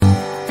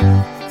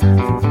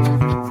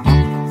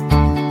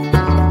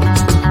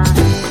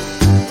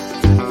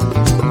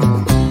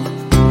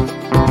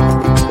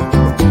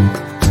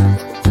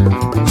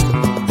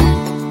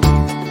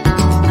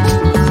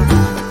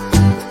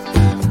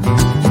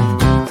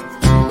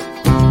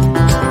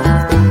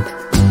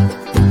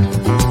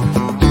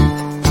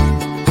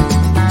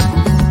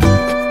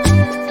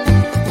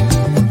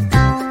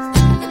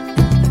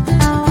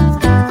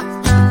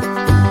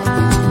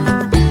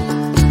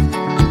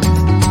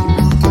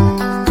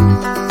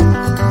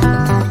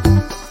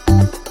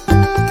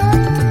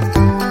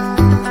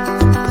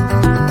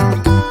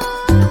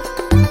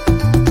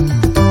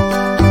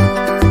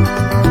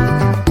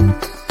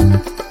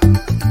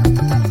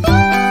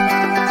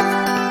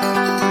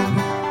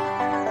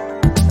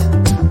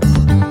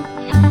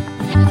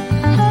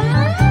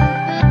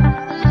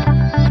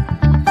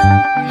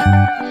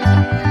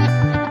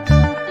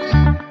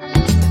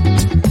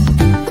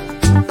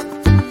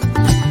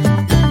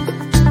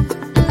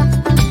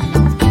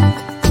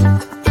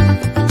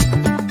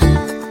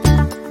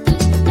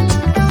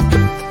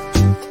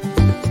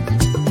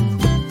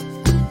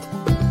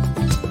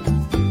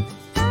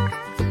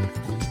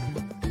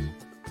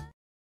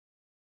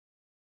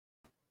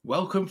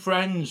welcome,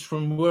 friends,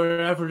 from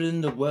wherever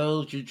in the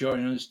world you're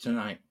joining us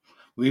tonight.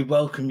 We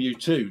welcome you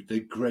to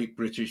the Great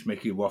British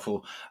Mickey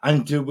Waffle,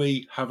 and do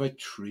we have a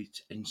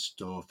treat in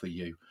store for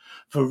you?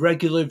 For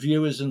regular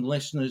viewers and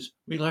listeners,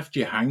 we left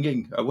you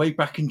hanging away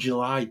back in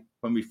July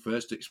when we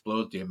first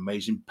explored the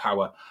amazing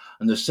power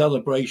and the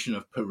celebration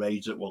of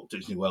parades at Walt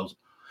Disney World.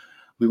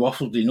 We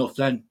waffled enough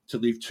then to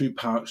leave 2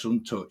 parks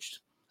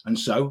untouched. And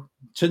so,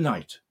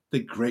 tonight,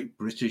 the Great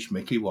British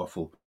Mickey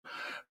Waffle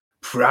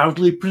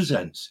proudly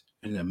presents,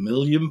 in a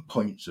million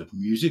points of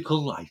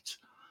musical light,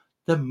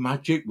 the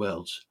magic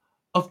worlds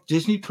of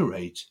Disney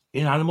parades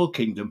in Animal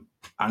Kingdom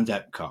and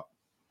Epcot.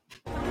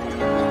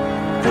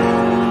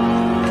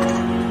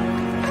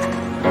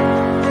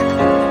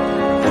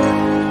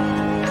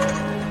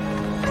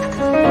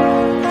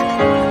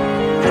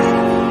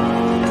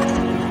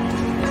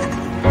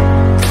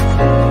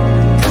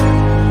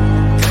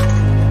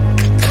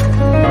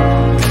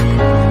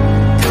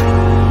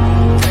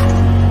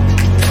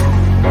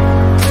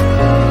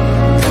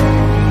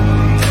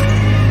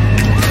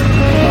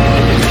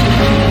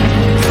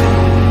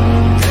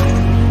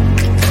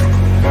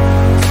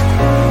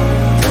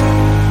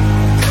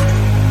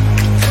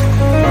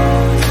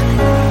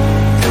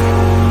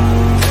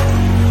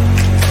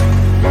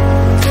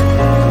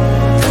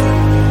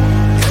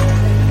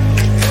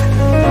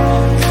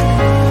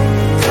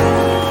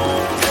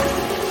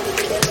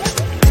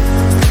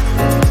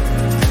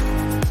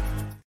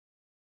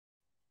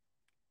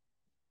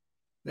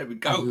 There we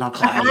go. I love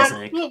that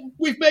music. Look,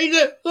 we've made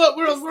it. Look,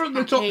 we're on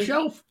the top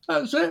shelf.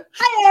 That's it.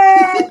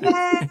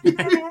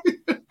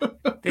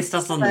 This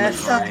doesn't look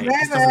right.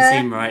 This doesn't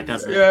seem right,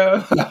 does it?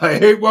 Yeah,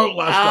 it won't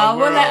last long.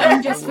 We'll let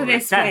them just for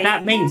this week.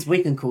 That means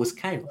we can cause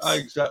chaos.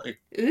 Exactly.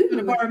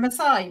 Ooh. Borrow my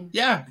sign.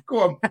 Yeah, go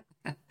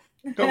on.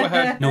 Go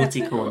ahead.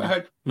 Naughty Go corner.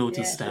 ahead.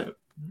 Naughty Yeah. step.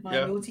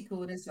 My naughty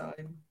corner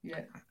sign.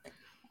 Yeah.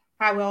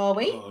 How are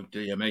we? Oh,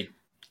 dear me.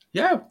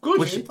 Yeah, good.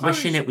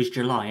 Wishing it was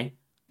July.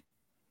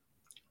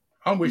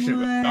 I'm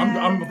wishing.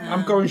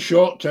 I'm going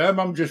short term.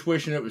 I'm just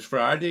wishing it was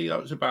Friday.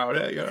 That was about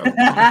it. You know. To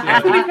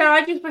be fair,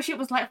 I just wish it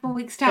was like 4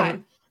 weeks'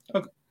 time.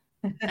 Okay.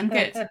 I'm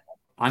good.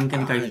 I'm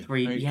going to go Right,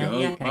 3. there you Yeah, go.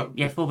 yeah, okay.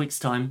 Yeah, 4 weeks'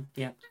 time.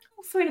 Yeah.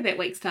 3 and a bit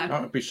weeks' time.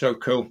 That would be so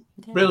cool.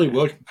 Yeah. Really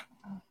would.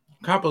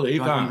 Can't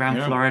believe Driving that. around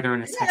yeah. Florida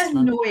in a Isn't it Tesla.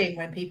 annoying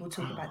when people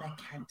talk about their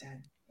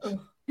countdown? Ugh.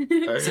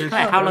 So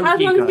Claire, how long have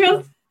you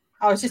got?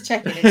 I was just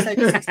checking. It's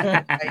so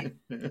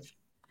 16.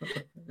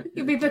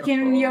 You'll be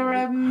booking your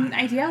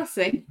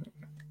ADLC.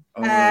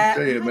 Oh, I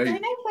dear don't me. know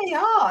if we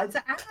are. So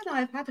Anne and I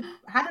have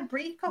had a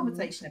brief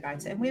conversation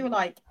about it, and we were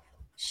like,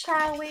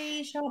 "Shall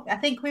we? Shall we?" I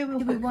think we will.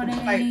 Do we book want the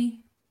boat. a...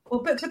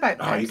 We'll book the boat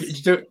Oh, you house,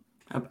 do it.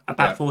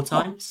 About 4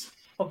 times?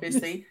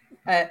 obviously.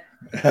 Not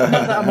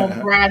that I'm on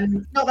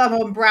brand. Not that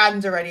I'm on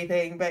brand or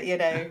anything, but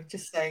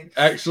just saying.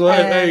 Excellent.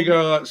 There you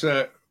go. That's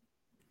it.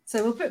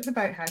 So we'll book the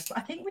boathouse, but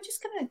I think we're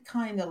just going to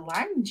kind of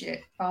lounge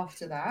it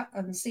after that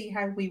and see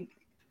how we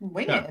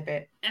wing it a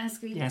bit. Yes,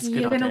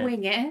 You're good going to idea.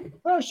 wing it.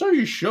 Well, so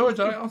you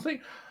should. I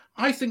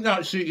think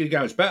that suit you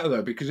guys better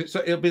though, because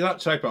it'll be that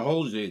type of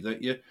holiday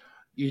that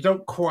you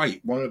don't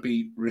quite want to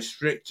be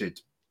restricted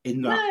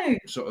in that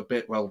sort of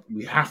bit. Well,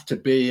 we have to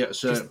be at a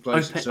certain Just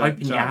place. at a certain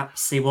open your time. app,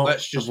 see what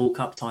Let's just- the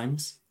walk-up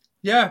times.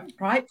 Yeah.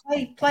 Right?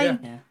 Play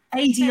Yeah.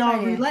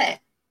 ADR roulette.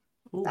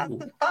 Ooh. That's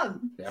the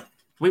fun.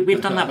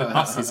 We've done that with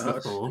buses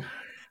before.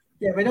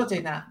 Yeah, we're not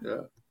doing that. Yeah.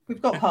 We've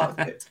got part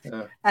of it.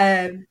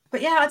 Yeah.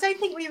 But yeah, I don't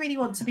think we really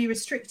want to be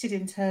restricted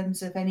in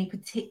terms of any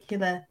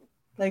particular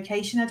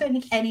location. I don't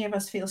think any of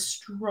us feel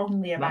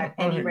strongly about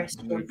I any think we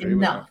restaurant agree with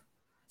enough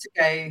to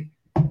go,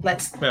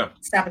 let's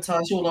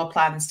sabotage all our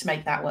plans to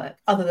make that work,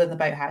 other than the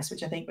boathouse,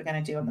 which I think we're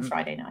going to do on the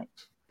Friday night.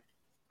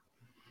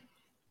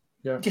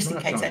 Yeah. Just in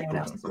That case sounds anyone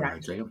good. else is Good around.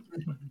 idea.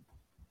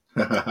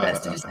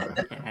 Let's do it.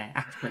 Yeah,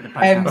 have to put the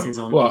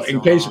boathouses on. Well, it's in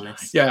on case, our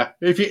list.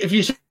 if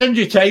you send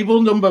your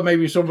table number,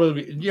 maybe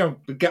somebody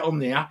get on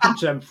the app and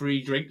send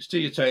free drinks to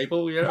your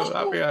table.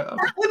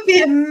 That would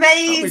be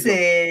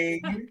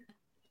amazing.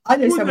 I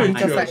know someone who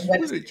does that in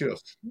Wednesday.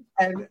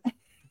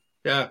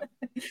 Yeah.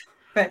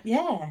 But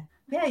yeah,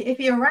 if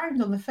you're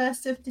around on the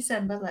 1st of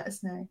December, let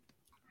us know.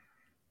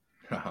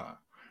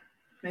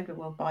 Maybe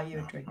we'll buy you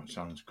a drink. That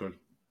sounds good.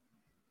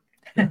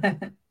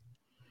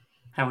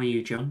 How are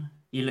you, John?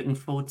 You looking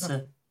forward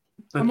to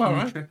I'm booking all a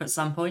right. trip at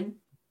some point?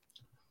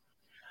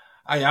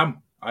 I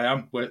am.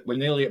 We're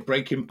nearly at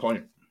breaking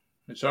point.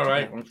 It's all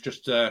right. Yeah. We've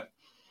just. I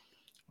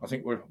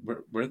think we're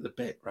at the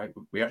bit, right?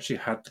 We actually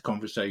had the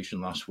conversation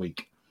last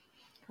week.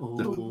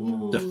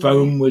 The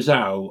phone was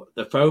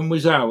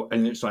out.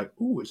 And it's like,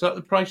 oh, is that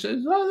the price?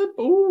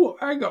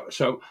 I got.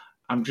 So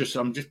I'm just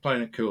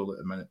playing it cool at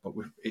the minute, but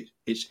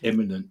it's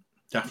imminent,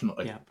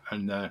 definitely. Yeah.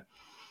 And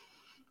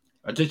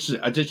I did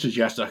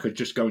suggest I could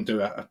just go and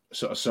do a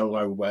sort of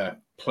solo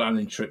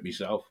planning trip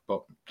myself,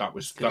 but that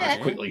was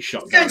quickly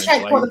shot Go down. and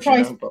check what the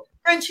price. But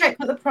Go and check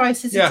what the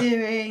prices are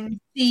doing.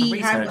 See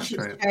A how research much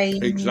trip. it's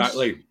changed.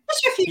 exactly.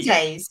 Just for a few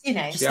days,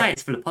 Just say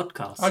it's for the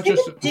podcast. I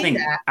People just do think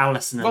that.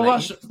 Alison and well,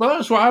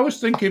 that's what I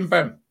was thinking,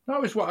 Ben.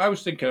 That was what I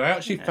was thinking. I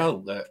actually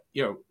felt that,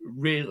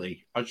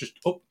 really, I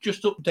just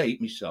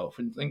update myself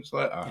and things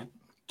like that. Yeah.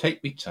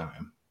 Take me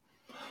time.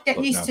 Get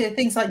But used no. to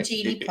things like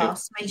Genie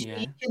Plus. Make sure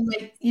you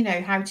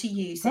can, how to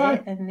use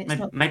it, and it's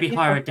Maybe not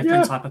hire a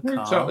different type of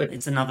car. Exactly.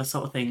 It's another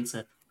sort of thing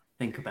to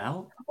think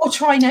about. or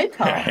try no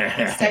car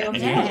and stay on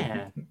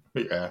Yeah.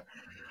 Yeah.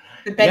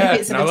 the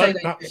benefits of a solo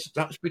trip.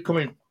 That's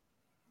becoming.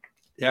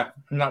 Yeah,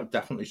 and that would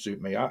definitely suit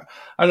me. I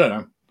don't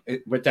know.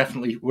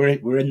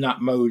 We're in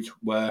that mode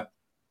where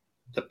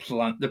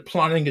the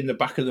planning in the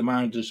back of the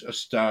mind has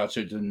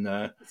started,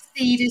 and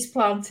seed is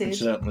planted. and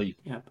certainly.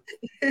 Yeah.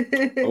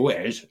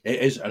 It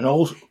is, and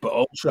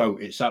also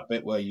it's that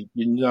bit where you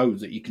know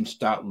that you can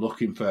start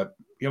looking for,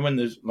 when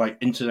there's like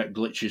internet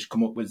glitches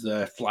come up with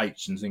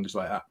flights and things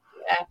like that.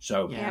 Yeah.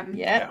 So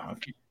Yeah.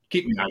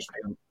 keep me nice.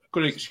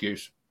 Good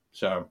excuse.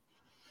 So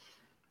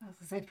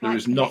Say, there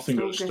is nothing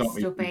that will August stop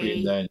me from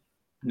being there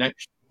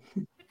next.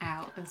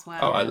 Out as well.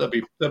 Oh, they'll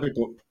be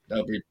booked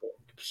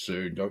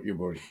soon. Don't you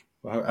worry.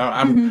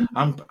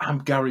 I'm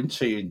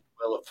guaranteeing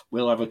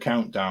we'll have a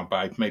countdown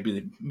by maybe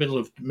the middle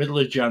of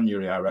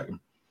January, I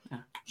reckon. Yeah.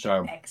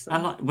 So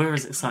excellent. We're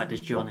as excited as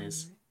John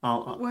is.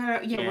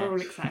 We're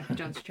all excited for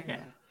John's trip,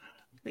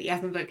 but he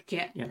hasn't booked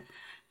yet. Yeah.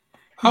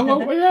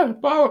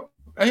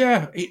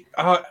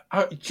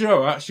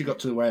 Joe actually got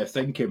to the way of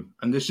thinking,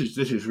 and this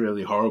is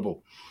really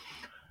horrible.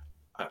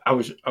 I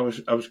was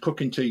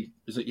cooking tea.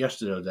 Was it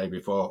yesterday or the day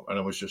before? And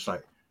I was just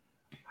like,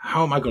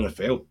 how am I going to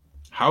feel?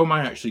 How am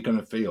I actually going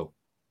to feel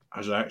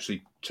as I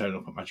actually turn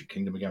up at Magic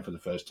Kingdom again for the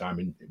first time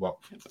in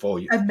 4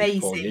 years?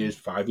 Amazing. 4 years,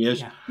 5 years.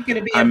 Yeah. You're going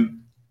to be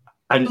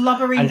a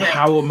blubbering and wreck.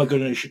 how am I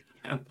going to?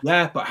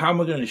 But how am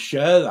I going to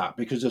share that?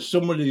 Because as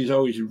somebody who's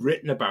always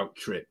written about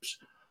trips,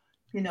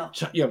 You're not.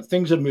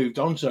 Things have moved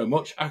on so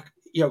much.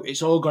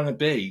 It's all going to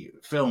be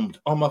filmed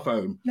on my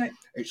phone. No.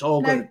 It's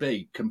all going to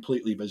be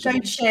completely visible.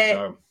 Don't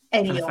share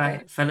any of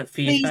it.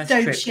 Please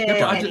don't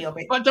share any of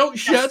it. But don't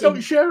share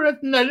it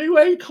in any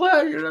way,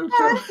 Claire. I'm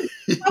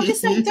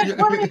just saying, don't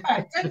worry about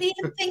it. Don't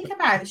even think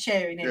about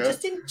sharing it.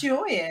 Just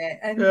enjoy it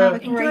and have a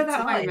great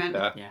time.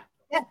 Moment.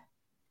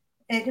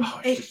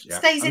 It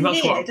stays in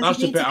here. That's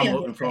the bit I'm on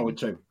looking forward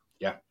to.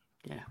 Yeah.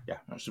 Yeah.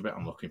 That's the bit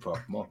I'm looking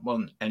for more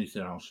than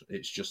anything else.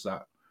 It's just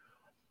that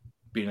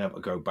being able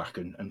to go back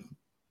and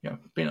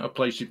being at a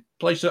place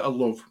that I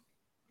love,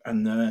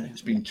 and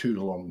it's been too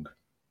long.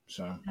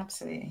 So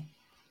absolutely,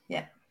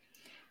 yeah.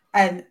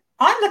 And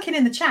I'm looking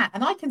in the chat,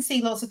 and I can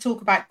see lots of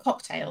talk about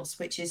cocktails,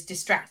 which is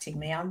distracting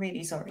me. I'm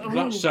really sorry.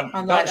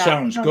 That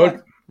sounds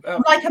good.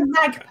 I'm like a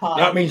magpie.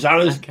 That means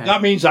Anna's. Okay.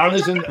 That means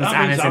Anna's in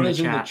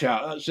the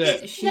chat. That's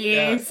it. She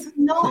is it's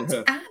not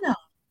Anna.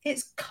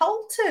 It's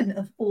Colton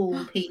of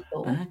all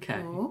people.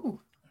 Okay. Oh.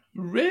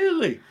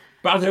 Really?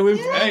 But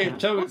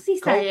what's he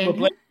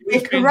saying?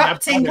 We're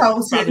corrupting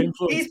Colton.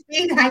 He's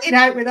been hanging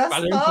out with us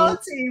far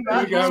too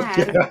much.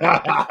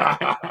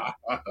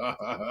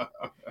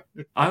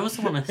 I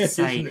also want to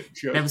say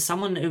there was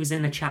someone who was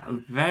in the chat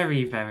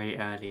very, very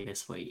early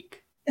this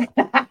week.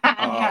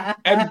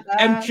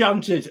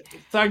 Enchanted.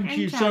 Thank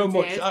you so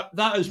much.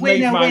 That has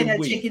made my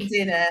week. Chicken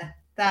dinner.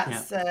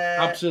 That's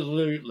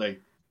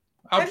absolutely.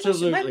 When was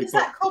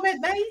that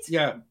comment made?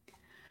 Yeah.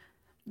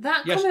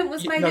 That comment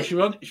was made at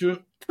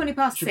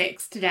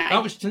 6:20 today.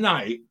 That was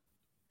tonight.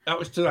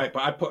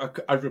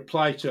 But I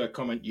replied to a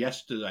comment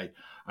yesterday,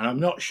 and I'm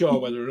not sure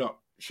whether or not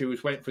she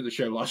was waiting for the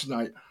show last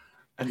night.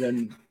 And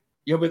then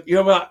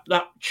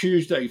that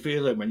Tuesday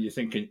feeling when you're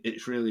thinking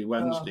it's really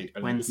Wednesday,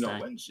 and it's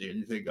not Wednesday, and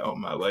you think, oh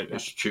my wait,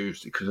 it's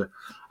Tuesday, because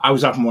I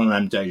was having one of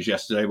them days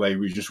yesterday where we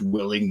were just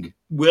willing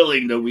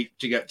the week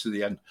to get to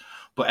the end.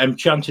 But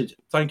Enchanted,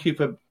 thank you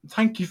for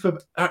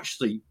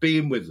actually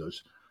being with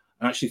us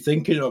and actually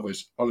thinking of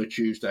us on a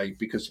Tuesday,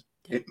 because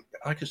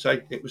like I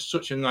say, it was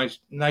such a nice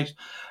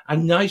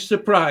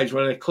surprise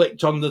when I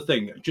clicked on the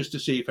thing just to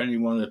see if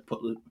anyone had put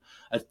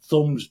a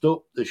thumbs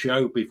up the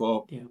show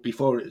before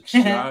it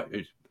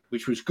started,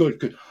 which was good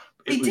because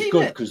it was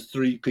good because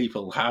 3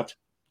 people had.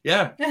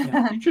 Yeah.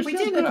 You just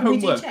do their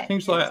homework,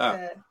 things like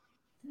that.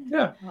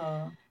 Yeah.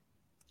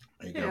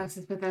 Who else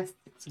is with us?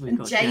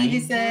 Jade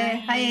is there.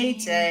 Hey,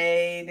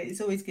 Jade.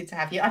 It's always good to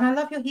have you. And I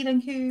love your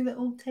Healing Coo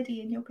little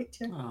teddy in your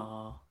picture.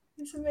 Oh,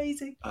 it's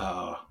amazing.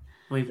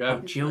 We've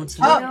got Jill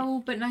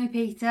tonight. But no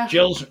Peter.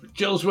 Jill's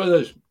with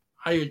us.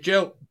 Hiya,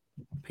 Jill.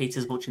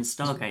 Peter's watching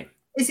Stargate.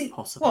 Is he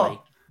possibly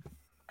what?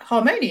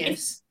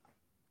 Harmonious?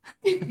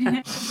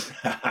 I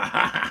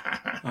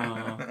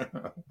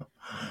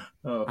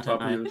don't know.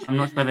 I'm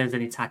not sure there's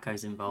any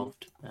tacos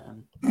involved.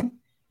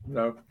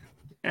 No.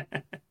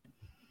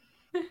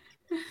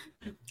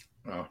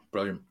 Oh,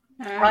 brilliant.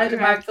 I had a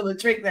mouthful of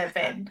drink there,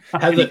 Ben.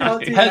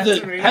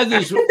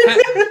 Heather's with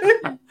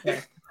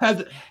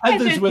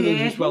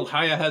us as well.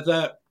 Hiya,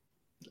 Heather.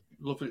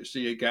 Lovely to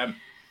see you again.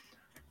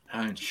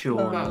 And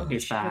Sean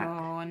is back.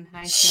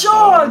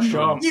 Sean,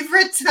 you've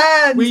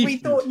returned. We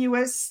thought you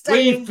were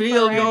staying. We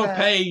feel forever. your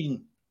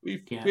pain. We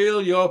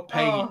feel your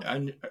pain.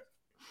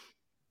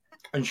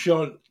 And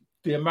Sean,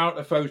 the amount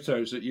of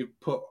photos that you've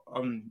put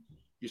on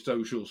your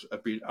socials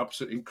have been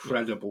absolutely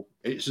incredible.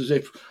 It's as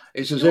if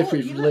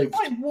we've lived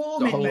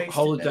the whole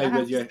holiday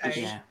with you.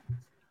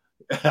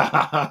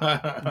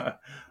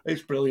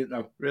 It's brilliant,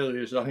 though. Really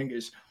is. I think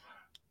it's,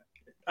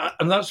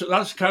 and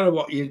that's kind of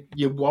what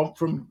you want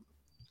from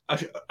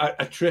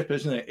a trip,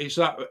 isn't it? It's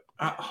that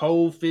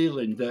whole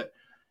feeling that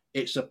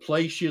it's a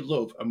place you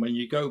love, and when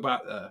you go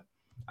back there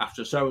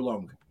after so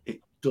long, it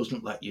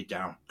doesn't let you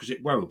down, because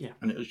it won't,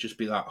 and it'll just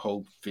be that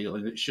whole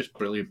feeling. It's just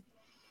brilliant,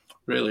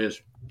 really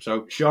is.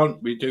 So, Sean,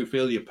 we do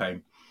feel your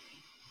pain.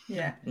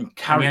 Yeah, and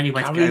the only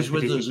way to go for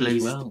Disney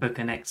Blues is to book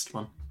a next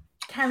one.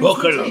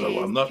 Book another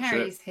one. That's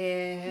Carrie's it.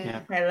 Here.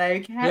 Yeah. Hello,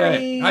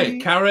 Carrie. Yeah. Hi,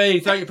 Carrie.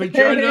 Thank you for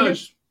joining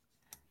us.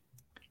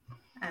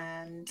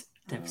 And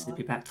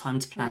definitely be back. Time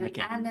to plan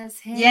again. Anna's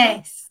here.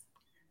 Yes,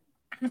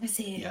 Anna's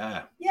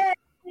here. Yeah.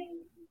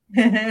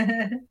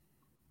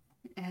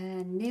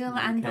 Neil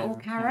and or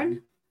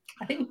Karen.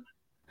 I think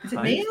is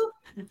it Neil?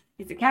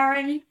 Is it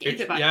Karen?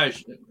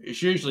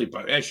 It's usually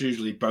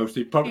both.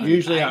 They probably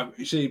usually have.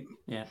 You see.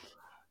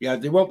 Yeah,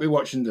 they won't be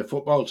watching the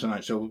football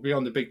tonight, so we'll be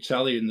on the big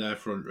telly in their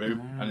front room,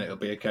 and it'll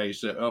be a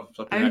case that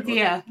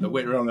dear, they're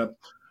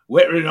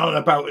whittering on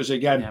about us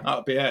again. Yeah.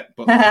 That'll be it.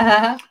 But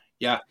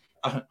yeah,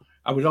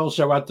 I would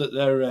also add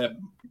that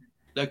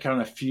they're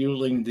kind of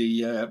fueling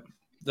the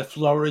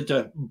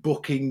Florida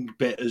booking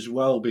bit as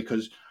well,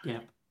 because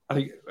I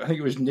think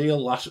it was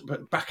Neil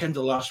back end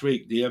of last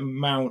week, the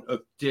amount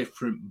of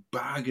different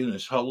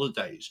bargainous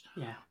holidays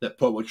that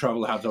Port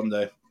Travel had on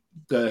the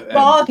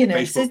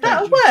bargainous, is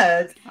that a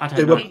word? I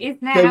don't know. It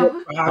is now. They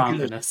were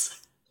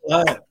bargainous.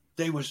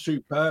 They were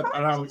superb.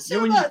 And I'm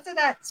sure that's an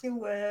actual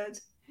word.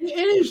 It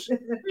is.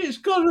 It's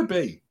got to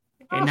be.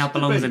 It now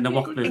belongs in the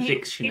Waffle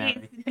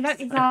dictionary.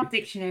 It's our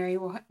dictionary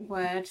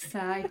word,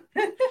 so...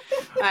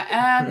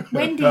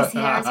 Wendy's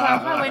here as well.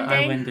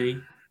 Hi,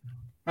 Wendy.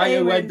 Hi, Wendy.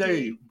 Hi,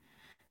 Wendy.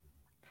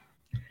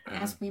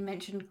 As we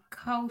mentioned,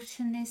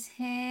 Colton is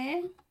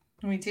here.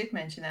 We did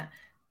mention that.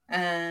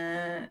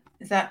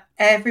 Is that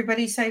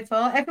everybody so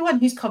far? Everyone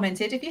who's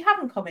commented. If you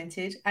haven't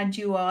commented and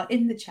you are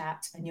in the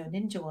chat and you're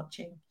ninja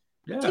watching,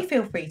 do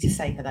feel free to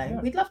say hello.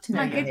 Yeah. We'd love to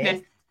know you're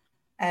here.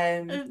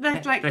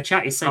 The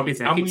chat is so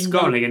busy. I keep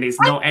scrolling and it's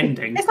not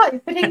ending. It's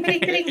like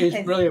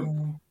it's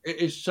brilliant. It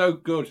is so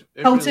good.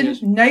 Colton,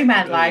 really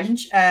Nomad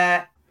Lounge.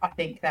 I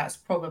think that's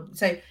probably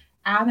so.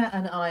 Anna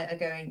and I are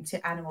going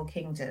to Animal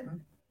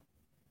Kingdom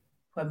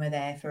when we're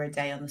there for a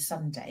day on the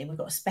Sunday. We've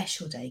got a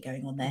special day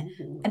going on there,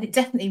 and it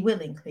definitely will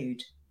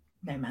include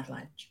Nomad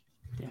Lounge.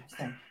 Yeah.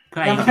 So,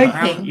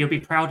 Clay, you'll be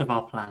proud of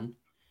our plan.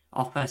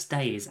 Our first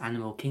day is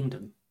Animal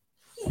Kingdom.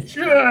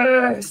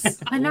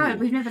 Yes! I know,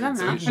 we've never done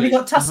that. Have you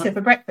got Tusker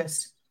for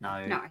breakfast?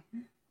 No.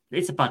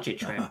 It's a budget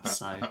trip,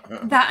 so...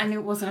 That and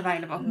it wasn't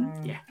available.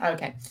 Yeah.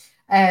 Okay.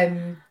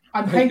 I'm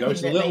hoping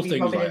that little things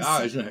Robin like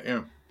that, isn't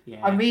it?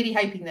 Yeah. I'm really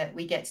hoping that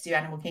we get to do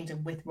Animal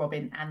Kingdom with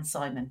Robin and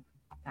Simon.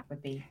 That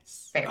would be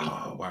very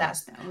cool. Wow.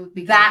 That's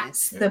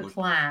the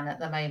plan at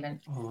the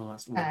moment. Oh,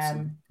 that's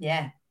awesome.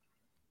 Yeah.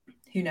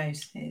 Who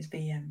knows? It's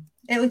going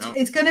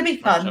to be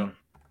fun.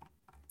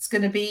 It's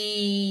going to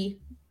be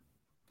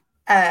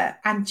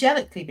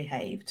angelically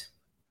behaved.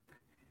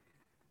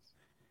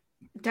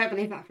 Don't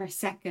believe that for a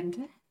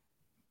second.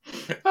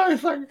 I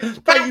was like,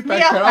 thank you,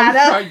 Becca. I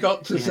was trying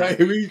not to say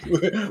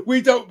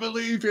we don't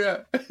believe you.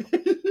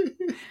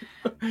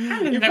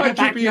 In fact,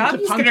 you'll be into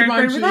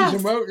pantomime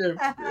season, won't you?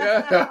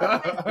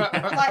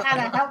 Yeah. Like,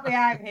 Anna, help me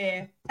out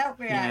here. Help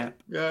me out.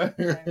 Yeah.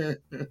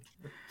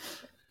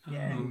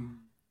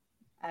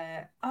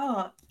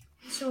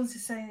 Sean's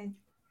just saying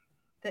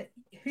that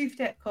Hoofed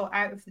Epcot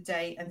out of the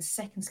day and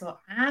second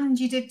slot, and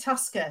you did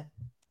Tusker.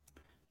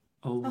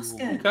 Oh.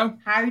 Tusker.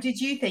 How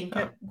did you think?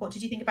 What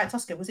did you think about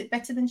Tusker? Was it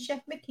better than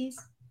Chef Mickey's?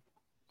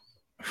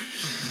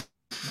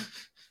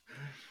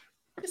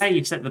 Hey,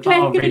 you've set the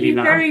bar really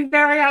low. Very,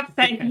 very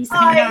upset.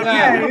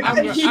 I'm going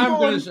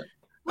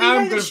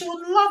to.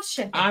 Sean loves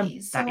Chef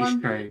Mickey's. That is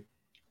true.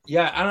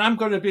 Yeah, and I'm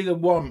going to be the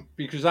one,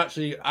 because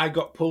actually I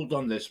got pulled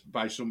on this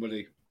by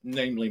somebody,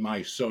 namely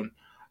my son,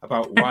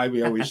 about why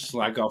we always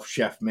slag off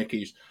Chef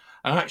Mickey's.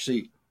 And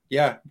actually,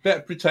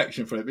 better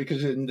protection for it,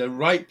 because in the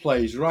right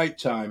place, right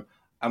time,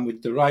 and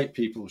with the right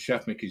people,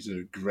 Chef Mickey's is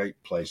a great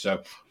place.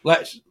 So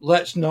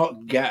let's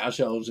not get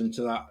ourselves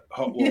into that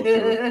hot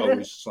water of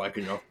always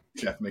slagging off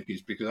Chef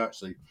Mickey's, because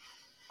actually,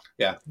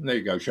 there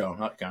you go, Sean.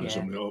 That kind of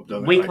sums it up,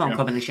 doesn't it? We can't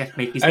cover the Chef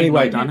Mickey's.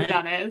 Anyway, we've done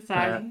it.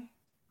 So.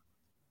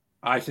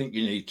 I think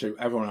you need to.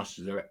 Everyone has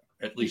to do it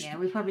at least. Yeah,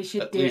 we probably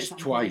should at do least it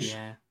twice.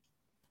 Yeah.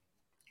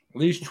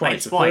 At least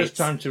twice. The first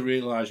time to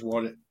realise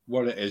what it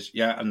is,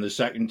 and the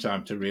second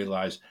time to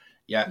realise,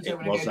 it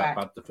was that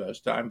bad the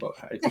first time, but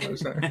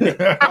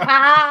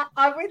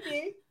I'm with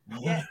you.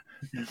 Yeah.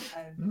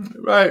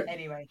 Right.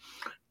 Anyway,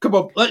 come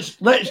on, let's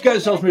get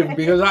ourselves moving,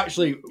 because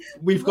actually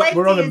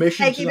we're on a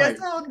mission tonight.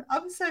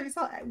 I'm so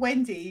excited,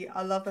 Wendy.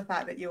 I love the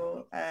fact that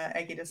you're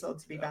egging us on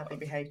to be badly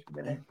behaved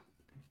with it.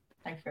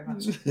 Thank you very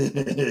much.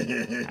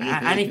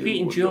 And if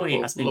you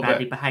enjoy us being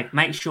badly behaved,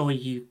 make sure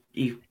you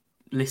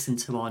listen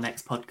to our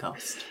next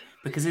podcast.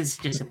 because it's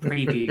just a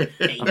preview of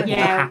what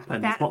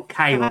happens, what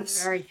chaos.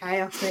 That's very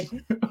chaotic.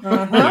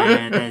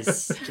 Yeah,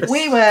 there's just...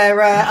 We were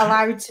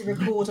allowed to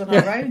record on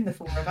our own, the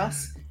four of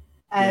us.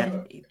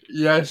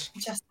 Yes.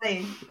 Just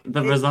saying.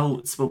 The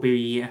results will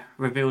be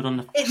revealed on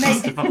the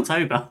 1st of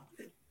October.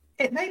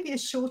 It may be a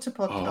shorter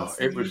podcast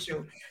than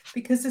usual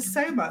because there's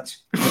so much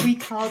we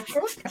can't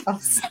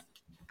broadcast.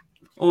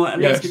 Or at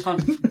least we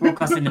can't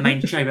broadcast in the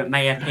main show, but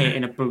may appear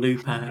in a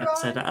blooper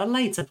episode at a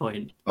later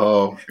point.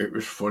 Oh, it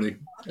was funny.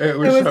 It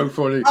was so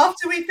funny.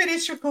 After we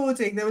finished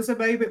recording, there was a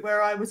moment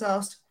where I was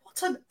asked,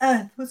 what on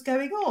earth was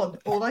going on?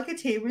 All I could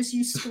hear was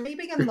you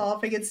screaming and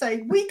laughing and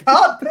saying, we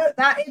can't put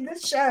that in the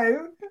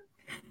show.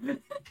 So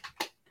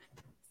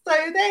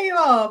there you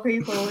are,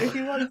 people. If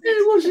you want to...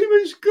 It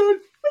wasn't as good.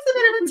 It's a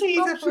bit of a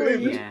teaser for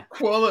you. It was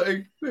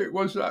quality. It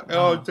was that.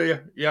 Oh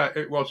dear. Yeah,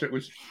 it was. It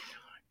was.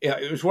 Yeah,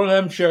 it was one of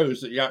them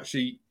shows that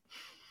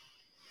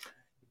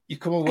you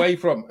come away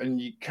from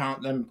and you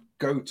can't then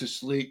go to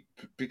sleep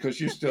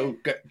because you still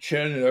get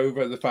churning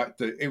over the fact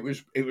that it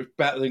was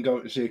better than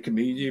going to see a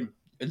comedian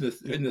in the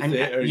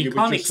theatre. You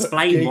can't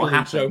explain what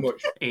happened. So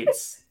much.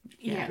 It's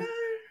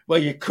Well,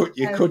 you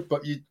could,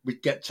 but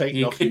we'd get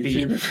taken off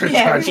YouTube.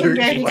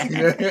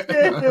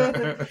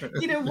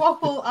 You know,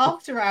 Waffle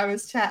after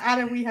hours chat.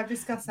 Anna, we have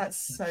discussed that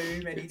so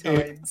many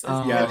times.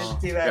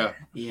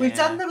 We've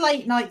done the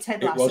late night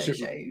Ted Lasso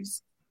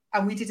shows,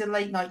 and we did a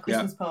late night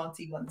Christmas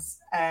party once.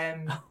 I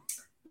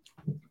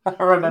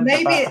remember.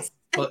 Maybe that.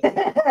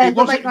 It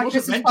wasn't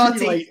meant to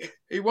be late.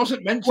 It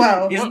wasn't meant to.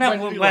 Well, isn't that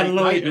when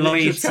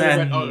Lloyd's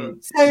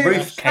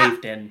roof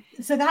caved in?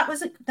 So that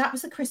was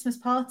a Christmas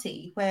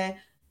party where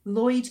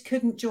Lloyd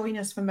couldn't join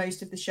us for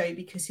most of the show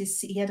because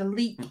he had a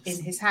leak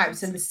in his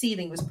house and the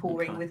ceiling was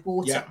pouring with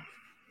water.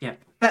 Yeah.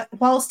 But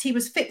whilst he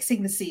was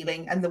fixing the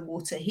ceiling and the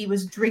water, he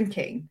was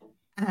drinking.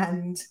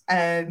 And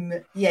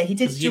he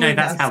did. You know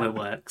that's how it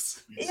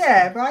works.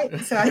 Yeah, right.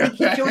 So I think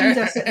he joined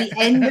us at the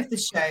end of the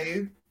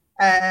show,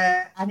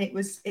 and it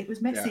was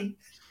messy.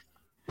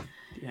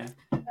 Yeah.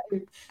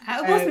 It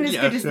wasn't as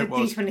good as the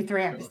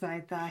D23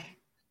 episode, though.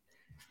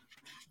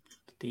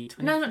 D23?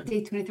 No, not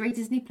D23.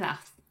 Disney Plus.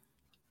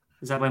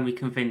 Is that when we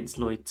convinced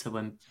Lloyd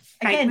to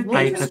pay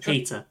for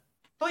Peter?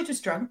 Lloyd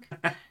was drunk.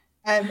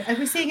 Are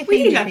we seeing a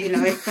theme?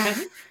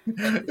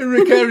 The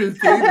recurring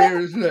theme here,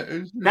 isn't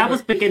it? That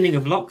was beginning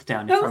of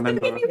lockdown, if I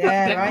remember.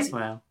 Yeah, right. As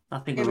well. I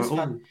think we were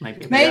all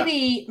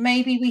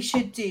maybe we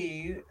should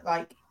do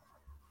like.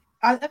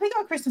 Have we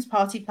got a Christmas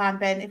party planned,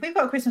 Ben? If we've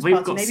got a Christmas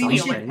party, maybe we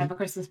should have a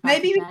Christmas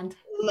party planned.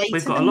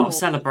 We've got a lot of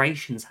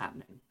celebrations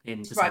happening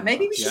in December. Right,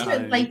 maybe we should do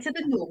it later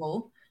than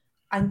normal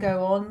and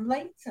go on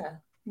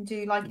later.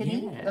 Do like a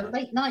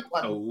late night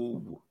one.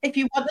 Oh. If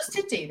you want us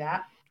to do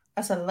that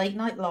as a late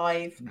night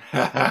live,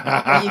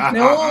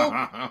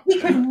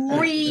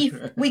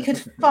 we could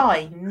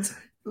find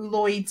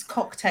Lloyd's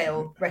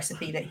cocktail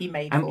recipe that he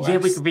made for us. Yeah,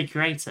 we could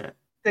recreate it.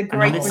 The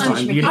great British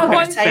cocktail. I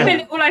want to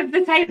spin it all over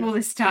the table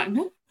this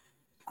time.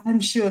 I'm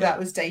sure that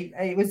was Dave.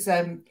 It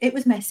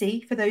was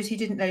messy. For those who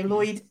didn't know,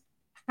 Lloyd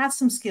has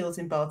some skills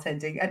in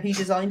bartending, and he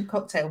designed a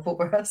cocktail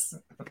for us.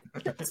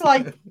 It's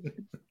like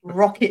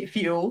rocket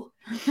fuel,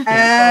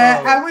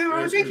 and we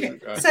were all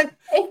drinking it. So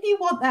if you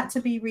want that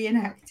to be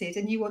reenacted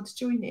and you want to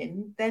join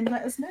in, then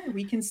let us know.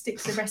 We can stick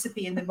the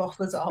recipe in the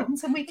Waffler's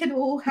arms and we can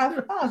all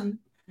have fun.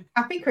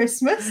 Happy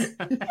Christmas.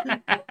 You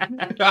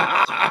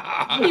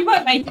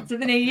won't make it to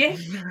the new year.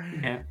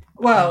 Yeah.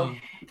 Well,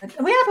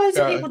 we had loads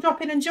of people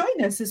drop in and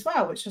join us as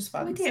well, which was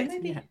fun. We did. So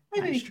maybe we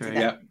that's can true. do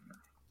that.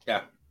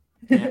 Yeah.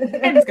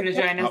 Ben's going to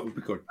join us. That would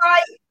be good.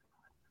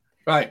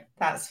 Right.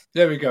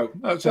 There we go.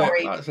 That's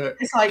it.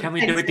 It's like, can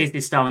we do a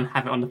Disney style and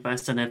have it on the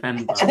 1st of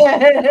November?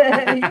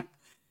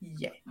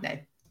 No.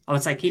 I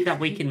would say keep that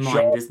week in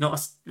mind. There's not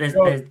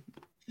So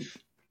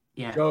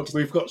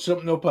we've got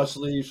something up our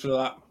sleeves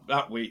for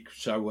that week.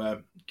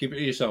 So keep it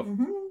to yourself.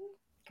 Mm-hmm.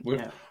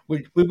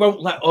 We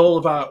won't let all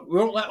of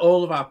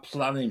our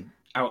planning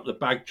out the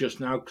bag just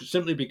now,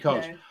 simply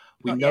because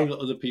we know that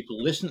other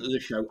people listen to the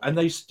show and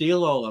they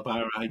steal all of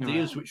our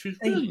ideas, which is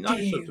really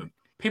nice of them.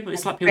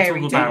 It's like people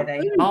talking about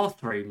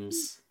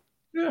bathrooms.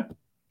 Yeah.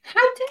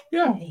 How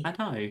dare they? I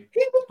know.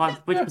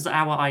 Which was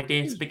our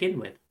idea to begin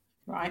with.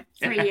 Right.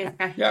 3 years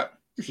ago. Yeah.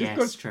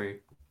 Yes, true.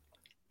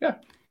 Yeah.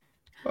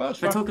 Well,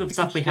 but talking of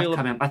stuff we have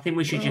coming up, I think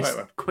we should just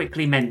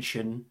quickly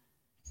mention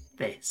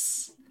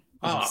this.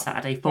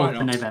 Saturday,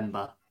 4th of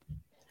November.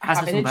 As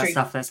we're talking about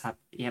stuff that's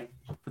happened,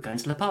 we're going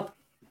to the pub.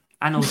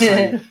 And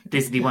also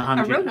Disney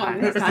 100. A real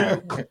one this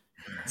time.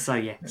 So,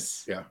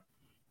 yes. Yeah.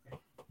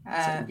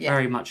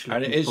 Very much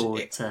looking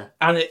forward to.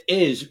 And it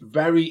is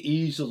very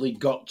easily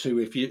got to.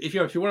 If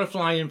you want to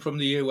fly in from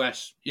the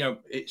US,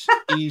 it's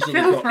easily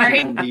got to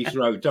from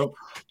Heathrow.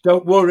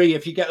 Don't worry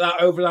if you get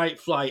that overnight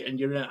flight and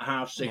you're in at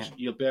 6:30.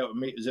 You'll be able to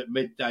meet us at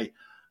midday.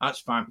 That's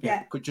fine.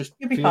 Yeah, just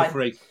you'll be feel fine.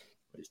 free.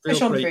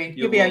 Feel free.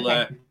 You'll be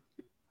okay.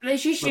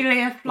 There's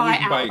usually a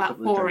flight out about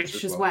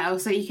 4-ish as well,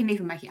 so you can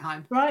even make it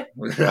home. Right.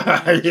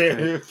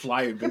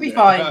 Flying. You'll be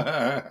fine.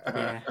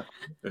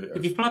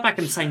 If you fly back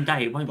on the same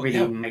day, it won't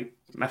really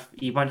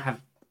you won't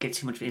have get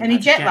too much of any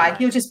jet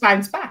lag, you'll just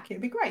bounce back.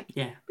 It'll be great.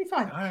 Yeah. It'll be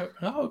fine.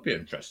 I would be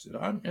interested.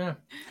 Yeah.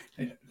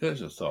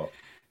 There's a thought.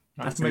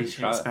 That's an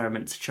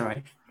experiment to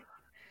try.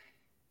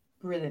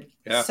 Brilliant.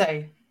 Yeah.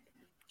 So,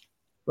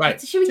 right.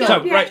 Should we get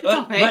to the actual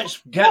topic?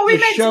 Let's get the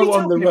show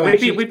on the road.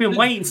 We've been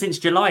waiting since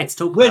July to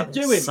talk about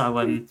it. So,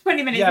 20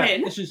 minutes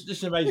in. This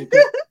is amazing.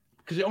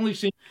 Because it only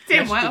seemed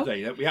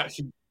yesterday that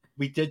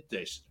we did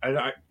this. And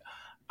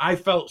I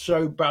felt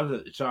so bad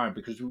at the time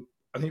because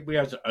I think we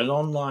had an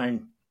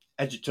online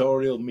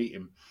editorial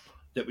meeting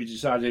that we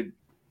decided,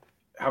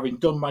 having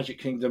done Magic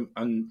Kingdom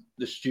and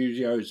the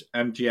studios,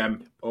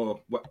 MGM or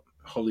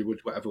Hollywood,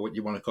 whatever what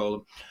you want to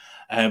call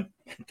them,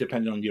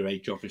 depending on your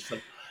age,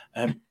 obviously.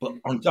 But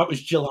that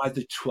was July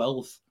the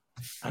 12th.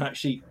 And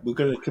actually, we're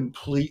going to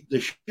complete the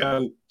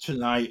show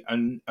tonight.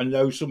 And I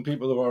know some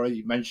people have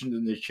already mentioned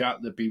in the chat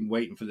they've been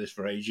waiting for this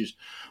for ages.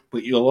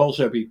 But you'll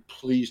also be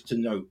pleased to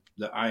note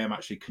that I am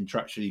actually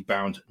contractually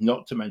bound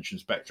not to mention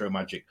Spectro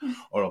Magic,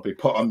 or I'll be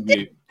put on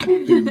mute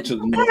and doomed to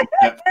the north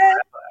depth.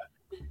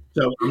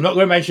 So I'm not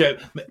going to mention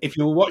it. If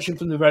you were watching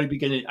from the very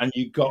beginning and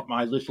you got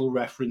my little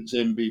reference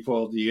in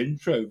before the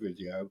intro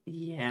video,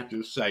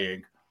 just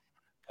saying.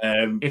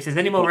 If there's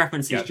any more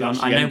references, John,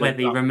 I know where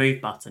the remove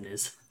button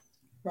is.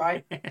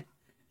 Right.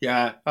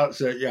 Yeah, that's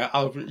it. Yeah,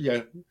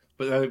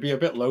 but then it'd be a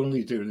bit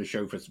lonely doing the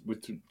show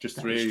with just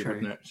three of you,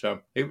 wouldn't it? So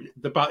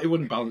it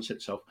wouldn't balance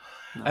itself.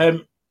 No.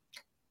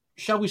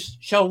 Shall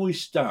we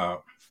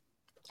start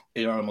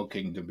in Animal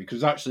Kingdom?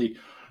 Because actually,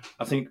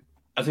 I think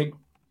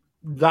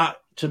that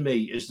to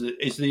me is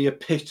the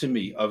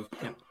epitome of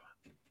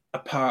a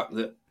park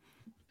that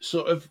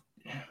sort of,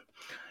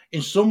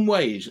 in some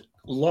ways,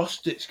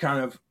 lost its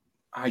kind of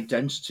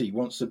identity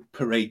once the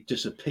parade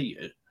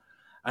disappeared.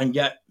 And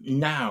yet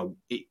now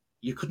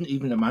you couldn't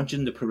even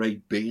imagine the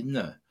parade being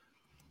there,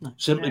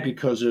 simply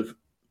because of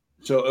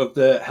sort of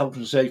the health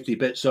and safety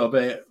bits of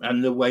it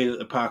and the way that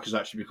the park has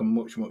actually become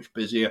much, much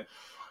busier.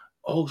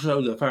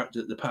 Also, the fact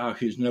that the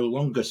park is no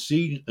longer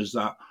seen as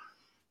that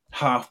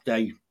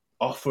half-day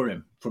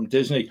offering from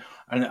Disney.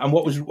 And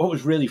what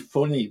was really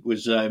funny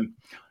was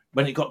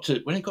when it got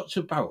to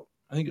about,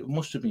 I think it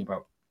must have been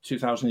about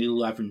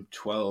 2011,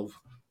 12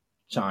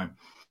 time,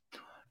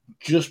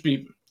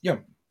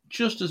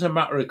 just as a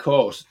matter of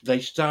course, they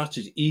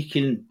started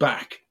eking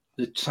back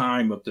the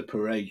time of the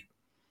parade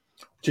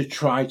to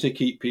try to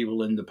keep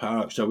people in the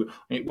park. So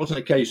it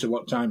wasn't a case of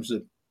what time's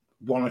the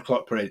 1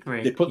 o'clock parade.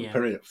 They put the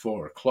parade at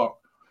 4 o'clock.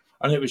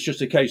 And it was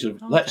just a case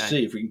of, let's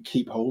see if we can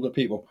keep hold of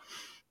people.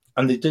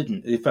 And they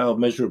didn't. They failed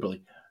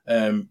miserably.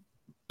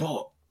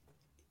 But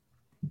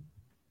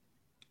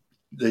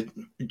the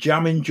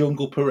Jammin'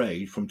 Jungle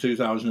Parade from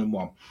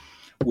 2001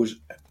 was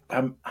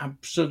an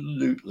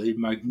absolutely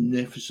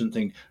magnificent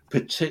thing,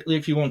 particularly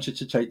if you wanted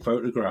to take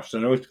photographs. I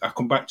know I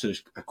come back to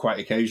this quite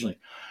occasionally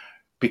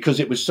because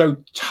it was so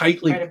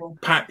tightly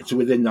packed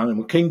within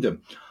Animal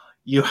Kingdom.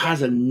 You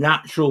had a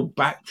natural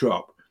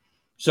backdrop.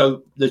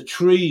 So the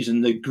trees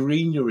and the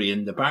greenery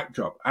in the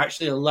backdrop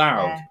actually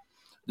allowed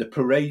the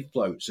parade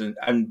floats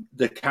and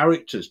the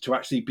characters to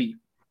actually be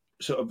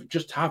sort of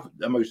just have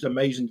the most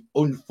amazing,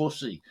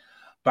 unfussy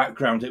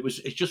background. It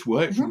just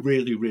worked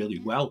really, really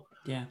well.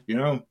 Yeah. You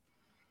know?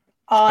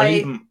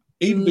 And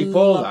even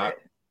before that,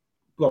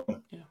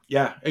 and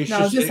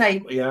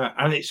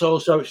it's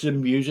the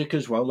music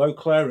as well, though,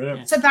 Claire.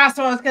 Isn't it? So that's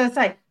what I was going to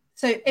say.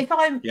 So if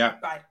I'm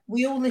right,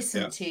 we all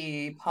listen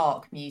to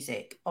park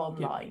music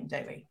online,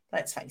 don't we?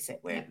 Let's face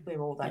it, we're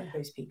all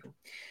those people.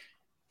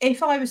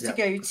 If I was to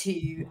go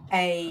to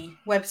a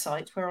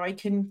website where I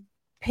can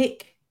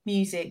pick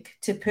music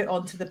to put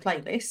onto the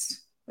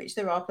playlist, which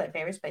there are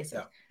various places,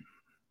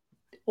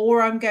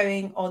 or I'm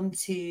going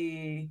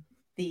onto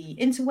the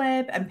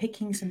interweb and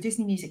picking some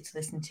Disney music to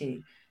listen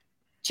to,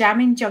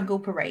 Jammin' Jungle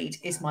Parade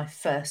is my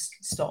first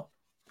stop,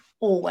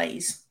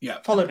 always,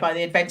 followed by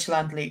the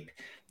Adventureland loop.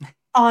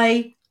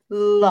 I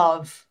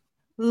love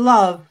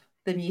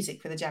the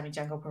music for the Jammin'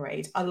 Jungle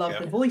Parade. I love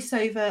the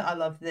voiceover. I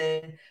love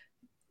the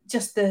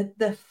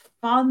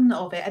fun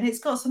of it, and it's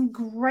got some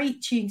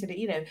great tunes in it.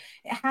 You know,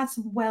 it has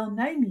some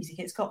well-known music.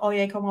 It's got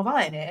Oye Como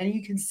Va in it, and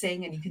you can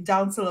sing and you can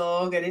dance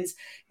along, and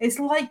it's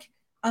like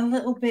a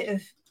little bit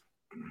of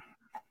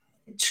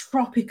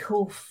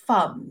tropical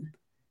fun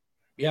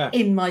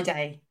in my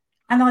day.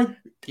 And I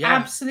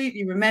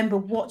absolutely remember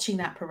watching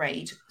that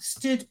parade,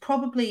 stood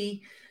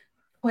probably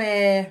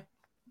where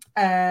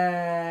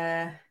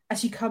as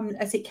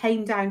it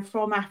came down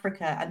from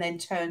Africa and then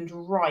turned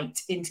right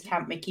into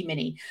Camp Mickey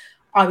Minnie.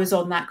 I was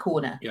on that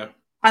corner. Yeah.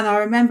 And I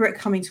remember it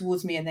coming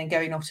towards me and then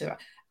going off to it.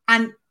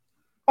 And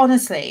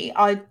honestly,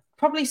 I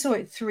probably saw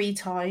it 3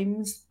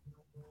 times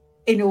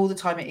in all the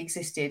time it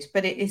existed,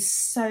 but it is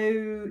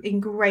so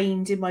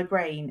ingrained in my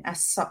brain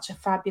as such a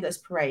fabulous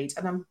parade.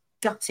 And I'm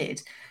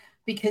gutted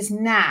because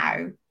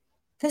now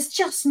there's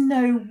just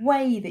no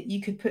way that you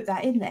could put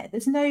that in there.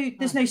 There's no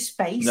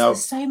space. No.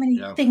 There's so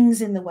many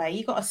things in the way.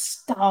 You got a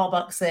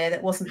Starbucks there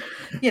that wasn't,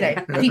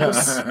 people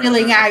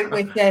spilling out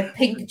with their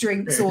pink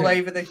drinks all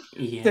over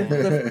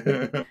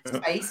the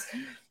space.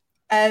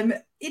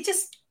 It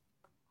just,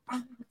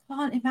 I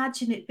can't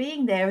imagine it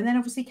being there. And then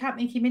obviously Camp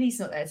Mickey Minnie's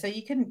not there, so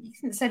you couldn't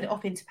send it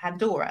off into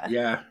Pandora.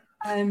 Yeah.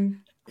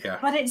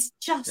 But it's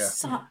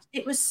just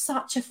it was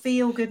such a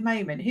feel good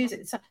moment. Who's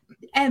it?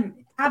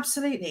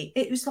 Absolutely,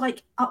 it was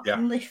like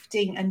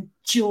uplifting and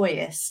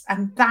joyous,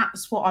 and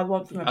that's what I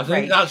want from a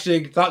parade. I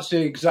think that's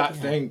the exact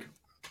thing.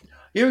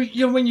 You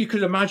know, when you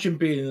could imagine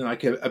being in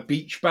like a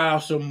beach bar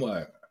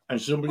somewhere,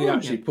 and somebody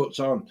actually puts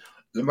on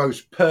the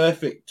most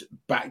perfect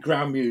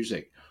background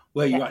music,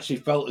 where you actually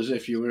felt as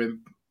if you were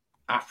in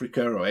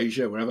Africa or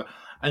Asia, or wherever,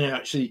 and then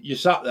actually you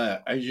sat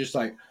there and you're just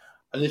like,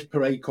 and this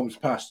parade comes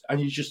past,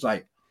 and you just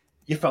like.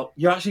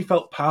 You actually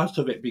felt part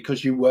of it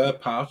because you were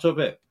part of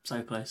it.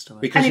 So close to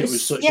it. Because it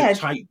was such a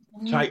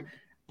tight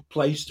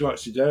place to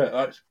actually do it.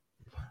 That's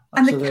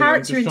and the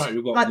character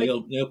what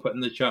Neil put in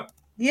the chat.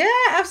 Yeah,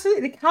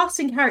 absolutely. The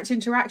casting character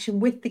interaction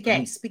with the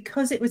guests,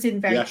 because it was in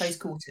very close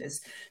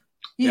quarters.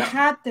 You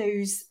had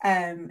those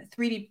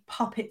 3D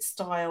puppet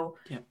style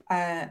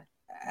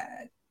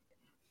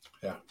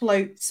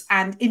floats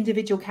and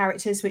individual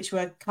characters, which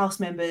were cast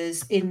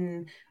members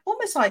in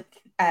almost like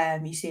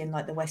you see in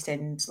like the West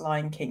End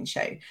Lion King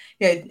show.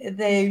 You know,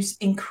 those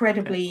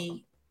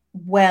incredibly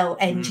well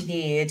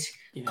engineered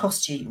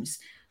costumes,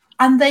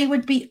 and they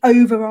would be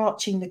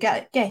overarching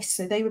the guests,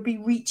 so they would be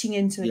reaching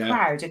into the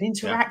crowd and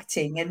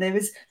interacting, and there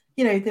was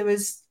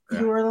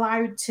you were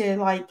allowed to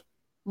like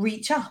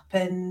reach up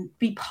and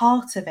be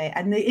part of it,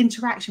 and the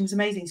interaction was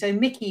amazing. So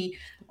Mickey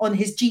on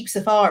his Jeep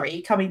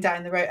Safari coming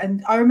down the road,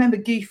 and I remember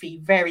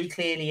Goofy very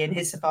clearly in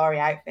his safari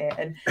outfit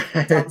and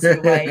dancing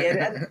away,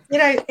 and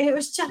it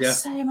was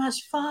just so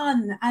much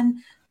fun, and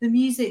the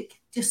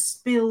music just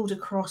spilled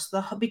across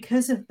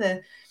because of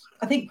the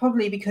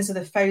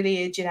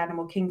foliage in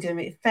Animal Kingdom.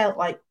 It felt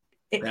like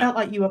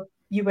you were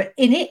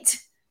in it.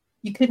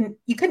 You couldn't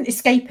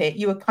escape it.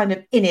 You were kind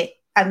of in it,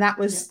 and that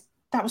was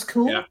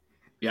cool.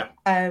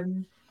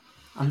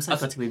 I'm so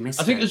glad we missed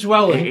it. I think as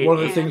well, one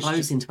of the things... It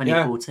closed in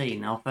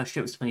 2014. Our first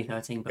trip was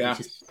 2013, but we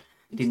just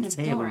didn't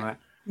see it when we were...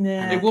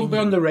 It wouldn't be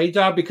on the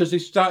radar because they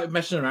started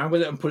messing around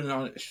with it and putting it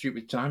on at a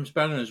stupid time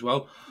span as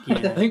well. Yeah.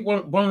 I think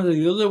one of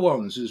the other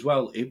ones as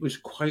well, it was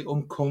quite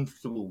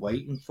uncomfortable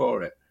waiting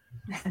for it.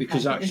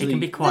 Because actually... It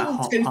can be quite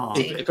hot.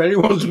 If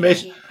anyone's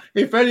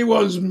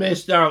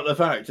missed out the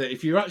fact that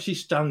if you actually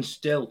stand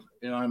still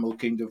in Animal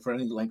Kingdom for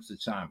any length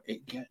of time,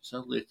 it gets a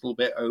little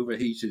bit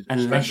overheated.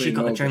 Unless you've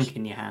got a drink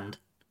in your hand.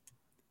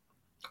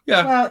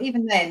 Yeah. Well,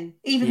 even then,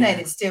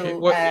 it's still. It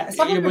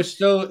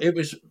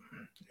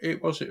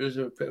was a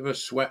bit of a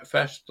sweat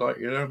fest, like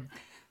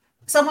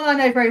Someone I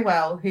know very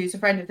well, who's a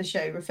friend of the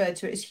show, referred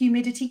to it as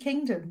Humidity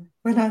Kingdom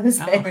when I was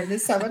there in the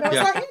summer. And I was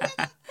like,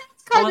 that's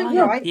kind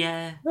of right.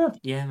 Yeah,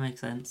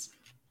 makes sense.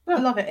 I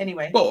love it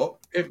anyway. But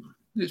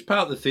it's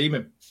part of the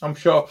theming. I'm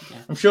sure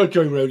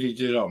Joe Rody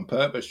did it on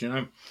purpose,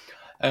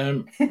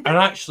 and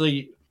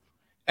actually.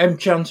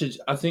 Enchanted,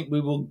 I think we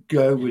will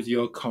go with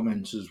your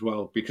comments as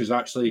well, because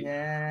actually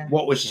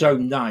what was so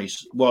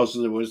nice was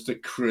there was the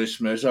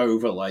Christmas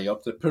overlay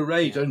of the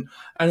parade. And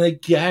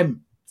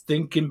again,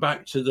 thinking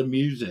back to the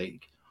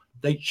music,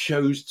 they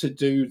chose to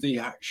do the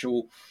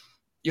actual,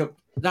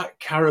 that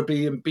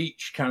Caribbean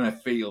beach kind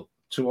of feel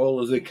to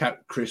all of the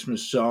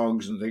Christmas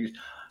songs and things.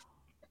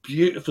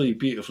 Beautifully,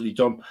 beautifully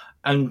done.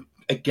 And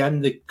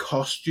again, the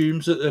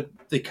costumes that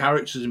the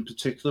characters in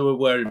particular were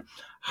wearing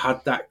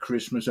had that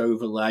Christmas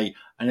overlay,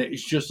 and it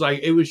was just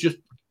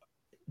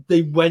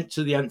they went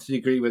to the nth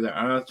degree with it,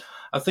 and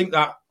I think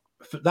that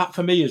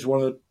for me is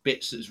one of the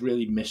bits that's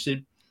really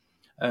missing.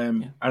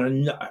 And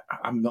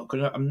I'm not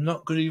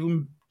gonna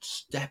even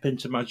step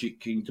into Magic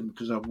Kingdom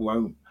because I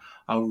won't.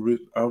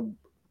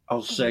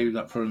 I'll save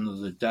that for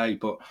another day.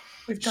 But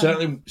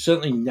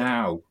certainly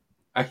now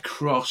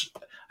across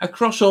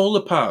all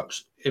the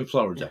parks in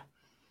Florida,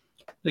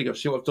 there you go.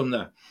 See what I've done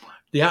there.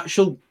 The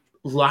actual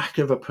lack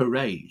of a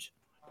parade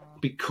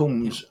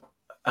becomes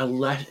a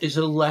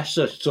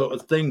lesser sort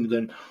of thing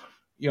than,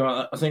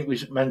 I think we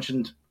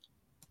mentioned,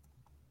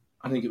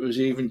 I think it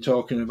was even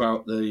talking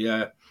about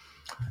the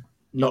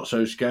Not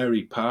So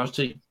Scary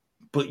party,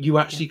 but you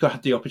actually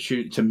had the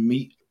opportunity to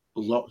meet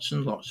lots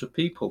and lots of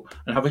people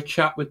and have a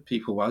chat with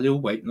people while you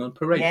were waiting on the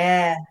parade.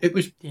 Yeah. It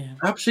was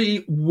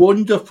absolutely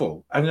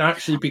wonderful. And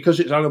actually, because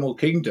it's Animal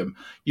Kingdom,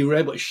 you were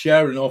able to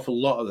share an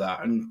awful lot of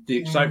that, and the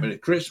excitement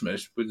at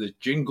Christmas with the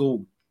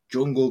Jungle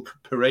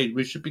Parade,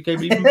 which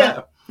became even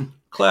better.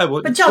 Claire,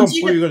 what were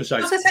you going to say?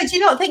 I was going to say, do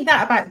you not think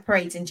that about the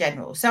parades in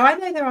general? So I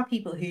know there are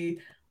people who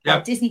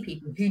are Disney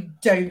people who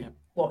don't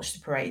watch the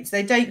parades.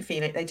 They don't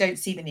feel it. They don't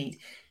see the need.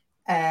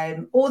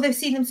 Or they've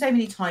seen them so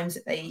many times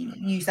that they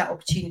use that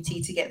opportunity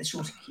to get the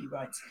shorter queue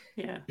rides.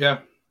 Yeah.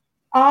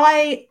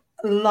 I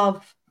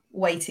love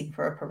waiting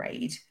for a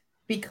parade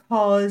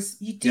because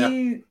you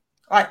do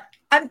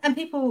and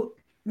people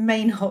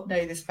may not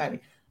know this about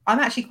me. I'm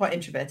actually quite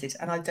introverted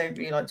and I don't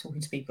really like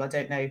talking to people I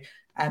don't know.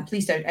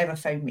 Please don't ever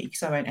phone me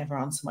because I won't ever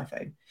answer my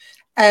phone.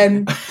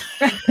 You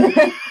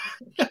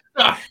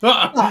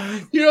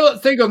know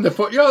that thing on the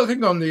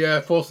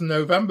 4th of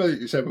November that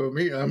you said we'll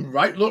meet. I'm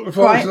right looking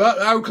forward to that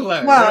now,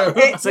 Claire. Well,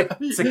 it's a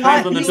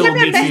candle and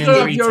a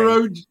door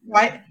meeting.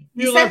 Right.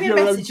 You send me a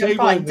message, I'm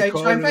fine. Don't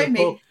try and phone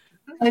me.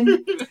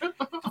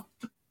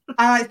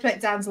 I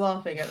expect Dan's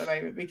laughing at the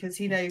moment because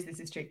he knows this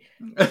is true.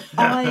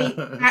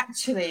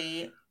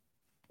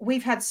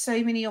 We've had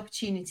so many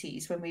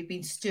opportunities when we've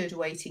been stood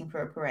waiting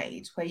for a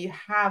parade where you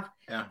have,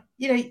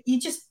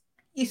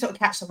 you sort of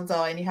catch someone's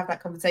eye and you have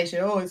that conversation.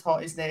 Oh, it's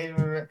hot, isn't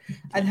it?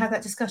 And have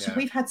that discussion.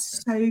 We've had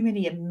so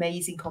many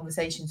amazing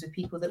conversations with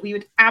people that we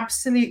would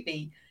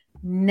absolutely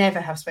never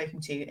have spoken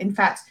to. In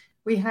fact,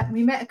 we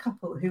met a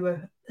couple who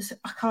were,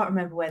 I can't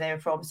remember where they were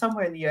from,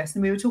 somewhere in the US,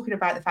 and we were talking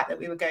about the fact that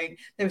we were talking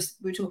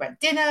about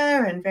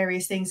dinner and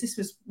various things.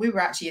 We were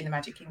actually in the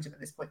Magic Kingdom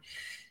at this point.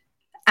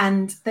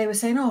 And they were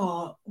saying,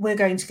 "Oh, we're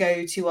going to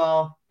go to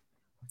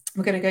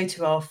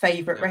our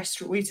favourite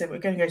restaurant." We said we're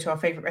going to go to our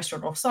favourite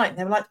restaurant off-site. And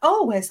they were like,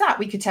 "Oh, where's that?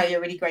 We could tell you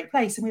a really great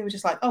place." And we were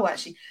just like, "Oh,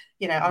 actually,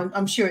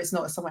 I'm sure it's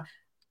not somewhere."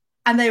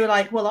 And they were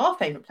like, "Well, our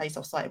favourite place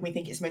off-site, and we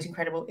think it's most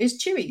incredible, is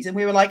Chewy's." And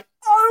we were like,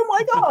 "Oh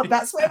my God,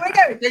 that's where we're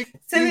going."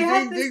 So we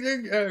had this,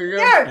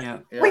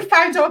 we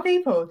found our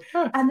people.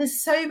 And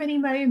there's so many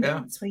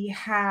moments where you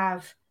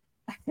have,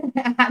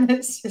 and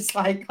it's just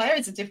like, Claire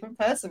is a different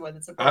person when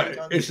it's a parade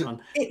on.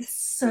 It's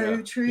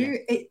so true.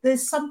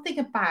 There's something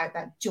about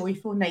that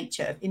joyful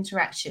nature of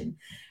interaction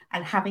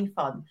and having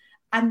fun,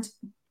 and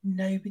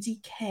nobody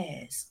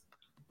cares.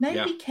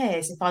 Nobody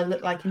cares if I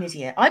look like an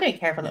idiot. I don't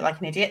care if I look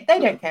like an idiot. They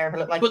don't care if I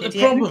look like an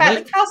idiot. In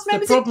fact, the cast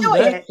members enjoy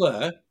it.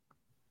 Claire,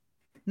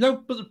 no,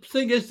 but the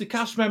thing is, the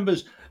cast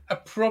members are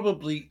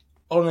probably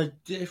on a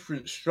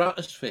different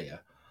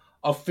stratosphere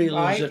of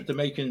feeling as if they're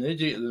making an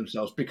idiot of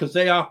themselves because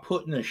they are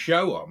putting a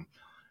show on.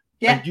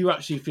 Yeah. And you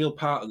actually feel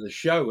part of the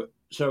show.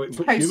 So it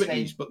puts you at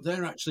ease. But they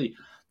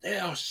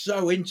are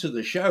so into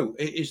the show.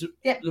 It is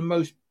the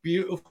most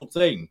beautiful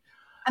thing.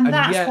 And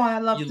that's why I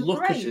love the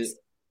parades.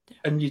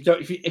 And you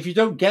don't, if you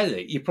don't get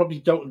it, you probably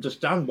don't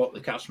understand what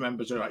the cast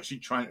members are actually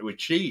trying to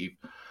achieve.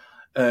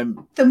 The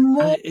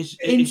more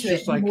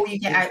the more you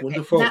get out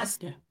wonderful. That's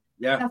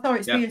our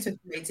experience with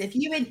parades. If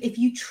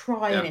you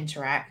try and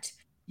interact,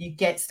 you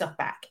get stuff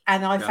back.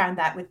 And I found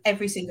that with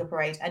every single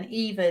parade. And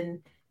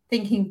even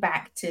thinking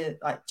back to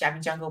like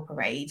Jammy Jungle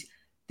Parade,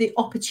 the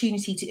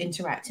opportunity to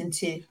interact and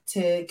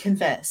to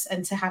converse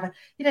and to have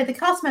the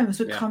cast members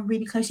would come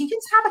really close. You can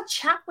just have a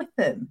chat with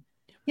them.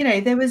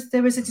 There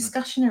was a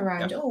discussion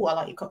around, oh, I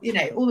like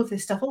your, all of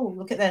this stuff. Oh,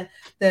 look at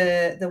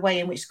the way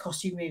in which the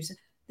costume moves.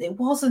 It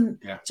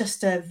wasn't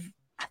just I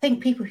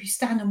think people who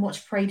stand and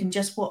watch parade and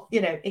just what,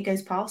 it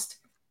goes past.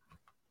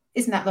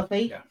 Isn't that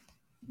lovely? Yeah.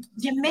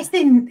 You're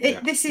missing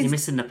it. You're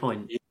missing the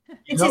point.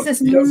 It is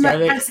as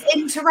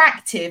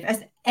interactive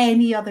as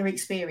any other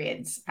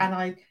experience.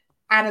 And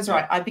Anna's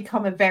right. I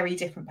become a very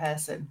different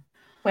person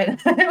when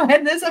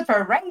there's a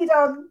parade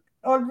on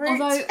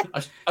route. Although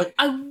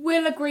I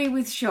will agree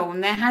with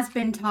Sean, there has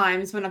been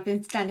times when I've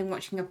been standing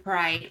watching a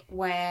parade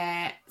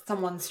where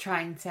someone's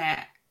trying to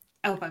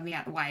elbow me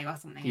out the way or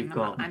something.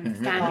 I'm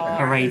standing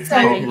parade.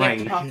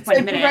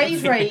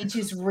 Parade rage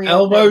is real.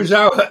 Elbows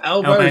out.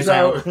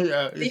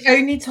 The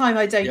only time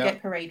I don't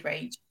get parade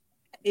rage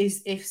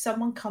is if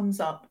someone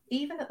comes up,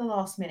 even at the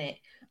last minute,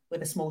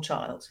 with a small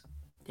child.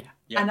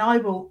 And I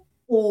will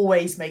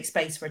always make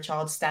space for a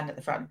child to stand at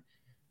the front,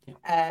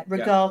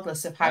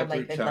 regardless of how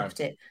late they've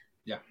left it.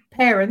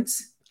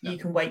 Parents, you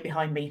can wait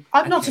behind me.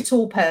 I'm not a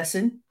tall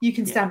person. You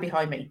can stand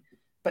behind me.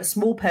 But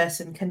small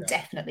person can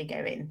definitely go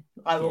in.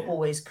 I will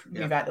always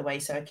move out the way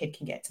so a kid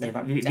can get to the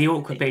front. The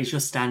awkward bit is you're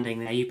standing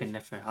there, you've been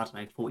there for,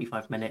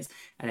 45 minutes,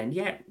 and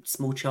then,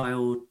 small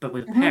child, but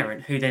with a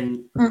parent who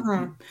then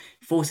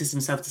forces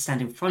himself to stand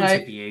in front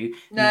of you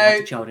and you have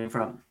the child in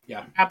front.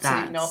 Yeah.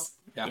 Absolutely not.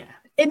 Yeah.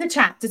 In the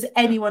chat, does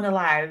anyone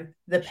allow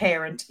the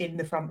parent in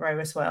the front row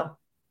as well?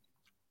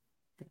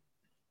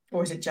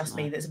 Or is it just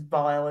me that's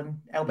vile and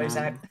elbows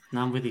out?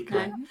 No, I'm with you,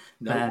 Claire.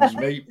 No, it's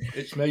me.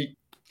 It's me.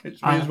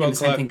 I think the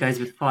same thing goes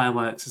with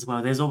fireworks as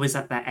well. There's always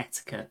that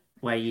etiquette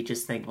where you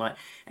just think, like,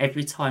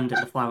 every time that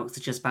the fireworks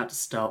are just about to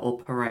start or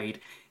parade,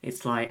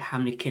 it's like, how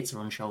many kids are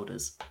on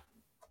shoulders?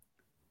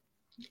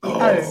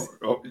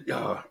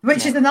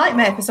 Which is a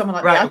nightmare for someone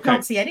like me. I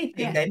can't see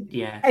anything then.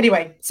 Yeah.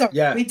 Anyway, so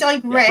we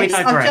digress.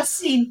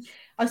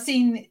 I've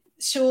seen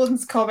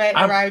Sean's comment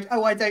around,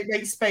 I don't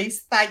make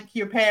space. Thank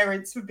your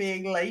parents for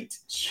being late.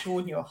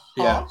 Sean, you're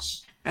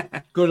harsh.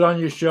 Good on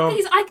you, Sean.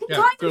 I can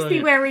kind of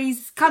see where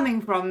he's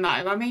coming from, though.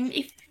 I mean,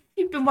 if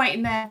you've been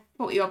waiting there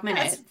 40-odd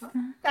minutes.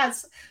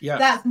 That's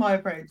my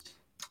approach.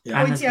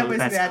 Yeah. I think how rude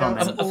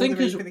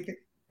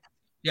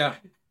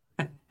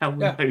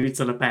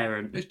to the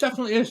parent. It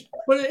definitely is.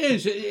 Well, it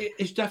is.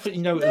 It's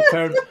definitely no to the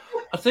parent.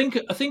 I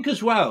think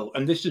as well,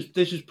 and this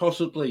is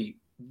possibly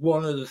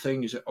one of the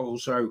things that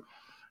also,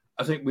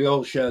 I think we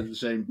all share the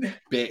same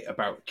bit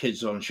about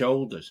kids on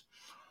shoulders,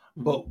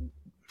 but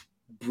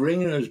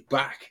bringing us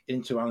back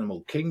into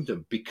Animal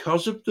Kingdom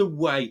because of the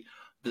way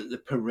that the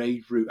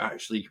parade route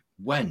actually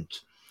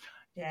went.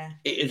 Yeah,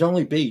 it'd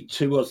only be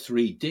 2 or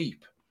 3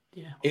 deep.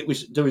 Yeah, there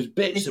was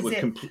bits that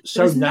were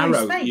so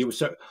narrow. You were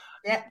so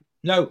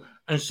no,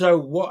 and so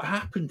what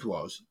happened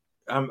was,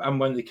 and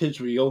when the kids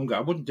were younger,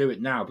 I wouldn't do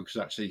it now because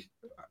actually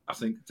I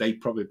think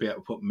they'd probably be able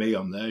to put me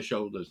on their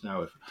shoulders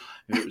now if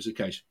it was the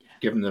case,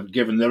 given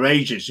their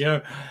ages,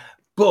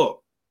 But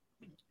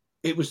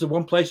it was the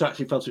one place I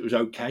actually felt it was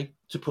okay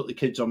to put the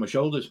kids on my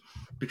shoulders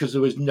because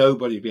there was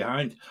nobody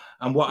behind.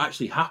 And what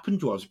actually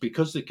happened was,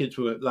 because the kids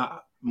were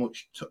that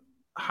much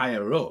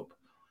higher up,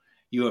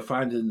 you were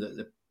finding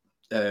that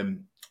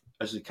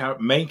as the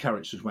main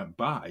characters went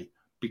by,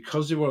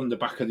 because they were on the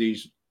back of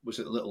these, was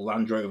it little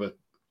Land Rover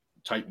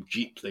type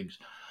Jeep things,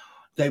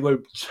 they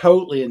were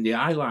totally in the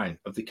eye line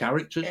of the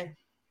characters,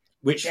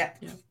 which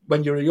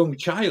when you're a young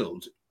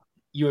child,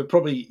 you were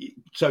probably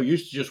so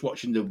used to just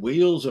watching the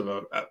wheels of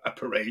a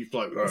parade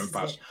float going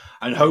past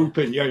and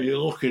hoping, you're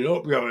looking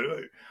up,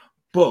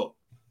 but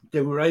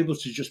they were able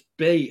to just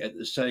be at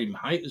the same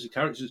height as the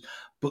characters,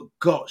 but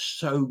got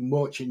so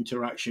much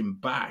interaction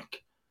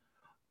back.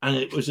 And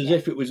it was as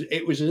if it was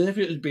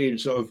being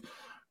sort of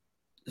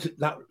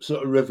that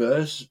sort of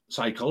reverse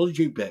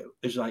psychology bit.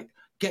 It's like,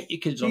 get your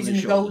kids on their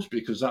shoulders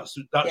because that's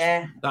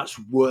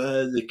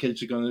where the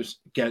kids are going to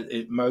get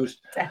it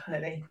most.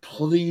 Definitely.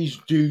 Please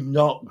do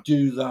not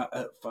do that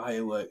at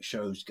fireworks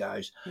shows,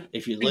 guys.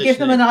 If you listen, give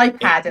them an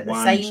iPad at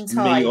the same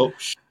time. Me up,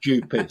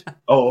 stupid.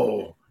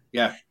 Oh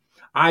yeah,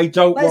 I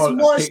don't want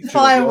to watch the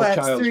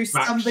fireworks through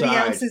somebody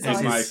else's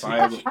eyes.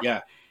 Firework.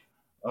 Yeah.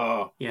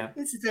 Oh yeah.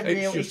 This is a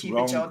real issue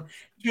for John.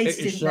 In case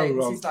you didn't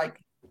know, this is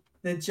like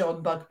the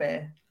John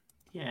bugbear.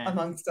 Yeah.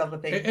 Amongst other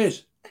things. It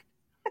is.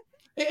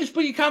 It is,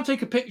 but you can't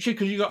take a picture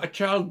because you got a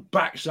child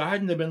backside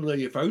in the middle of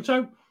your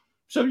photo.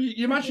 So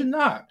you imagine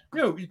that.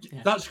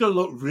 That's going to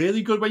look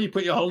really good when you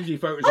put your holiday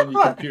photos on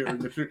your computer.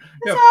 And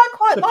I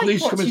quite like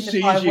police come and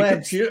seize your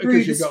computer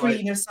through the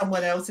screen of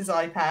someone else's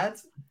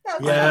iPad.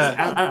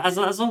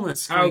 As long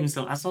as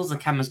the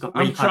camera's got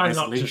really high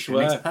resolution,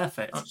 it's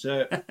perfect. That's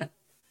it.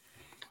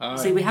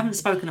 See, we haven't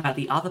spoken about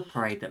the other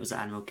parade that was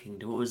at Animal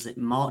Kingdom. What was it?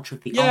 March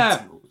of the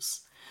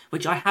Optimals,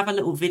 which I have a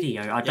little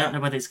video. I don't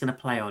know whether it's going to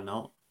play or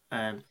not.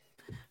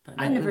 But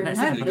I never even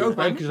heard of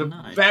it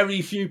because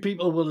very few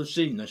people will have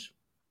seen this.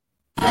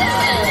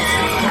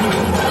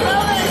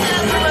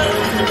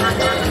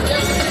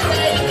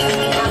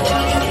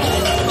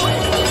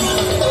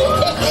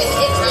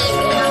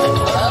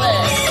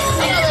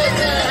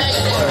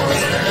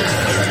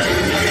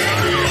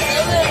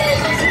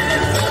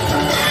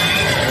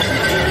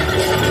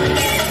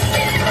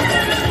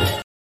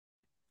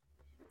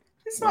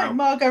 It's like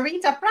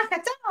Margarita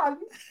Bracatan.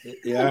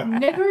 Yeah.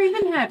 Never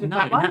even heard of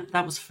that one.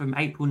 That was from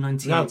April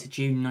 98 to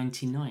June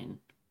 99.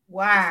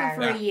 Wow.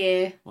 For a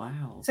year.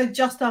 Wow. So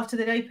just after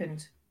they'd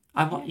opened.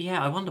 I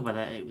wonder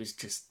whether it was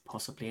just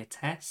possibly a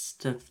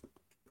test of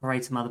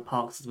parade some other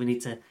parks. We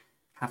need to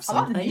have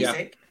something. I like the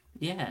music.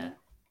 Yeah.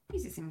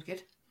 Music seems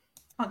good.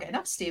 Can't get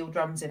enough steel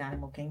drums in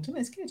Animal Kingdom.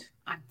 It's good.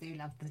 I do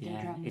love the steel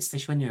drums.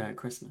 Especially when you're at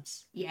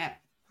Christmas. Yeah.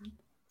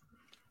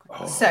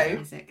 So,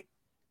 music.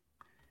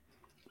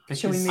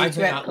 Shall we move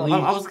to Epcot?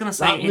 I was going to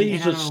say that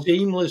leaves us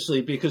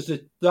seamlessly because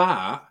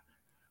that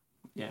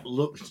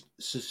looks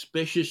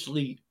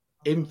suspiciously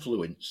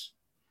influenced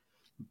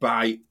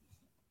by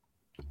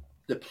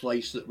the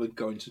place that we're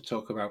going to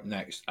talk about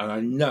next. And I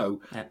know,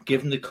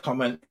 given the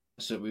comments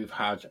that we've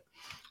had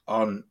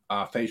on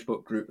our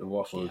Facebook group, the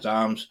Waffle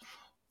Arms,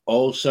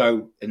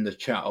 also in the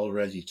chat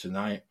already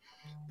tonight,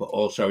 but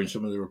also in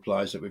some of the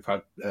replies that we've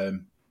had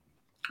in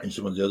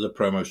some of the other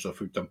promo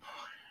stuff we've done,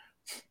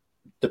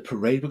 the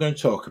parade we're going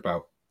to talk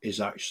about is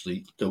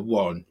actually the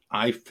one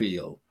I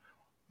feel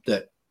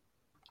that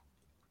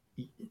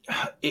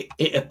it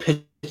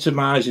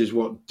epitomizes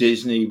what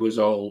Disney was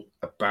all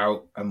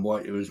about and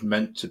what it was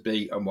meant to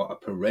be and what a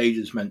parade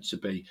is meant to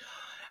be.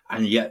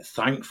 And yet,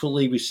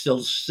 thankfully, we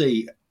still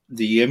see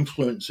the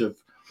influence of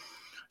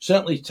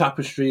certainly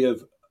Tapestry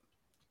of,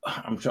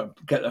 I'm trying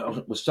to get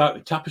that, we'll start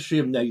with Tapestry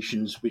of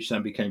Nations, which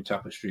then became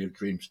Tapestry of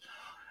Dreams.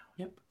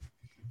 Yep.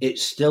 It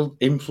still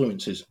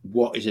influences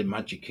what is in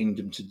Magic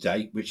Kingdom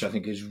today, which I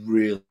think is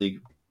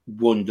really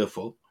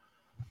wonderful.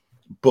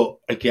 But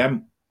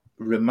again,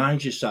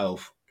 remind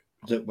yourself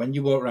that when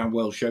you walk around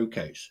World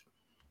Showcase,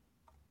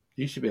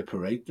 there used to be a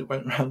parade that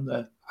went around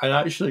there. And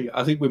actually,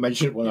 I think we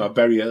mentioned it in one of our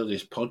very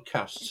earliest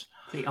podcasts.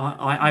 See,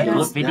 I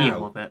watched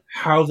video of it.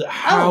 How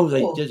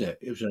they did it.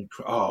 It was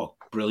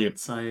brilliant.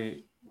 So,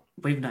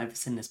 we've never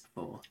seen this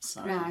before.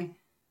 So. No.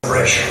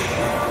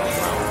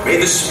 May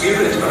the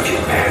spirit of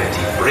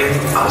humanity bring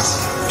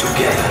us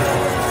together.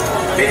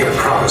 May the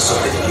promise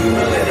of the new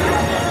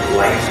millennium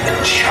light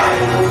and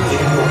shine in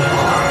your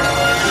heart.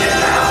 And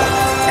now,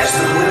 as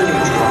the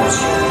millennium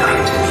draws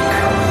unite and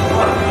become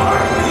one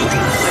heartbeat,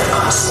 let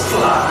us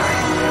fly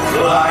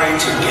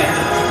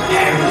together,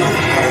 hand in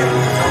hand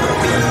on the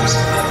wings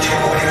of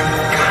joy,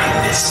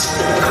 kindness,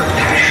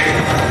 compassion,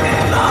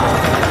 and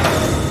love.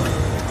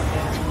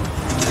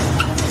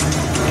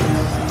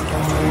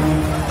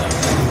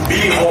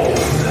 Behold,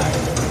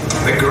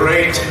 the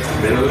great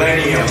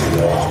Millennium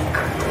Walk.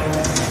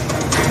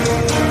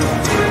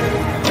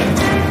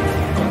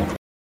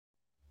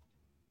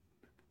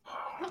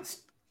 That's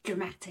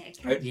dramatic.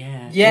 It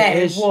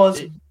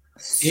was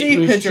super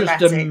it was dramatic.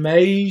 Just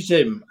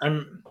amazing.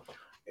 And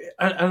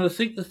I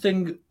think the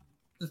thing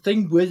the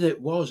thing with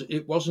it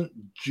wasn't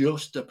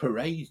just a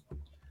parade.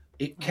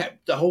 It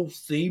kept the whole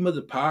theme of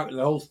the park,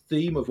 the whole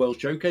theme of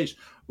World Showcase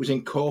was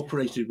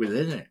incorporated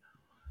within it.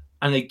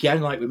 And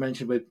again, like we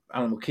mentioned with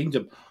Animal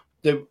Kingdom,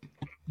 there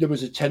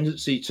was a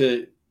tendency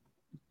to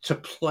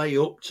play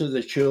up to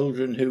the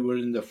children who were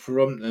in the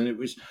front, and it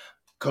was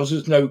because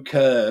there's no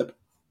curb.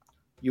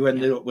 You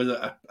ended up with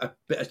a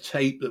bit of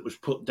tape that was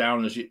put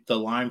down as the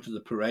line for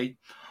the parade,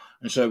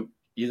 and so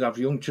you'd have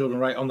young children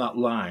right on that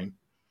line,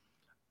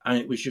 and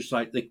it was just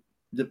like the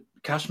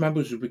cast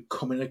members would be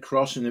coming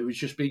across, and it was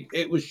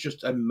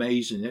just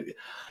amazing.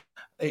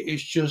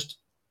 It's just,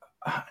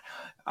 I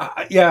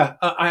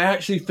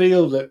actually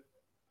feel that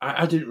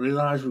I didn't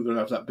realise we were going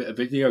to have that bit of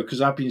video because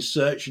I've been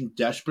searching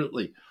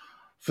desperately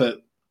for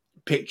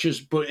pictures,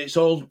 but it's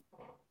all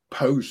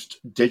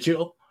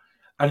post-digital,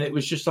 and it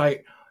was just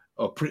like,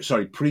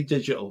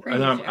 pre-digital,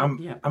 and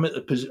I'm at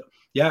the position,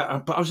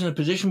 but I was in a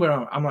position where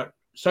I'm like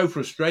so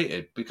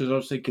frustrated because I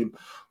was thinking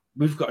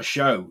we've got a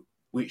show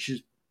which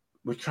is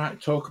we're trying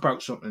to talk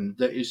about something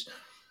that is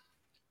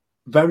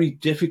very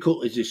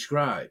difficult to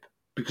describe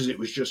because it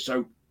was just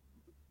so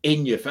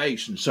in your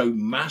face and so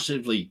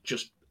massively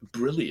just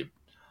brilliant,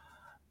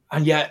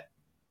 and yet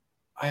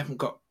I haven't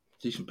got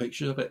decent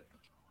pictures of it.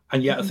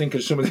 And yet I think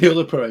of some of the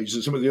other parades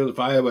and some of the other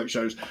fireworks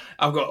shows,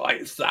 I've got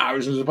like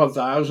thousands upon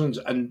thousands.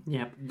 And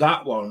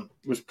that one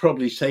was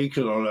probably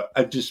taken on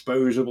a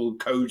disposable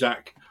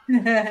Kodak.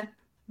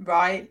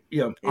 Right.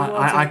 Yeah.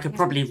 I could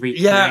probably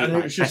recreate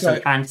like Best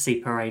and Fantasy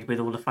Parade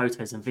with all the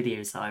photos and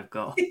videos that I've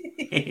got.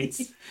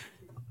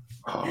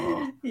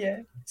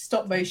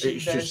 Stop motion.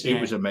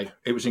 It was amazing.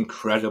 It was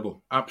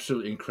incredible.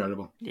 Absolutely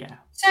incredible. Yeah.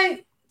 So,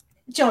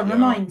 John,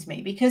 remind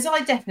me, because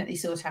I definitely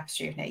saw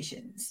Tapestry of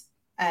Nations.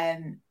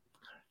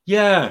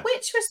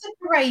 Which was the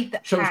parade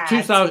that had...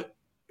 2000...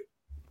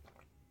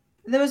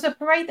 There was a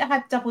parade that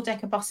had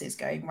double-decker buses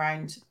going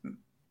around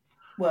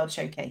World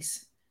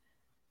Showcase.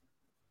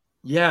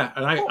 Yeah,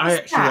 and I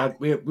actually had...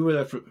 We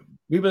were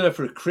there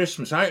for a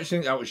Christmas. I actually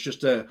think that was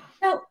just a...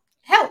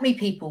 Help me,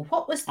 people.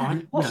 What was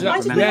that?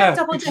 Why did we have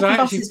double-decker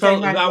buses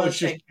going around World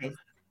Showcase?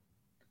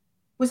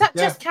 Was that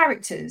just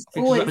characters?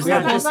 Or was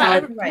that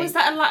a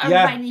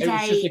rainy day? It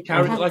was just a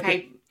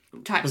character,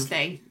 type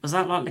thing. Was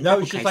that like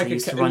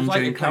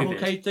the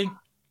cavalcade thing?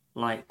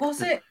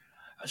 Was it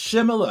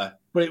similar?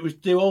 But it was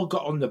they all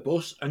got on the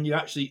bus and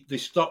they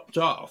stopped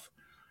off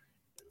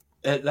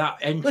at that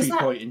entry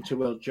point into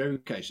World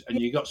Showcase,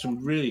 and you got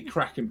some really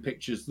cracking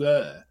pictures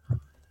there,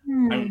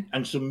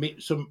 and some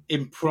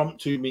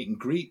impromptu meet and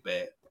greet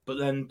bit. But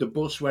then the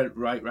bus went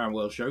right around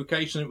World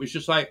Showcase, and it was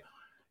just like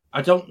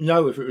I don't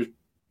know if it was.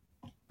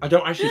 I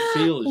don't actually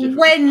feel as if it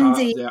was part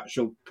of the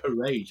actual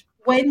parade.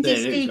 Wendy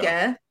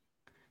Steger.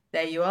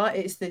 There you are.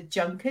 It's the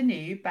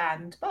Junkanoo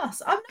band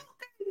bus. I'm not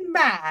going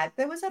mad.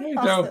 There was a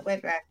bus that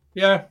went round.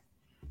 Yeah.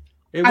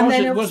 It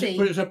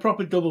was a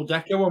proper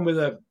double-decker one with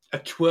a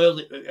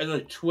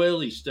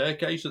twirly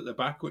staircase at the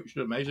back, which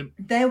was amazing.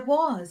 There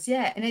was,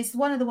 yeah. And it's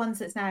one of the ones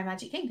that's now in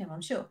Magic Kingdom,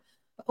 I'm sure.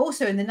 But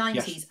also in the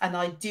 90s, and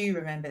I do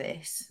remember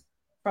this,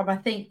 from I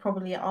think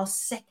probably our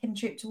second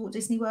trip to Walt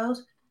Disney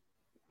World,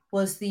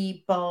 was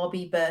the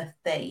Barbie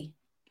birthday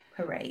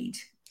parade.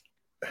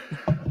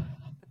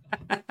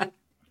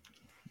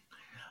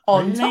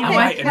 On topic.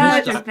 I've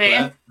heard of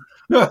it.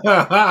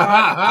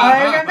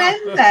 I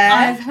remember.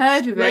 I've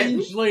heard of it.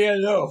 Strangely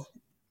enough.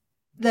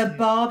 The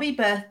Barbie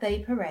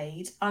birthday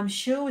parade, I'm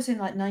sure was in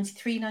like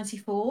 93,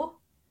 94.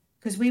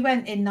 Because we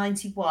went in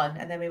 91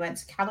 and then we went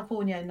to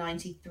California in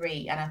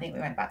 93. And I think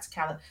we went back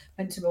to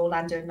went to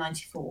Orlando in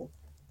 94.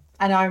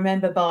 And I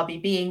remember Barbie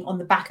being on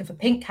the back of a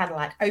pink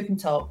Cadillac, open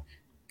top,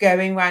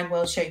 going around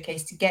World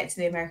Showcase to get to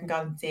the American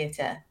Garden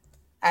Theatre.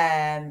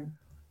 And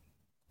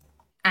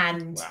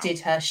did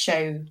her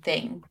show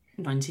thing.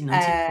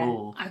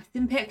 1994. I've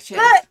seen pictures.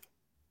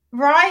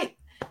 Right.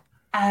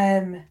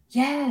 So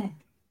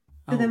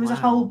there was a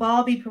whole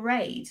Barbie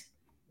parade.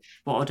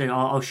 What I'll do,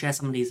 I'll share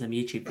some of these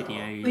YouTube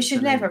videos. Which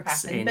should never have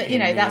happened, but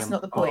that's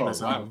not the point.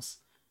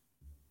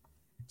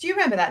 Do you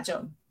remember that,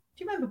 John?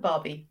 Do you remember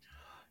Barbie?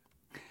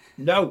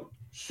 No.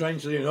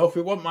 Strangely enough,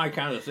 it wasn't my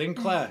kind of thing,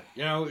 Claire.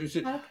 I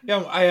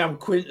am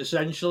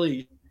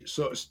quintessentially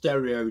sort of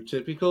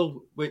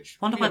stereotypical, which...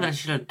 I wonder whether I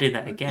should do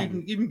that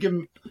again. Even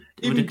given me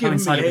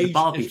age,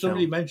 if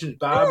somebody mentions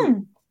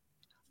Barbie...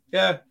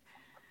 Yeah.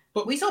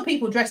 But we saw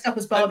people dressed up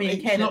as Barbie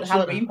and Ken at the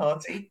Halloween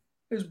party.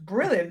 It was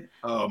brilliant.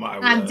 Oh, my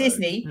word. And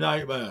Disney.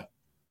 Nightmare.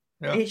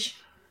 Ish.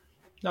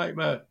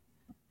 Nightmare.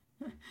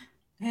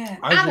 Yeah.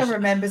 Anna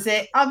remembers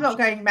it. I'm not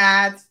going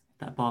mad.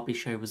 That Barbie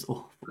show was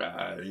awful.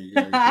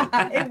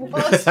 It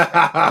was.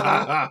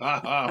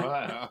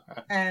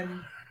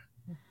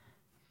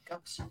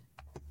 Gosh.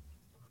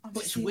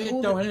 It's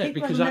weird though, isn't it?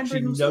 Because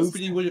actually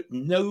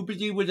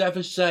nobody would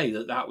ever say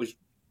that was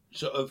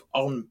sort of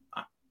on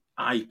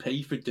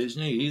IP for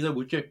Disney either,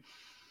 would you?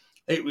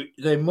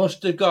 They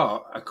must have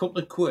got a couple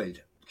of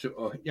quid to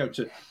a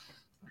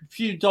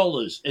few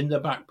dollars in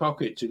their back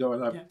pocket to go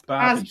and have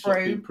Barbie sort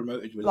of being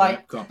promoted with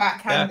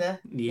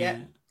backhander. Yeah.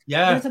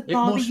 There was a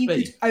Barbie you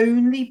could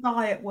only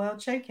buy at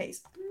World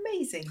Showcase.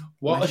 amazing.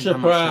 What Imagine a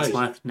surprise. how much it's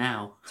worth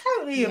now.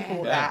 Totally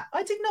bought that.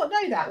 I did not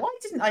know that. Why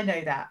didn't I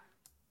know that?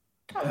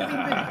 Can't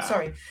believe it.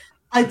 Sorry.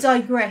 I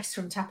digress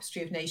from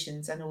Tapestry of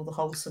Nations and all the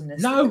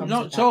wholesomeness. No,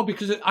 not at all,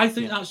 because I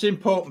think that's the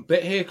important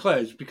bit here,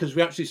 Claire, because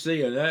we actually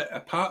see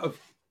a part of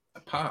a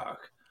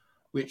park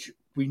which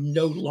we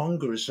no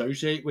longer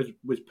associate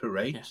with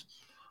parades.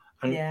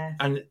 Yeah.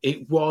 And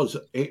it was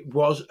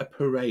a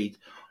parade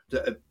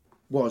that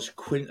was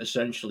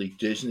quintessentially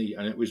Disney,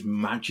 and it was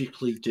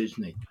magically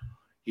Disney,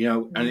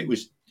 and it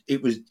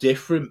was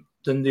different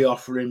than the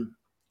offering,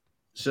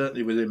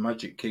 certainly within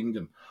Magic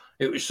Kingdom.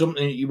 It was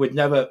something that you would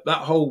never, that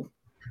whole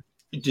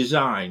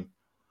design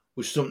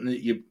was something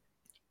that you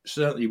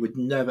certainly would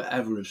never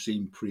ever have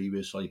seen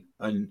previously.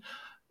 And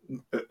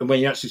when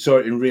you actually saw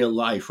it in real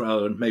life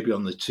rather than maybe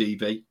on the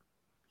TV,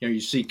 you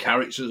see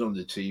characters on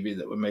the TV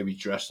that were maybe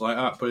dressed like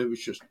that, but it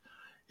was just.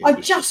 I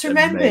just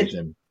remembered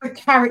the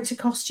character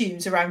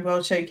costumes around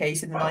World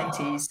Showcase in the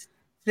 90s.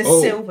 The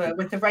silver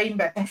with the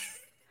rainbow.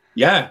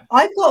 Yeah.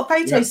 I've got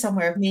photos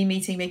somewhere of me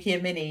meeting Mickey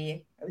and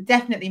Minnie.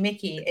 Definitely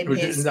Mickey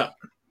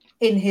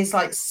in his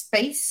like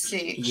space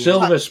suit.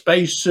 Silver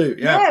space suit,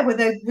 yeah. Yeah, with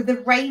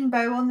a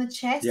rainbow on the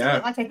chest.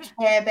 Yeah. Like a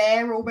Care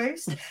Bear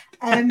almost.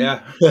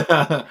 Yeah.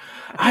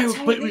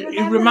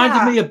 It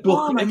reminded me of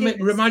Buck. It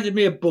reminded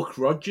me of Buck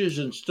Rogers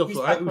and stuff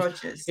like that.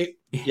 Rogers.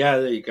 Yeah,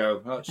 there you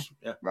go. That's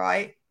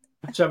right.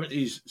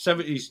 70s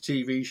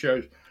TV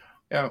shows.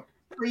 Yeah.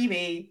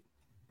 Creamy.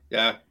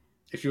 Yeah.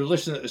 If you were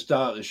listening at the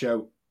start of the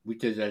show, we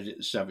did edit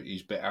the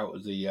 70s bit out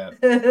of the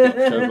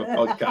October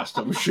podcast.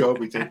 I'm sure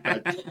we did.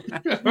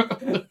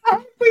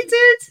 We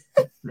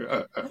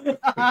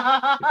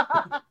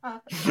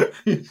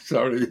did.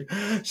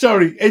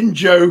 Sorry. In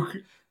joke.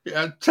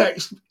 Yeah,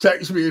 text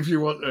me if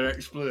you want an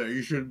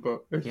explanation,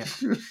 but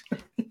it's just...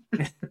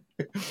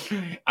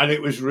 And it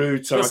was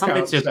rude, so I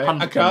can't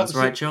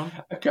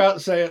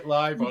say it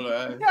live on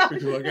air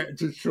because I get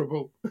into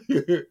trouble.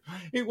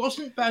 It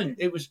wasn't Ben.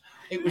 It was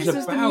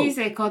about the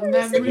music on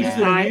the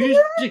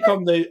music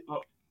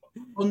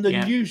on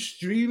the new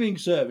streaming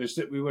service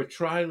that we were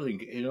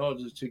trialing in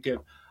order to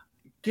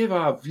give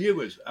our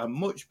viewers a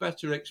much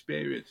better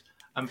experience.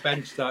 And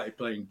Ben started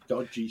playing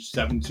dodgy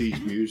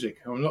 70s music.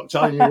 I'm not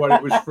telling you what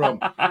it was from,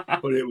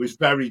 but it was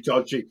very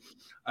dodgy.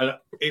 And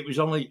it was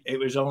only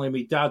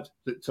my dad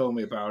that told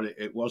me about it.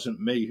 It wasn't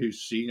me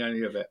who's seen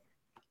any of it.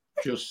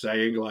 Just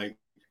saying, like.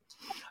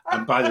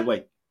 And by the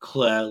way,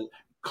 Claire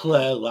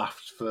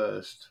laughed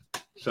first.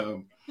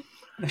 So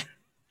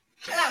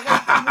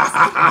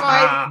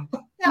that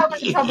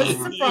would come as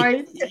a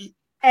surprise to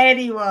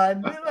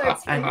anyone.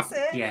 Let's face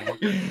it. Yeah.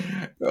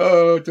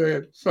 Oh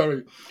dear.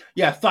 Sorry.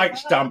 Yeah.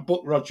 Thanks, Dan.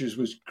 Buck Rogers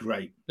was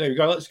great. There you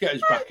go. Let's get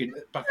us back in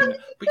there.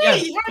 But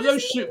yeah,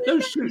 those suits.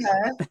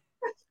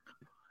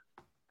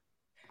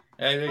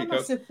 Yeah, there you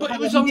go. But it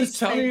was on the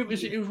telly. It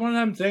was one of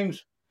them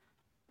things.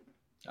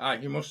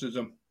 You must have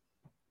done.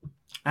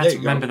 I have to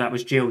remember that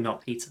was Jill,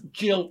 not Peter.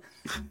 Jill.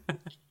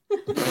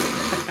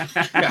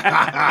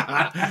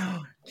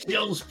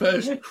 Jill's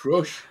first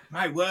crush.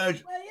 My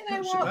word. Well, you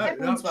know what?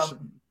 Everyone's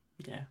welcome.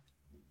 Yeah.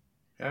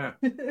 Yeah.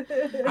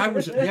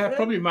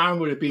 Probably mine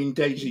would have been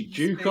Daisy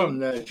Duke on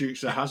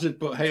Dukes of Hazzard,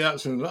 but hey,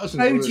 that's another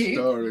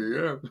story.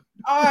 Yeah.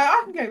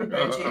 I can go with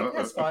Bo Duke.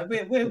 That's fine.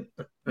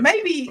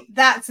 Maybe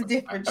that's a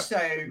different show.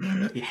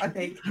 I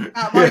think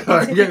that might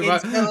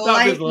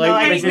be the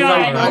late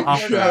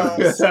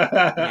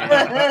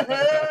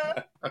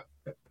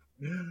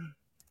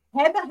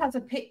Heather has a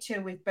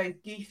picture with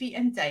both Goofy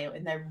and Dale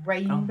in their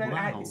rainbow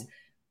outfits.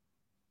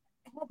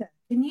 Heather,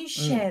 can you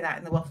share that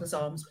in the Waffles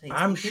Arms, please?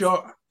 I'm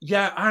sure.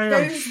 Yeah, I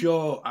am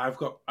sure. I've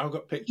got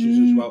pictures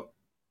as well.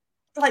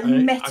 Like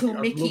Metal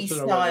Mickey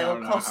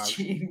style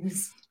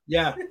costumes.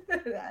 Yeah.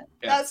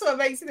 That's what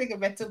makes me think of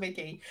Metal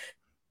Mickey.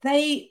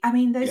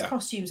 Those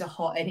costumes are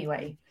hot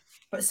anyway.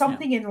 But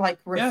something in like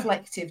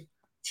reflective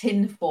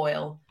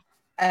tinfoil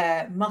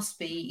must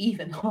be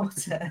even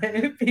hotter.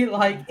 It would be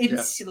like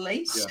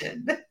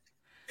insulation.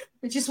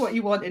 Which is what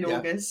you want in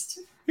August.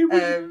 Be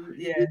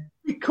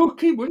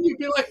cooking, wouldn't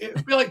you?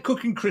 It'd be like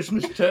cooking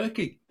Christmas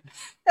turkey.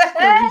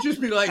 It'd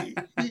just be like you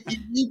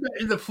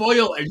get in the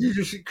foil and you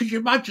just could you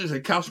imagine as a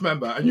cast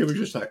member and you were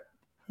just like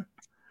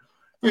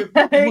do you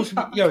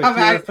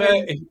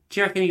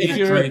reckon you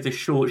could drink the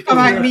short? Come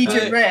out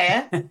medium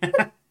rare.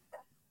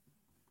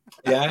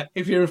 Yeah,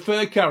 if you're a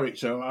fur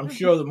character, I'm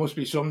sure there must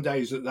be some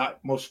days that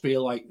must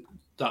feel like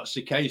that's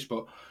the case.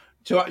 But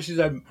to actually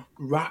then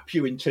wrap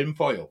you in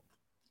tinfoil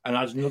and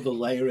add another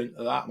layer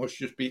into that must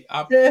just be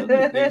absolutely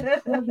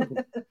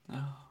incredible.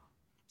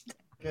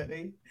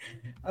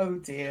 Oh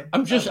dear.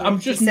 I'm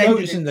just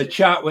noticing the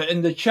chat. We're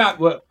in the chat.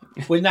 We're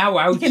now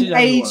outing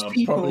everyone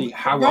on probably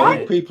how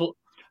old people.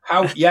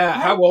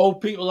 How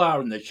old people are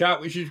in the chat,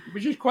 which is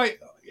quite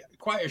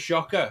a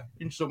shocker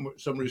in some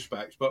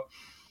respects. But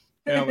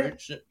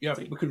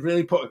we could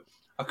really put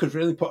a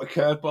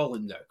curveball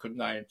in there,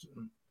 couldn't I?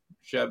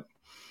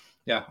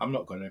 I'm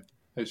not going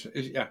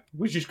to.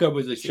 We just go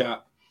with the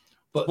chat.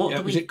 But what do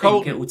we was it think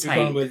Colton? It will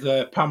take?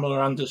 With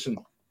Pamela Anderson.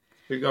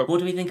 What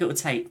do we think it would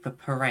take for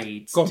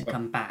parades to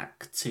come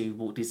back to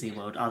Walt Disney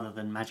World other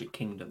than Magic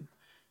Kingdom?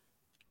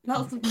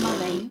 Lots of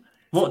money.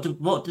 What do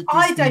Disney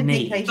I don't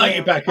need? think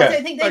they will. I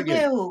don't think they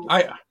will.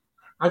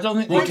 I don't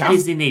think what they can. What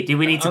does Disney need? Do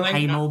we need to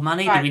pay more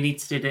money? Right. Do we need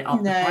to do it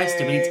up the price?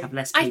 Do we need to have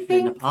less people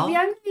in the park?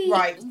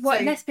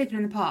 Less people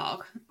in the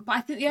park. But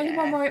I think the only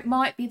one where it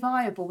might be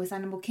viable was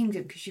Animal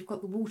Kingdom because you've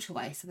got the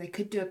waterway, so they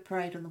could do a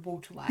parade on the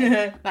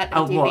waterway. Like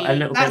a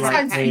little bit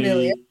like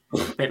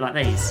a bit like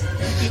these.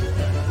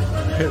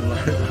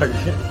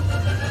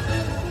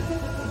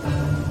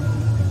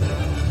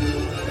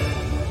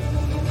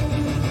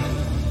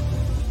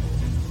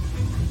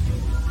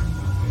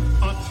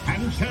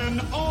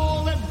 Attention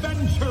all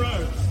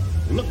adventurers!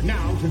 Look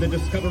now to the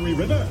Discovery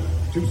River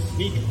to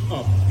seek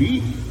a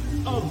beat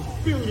of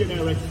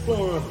billionaire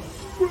explorer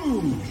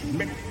Scrooge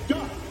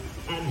McDuck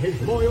and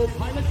his loyal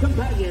pilot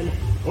companion,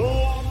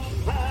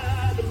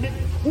 Launchpad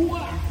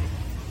McQuack.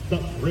 The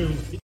thrill.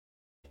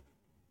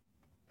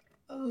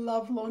 I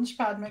love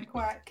Launchpad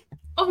McQuack.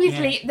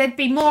 Obviously, there'd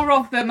be more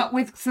of them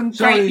with some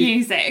great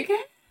music.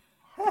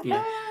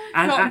 Yeah.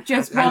 Not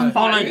just one.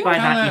 Followed by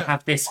that, you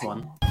have this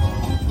one.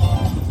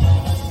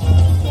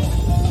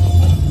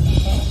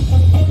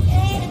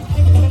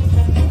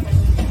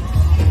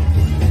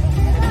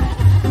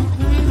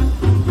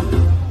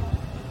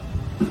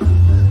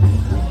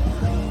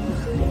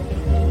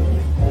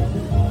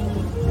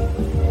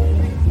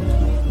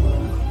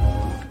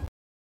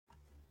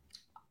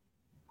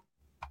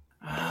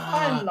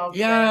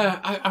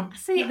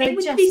 See, it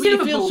would be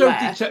doable.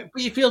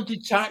 But you feel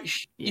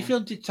detached. You feel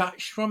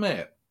detached from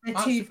it. They're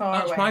too far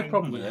away. That's my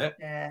problem with it.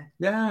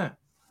 Yeah.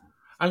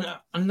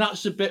 And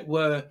that's the bit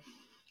where,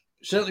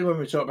 certainly when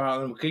we talk about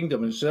Animal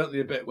Kingdom, and certainly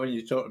a bit when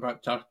you talk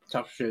about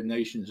Tapestry of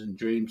Nations and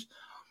Dreams,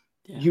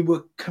 you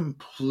were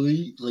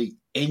completely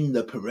in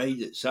the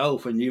parade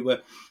itself, and you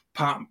were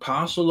part and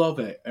parcel of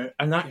it.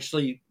 And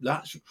actually,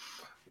 that's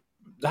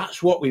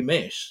what we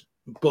miss.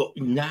 But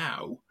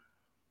now,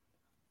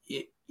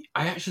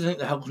 I actually think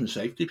the health and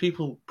safety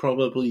people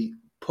probably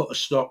put a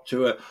stop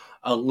to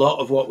a lot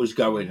of what was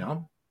going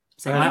on.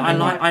 So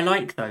I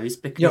like those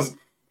because,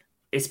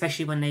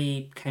 especially when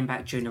they came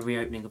back during the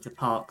reopening of the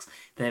parks,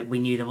 that we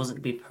knew there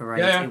wasn't going to be a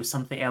parade. It was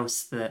something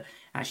else that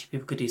actually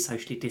people could do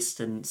socially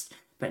distanced.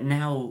 But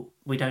now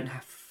we don't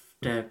have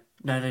to.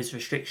 No, those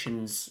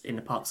restrictions in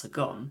the parks are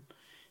gone.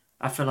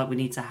 I feel like we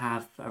need to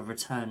have a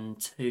return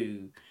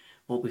to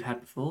what we've had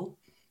before.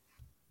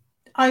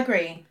 I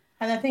agree,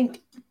 and I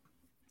think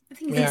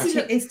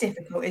it's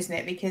difficult, isn't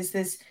it? Because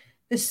there's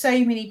so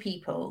many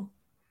people.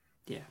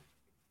 Yeah,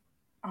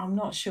 I'm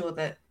not sure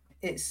that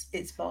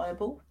it's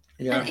viable.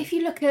 Yeah. And if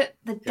you look at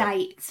the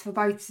dates for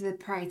both the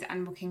parades at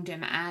Animal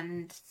Kingdom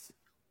and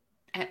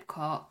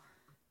Epcot,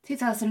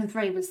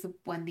 2003 was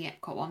when the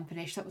Epcot one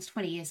finished. That was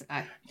 20 years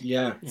ago.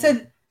 Yeah.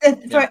 So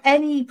for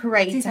any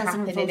parade to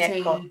happen in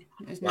Epcot,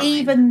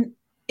 even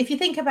if you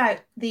think about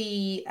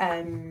the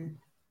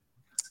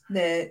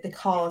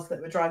cars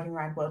that were driving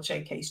around World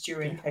Showcase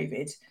during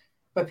COVID,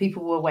 where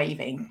people were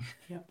waving,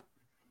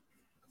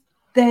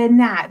 they're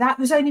now, that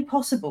was only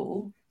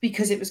possible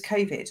because it was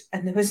COVID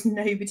and there was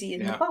nobody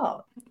in the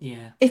park.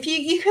 Yeah. If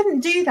you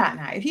couldn't do that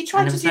now, if you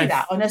tried to do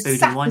that on a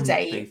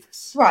Saturday,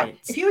 right?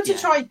 If you were to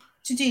try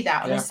to do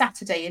that on a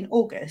Saturday in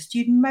August,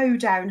 you'd mow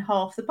down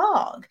half the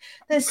park.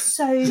 There's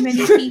so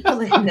many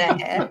people in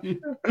there.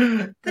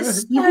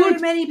 There's so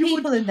many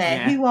people in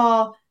there who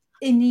are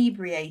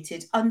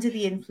inebriated, under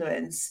the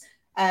influence,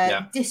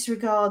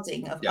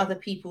 disregarding of other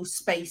people's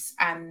space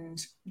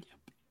and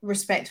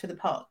respect for the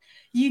park.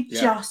 You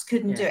just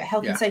couldn't do it.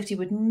 Health and safety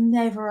would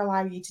never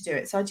allow you to do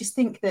it. So I just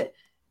think that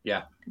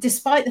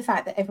despite the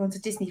fact that everyone's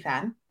a Disney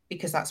fan,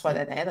 because that's why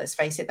they're there, let's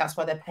face it, that's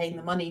why they're paying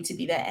the money to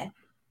be there,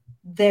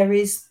 there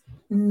is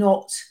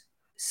not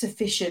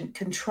sufficient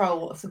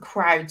control of the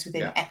crowds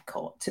within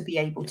Epcot to be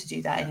able to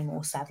do that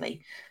anymore,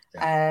 sadly.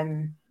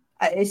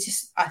 It's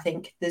just, I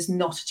think there's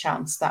not a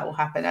chance that will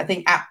happen. I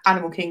think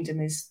Animal Kingdom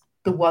is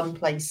the one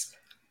place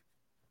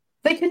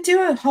they could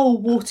do a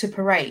whole water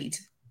parade,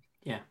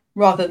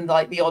 rather than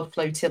like the odd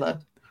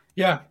flotilla.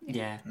 Yeah.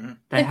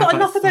 They've got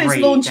enough of those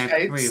launch boats.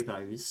 3 of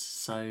those,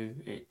 so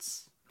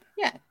it's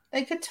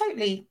they could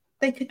totally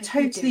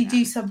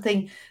do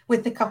something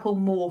with a couple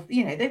more.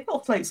 You know, they've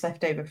got floats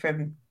left over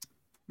from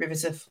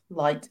Rivers of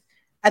Light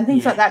and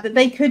things like that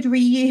they could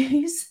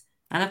reuse.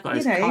 And I've got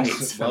those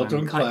kites. Well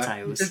done, Claire.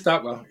 Tails. Did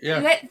that well. Yeah.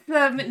 Let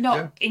them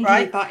not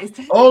injure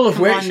that. All of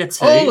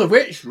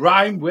which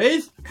rhyme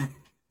with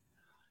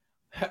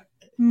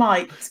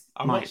might.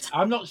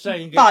 I'm not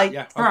saying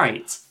fight.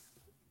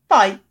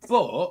 Fight.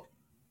 But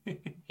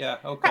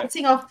okay.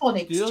 Practicing our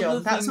phonics,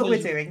 John. That's what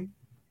we're doing.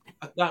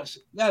 That's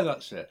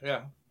it.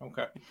 Yeah.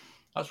 Okay.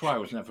 That's why I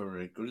was never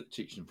very good at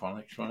teaching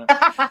phonics, wasn't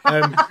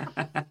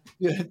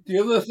it? The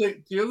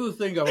other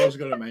thing I was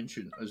going to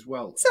mention as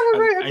well. Someone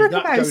wrote a book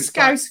about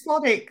Scouse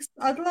phonics.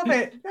 I'd love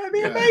it. That'd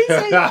be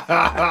amazing.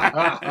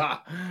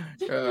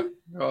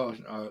 No,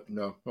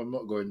 I'm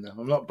not going there.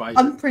 I'm not buying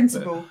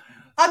Unprintable.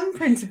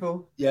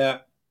 Yeah.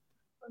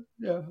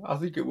 I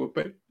think it would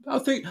be. I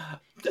think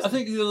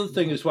the other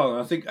thing as well,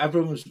 and I think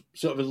everyone was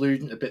sort of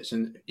alluding to bits,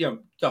 and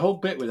the whole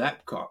bit with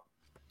Epcot.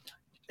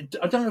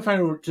 I don't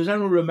know if does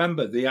anyone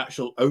remember the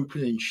actual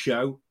opening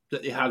show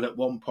that they had at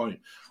one point,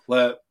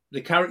 where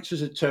the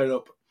characters had turned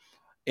up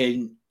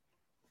in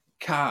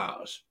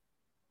cars,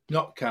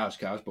 not cars,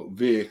 but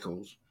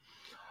vehicles,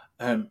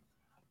 and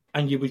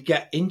you would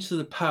get into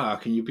the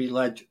park and you'd be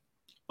led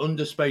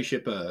under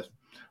Spaceship Earth,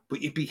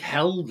 but you'd be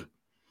held.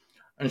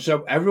 And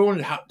so everyone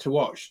had to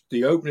watch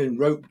the opening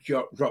rope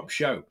drop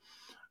show,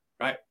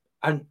 right?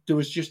 And there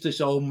was just this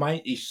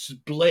almighty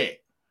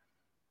split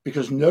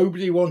because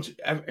nobody wanted.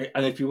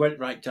 And if you went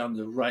right down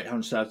the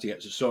right-hand side to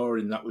get to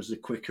Soaring, that was the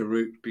quicker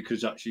route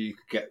because actually you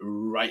could get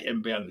right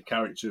in behind the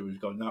character who was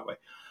going that way.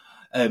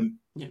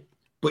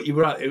 But you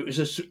were right, it was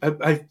a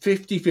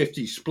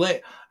 50-50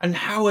 split. And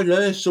how on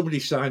earth somebody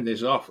signed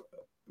this off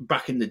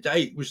back in the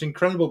day? It was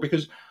incredible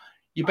because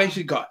you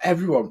basically got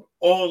everyone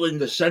all in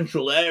the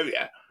central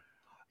area.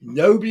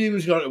 Nobody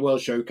was going to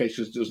World Showcase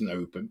because it doesn't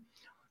open.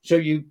 So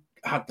you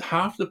had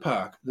half the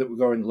park that were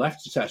going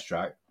left to Test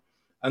Track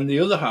and the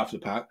other half of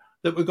the park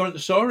that were going to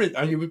Soaring.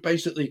 And you would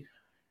basically,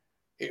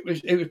 it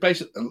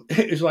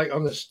was like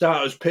on the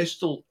starter's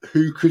pistol,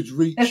 who could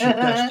reach the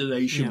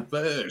destination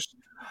first.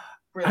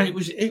 Brilliant.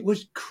 And it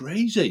was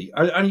crazy.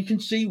 And you can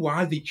see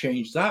why they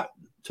changed that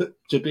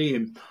to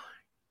being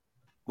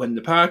when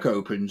the park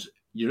opens,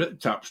 you're at the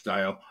top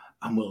style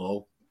and we'll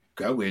all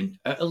go in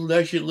at a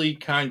leisurely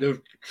kind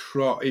of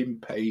trotting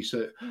pace.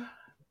 And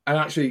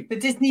actually... The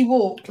Disney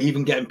walk.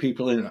 Even getting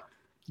people in.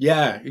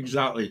 Yeah,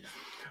 exactly.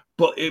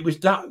 But it was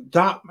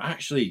that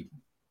actually...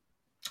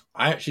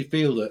 I actually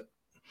feel that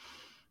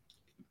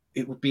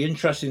it would be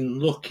interesting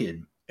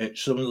looking at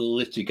some of the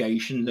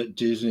litigation that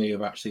Disney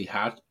have actually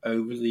had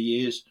over the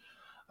years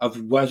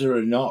of whether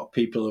or not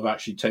people have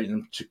actually taken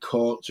them to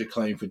court to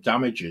claim for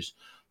damages.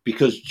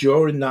 Because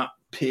during that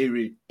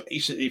period,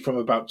 basically from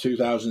about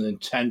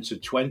 2010 to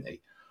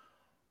 20,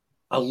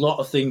 a lot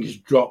of things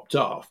dropped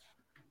off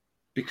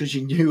because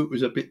you knew it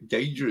was a bit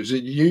dangerous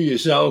and you knew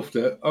yourself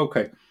that,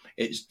 okay,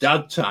 it's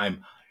dad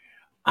time.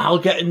 I'll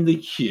get in the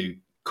queue.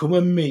 Come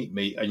and meet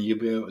me and you'll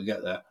be able to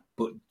get there.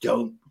 But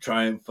don't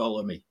try and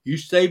follow me. You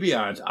stay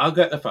behind. I'll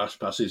get the fast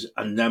passes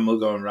and then we'll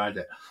go and ride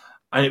it.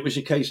 And it was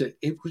a case that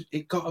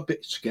it got a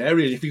bit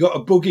scary. And if you got a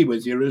buggy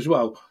with you as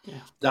well,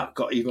 that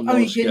got even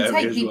more scary as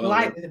well. You can take people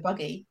out with a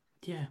buggy.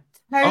 Yeah.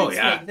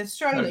 Totally. The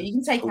stroller. You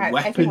can take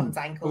out everyone's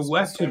ankles. A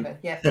weapon.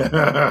 Yeah,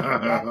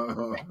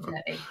 definitely.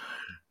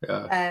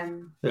 Yeah.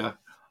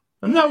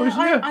 And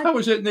that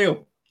was it,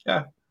 Neil.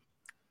 Yeah.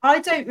 I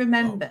don't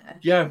remember.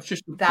 It's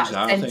just that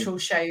central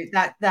show,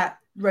 that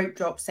rope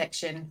drop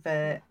section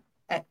for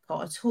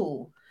Epcot at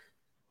all.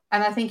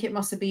 And I think it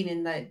must have been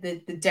in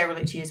the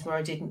derelict years where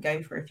I didn't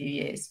go for a few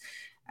years.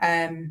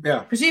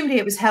 Presumably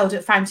it was held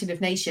at Fountain of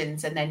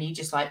Nations and then you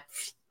just like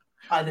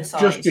either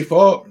side. Just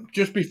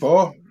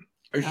before.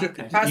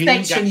 Okay. That you section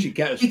didn't actually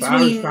get as far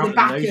as Fountain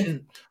of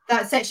Nations.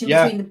 That section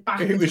between the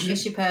back of the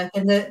Spaceship Earth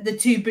and the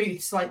two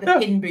booths, like the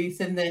pin booth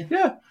and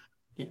the...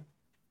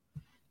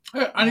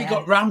 And it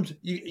got rammed.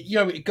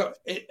 It got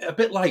a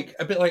bit like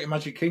a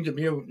Magic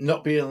Kingdom.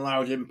 Not being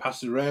allowed in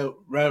past the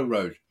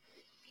railroad,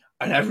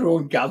 and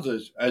everyone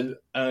gathers. And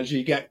as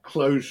you get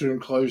closer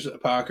and closer at the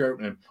park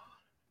opening,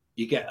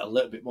 you get a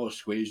little bit more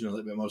squeeze and a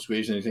little bit more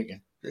squeeze, and you're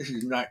thinking this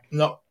is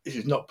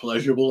not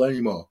pleasurable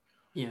anymore.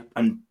 Yeah.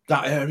 And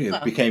that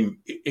area became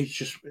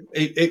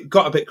it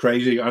got a bit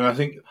crazy, and I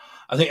think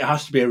it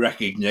has to be a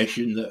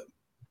recognition that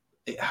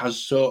it has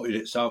sorted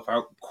itself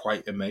out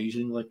quite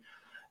amazingly.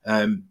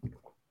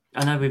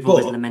 I know we've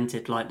always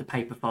lamented like the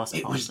paper fast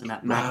pass and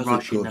that mad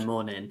rush in the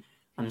morning.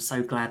 I'm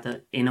so glad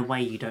that in a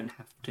way you don't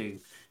have to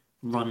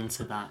run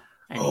to that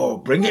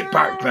anymore. Bring it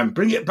back, man!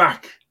 Bring it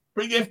back!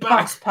 Bring it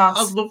back! Fast pass.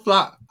 I love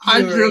that.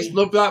 I just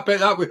love that bit.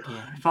 That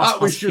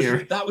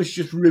was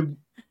just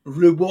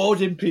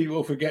rewarding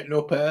people for getting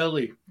up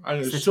early.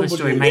 And it's the Toy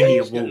Story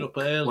Mania walk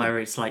where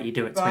it's like you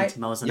do it 20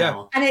 miles an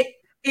hour. And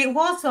it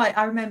was like,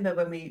 I remember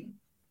when we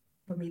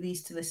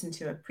used to listen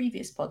to a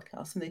previous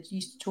podcast and they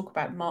used to talk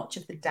about March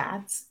of the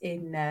Dads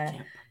in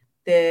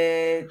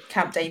the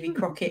Camp Davy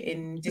Crockett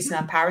in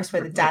Disneyland Paris,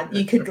 where the dad,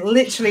 you could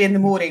literally in the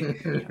morning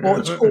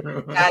watch all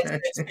the dads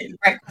getting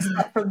breakfast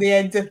from the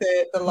end of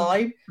the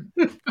line.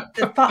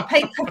 The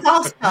paper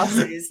fast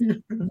passes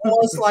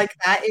was like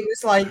that. It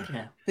was like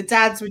the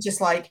dads were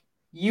just like,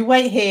 you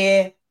wait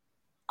here,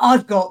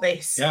 I've got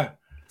this. Yeah.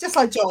 Just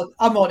like John,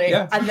 I'm on it,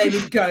 and they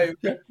would go,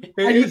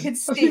 and you could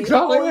see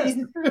all these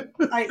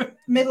like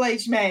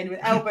middle-aged men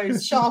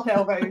with sharp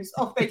elbows.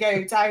 Off they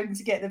go down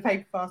to get the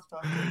paper fast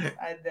passes,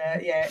 and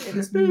it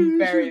was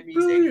very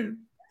amusing.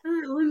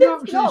 It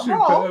was absolutely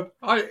superb.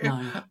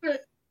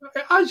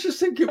 I just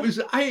think it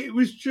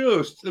was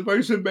just the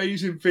most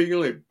amazing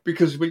feeling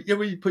because when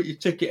you put your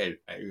ticket in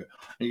and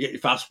you get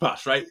your fast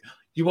pass, right?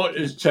 You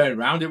wanted to turn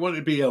around. It wanted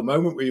to be a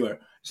moment where you were.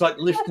 It's like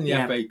lifting the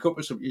FA Cup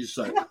or something. You're just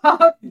like,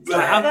 I've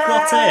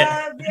got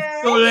it.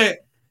 Got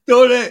it.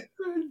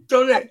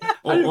 Done it.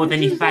 Or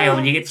then you fail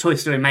and you get Toy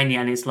Story Mania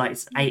and it's like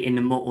it's 8 in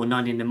the or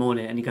 9 in the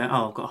morning and you go,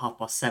 oh, I've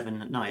got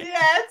 7:30 at night.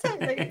 Yeah,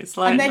 totally. It's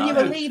like, and then you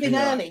were no. leaving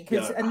early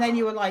and then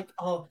you were like,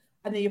 oh,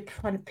 and then you're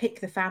trying to pick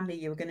the family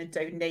you were going to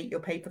donate your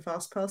paper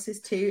fast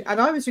passes to.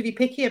 And I was really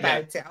picky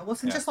about it. I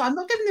wasn't just like, I'm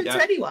not giving them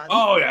to anyone.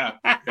 Oh yeah.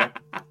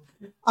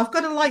 I've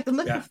got to like the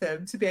look of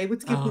them to be able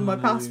to give them my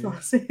pass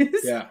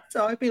passes. Yeah.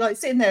 So I'd be like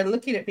sitting there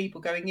looking at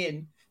people going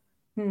in.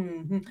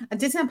 And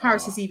Disneyland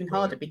Paris is even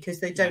harder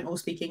because they don't all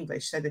speak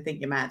English, so they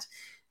think you're mad.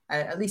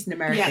 At least in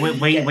America.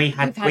 Yeah. We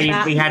had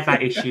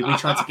that issue. We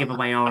tried to give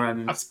away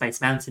our Space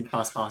Mountain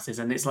fast passes,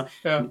 and it's like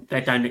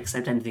they don't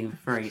accept anything for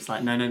free. It's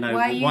like no.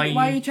 Why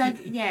are you trying?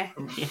 Yeah.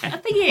 The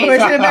thing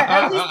is,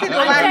 I'm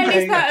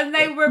fairly certain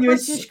they were a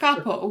British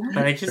couple,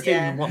 but they just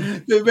didn't want.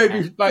 They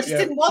just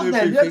didn't want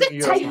them.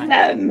 Take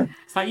them.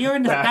 It's like you're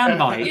in the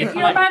standby. If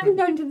you're about to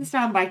go into the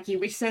standby queue,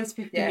 which says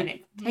 50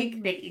 minutes,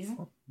 take these.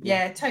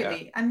 Yeah,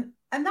 totally. And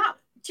that.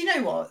 Do you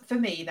know what? For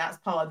me, that's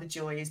part of the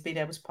joy is being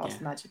able to pass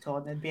the magic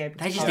on and be able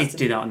to. They just need to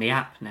do that on the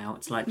app now.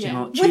 It's like, do you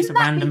know what? Choose a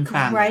random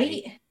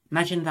family.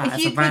 Imagine that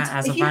as a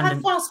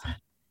random.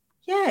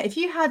 If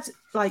you had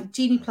like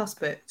Genie Plus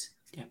booked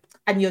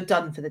and you're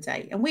done for the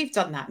day, and we've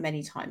done that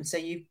many times. So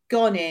you've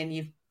gone in,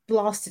 you've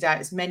blasted out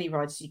as many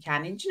rides as you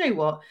can. And do you know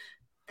what?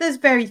 There's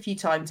very few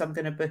times I'm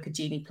going to book a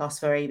Genie Plus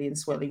for alien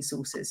swirling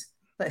saucers.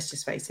 Let's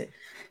just face it.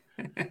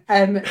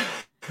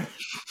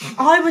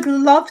 I would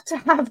love to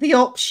have the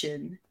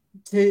option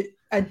to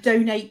a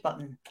donate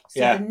button. So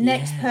the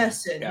next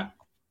person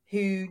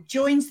who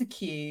joins the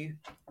queue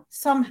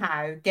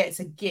somehow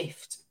gets a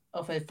gift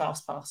of a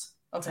fast pass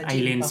of an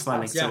alien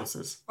swirling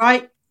saucers.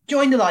 Right?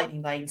 Join the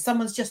lightning lane.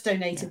 Someone's just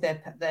donated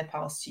their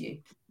pass to you.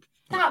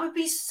 That would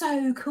be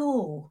so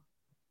cool.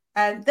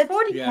 They've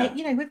already paid,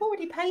 we've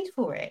already paid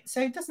for it. So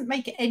it doesn't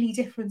make any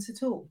difference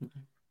at all.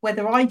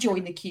 Whether I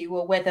join the queue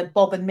or whether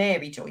Bob and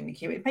Mary join the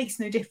queue, it makes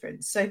no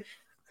difference. So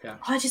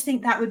I just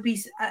think that would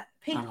be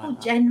people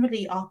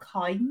generally are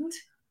kind,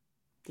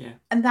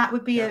 and that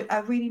would be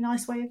a really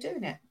nice way of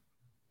doing it.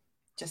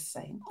 Just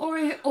saying. Or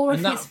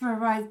if it's for a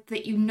ride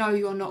that you know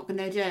you're not going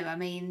to do. I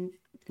mean,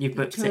 you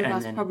booked two it of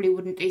us probably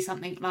wouldn't do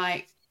something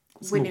like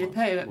Winnie the Pooh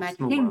at Magic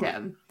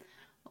Kingdom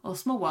or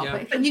Small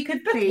World, but you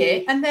could book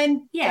it and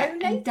then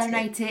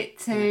donate it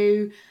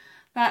to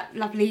that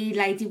lovely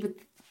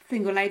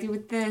single lady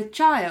with the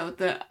child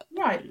that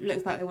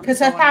looks like they want to. Because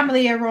her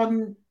family are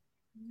on,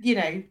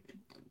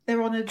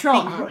 they're on a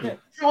Tron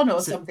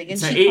or something. And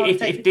so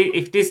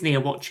if Disney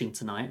are watching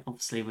tonight,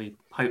 obviously we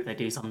hope they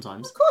do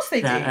sometimes. Of course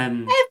they do.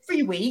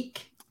 Every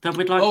week. That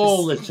we'd like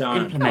all the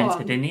time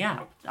implemented in the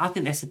app. I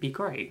think this would be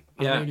great.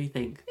 I really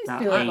think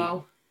that.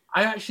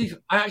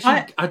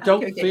 I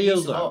don't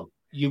feel though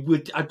you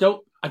would. I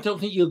don't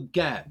think you'll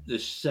get the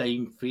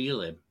same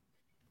feeling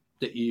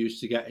that you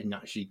used to get in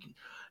actually.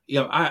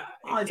 I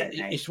don't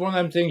know. It's one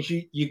of them things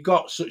you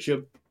got such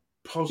a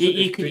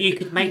positive. You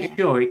could make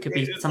sure it could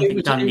be something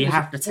done. You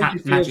have to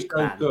tap magic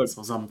bands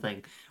or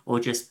something, or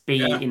just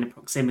be in the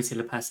proximity of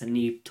the person. And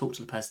you talk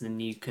to the person,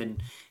 and you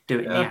can do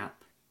it in the app.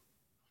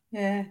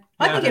 Yeah,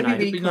 I think it'd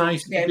be really cool.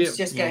 Nice.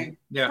 Just go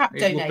tap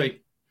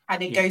donate,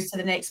 and it goes to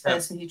the next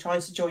person who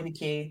tries to join the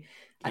queue,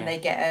 and they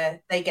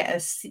get a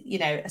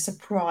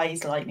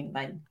surprise lightning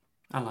lane.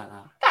 I like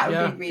that. That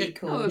would be really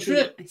cool.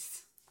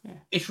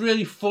 It's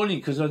really funny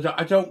because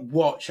I don't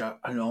watch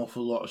an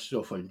awful lot of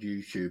stuff on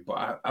YouTube,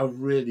 but I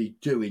really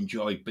do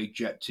enjoy Big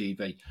Jet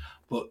TV.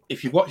 But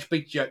if you watch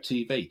Big Jet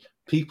TV,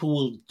 people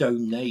will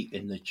donate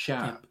in the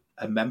chat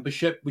a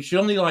membership, which is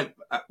only like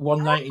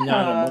 $1.99 a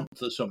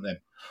month or something.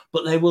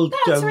 But they will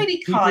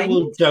donate. People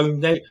will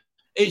donate.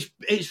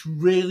 It's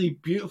really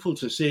beautiful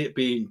to see it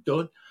being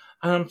done,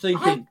 and I'm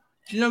thinking,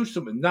 do you know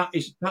something?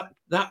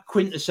 That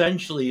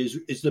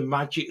quintessentially is the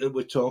magic that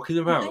we're talking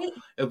about,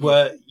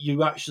 where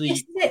you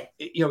actually,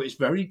 it's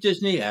very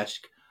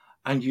Disney-esque,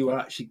 and you are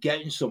actually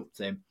getting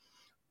something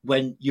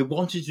when you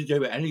wanted to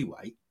do it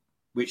anyway,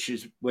 which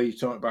is where you're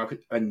talking about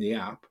it in the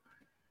app,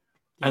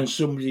 and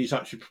somebody's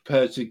actually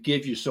prepared to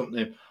give you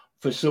something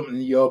for something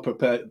you're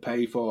prepared to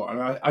pay for.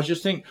 And I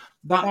just think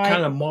that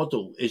kind of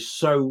model is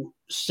so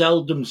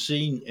seldom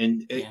seen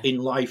in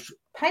life.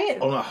 Pay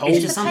it on a whole. It's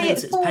just something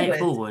to pay it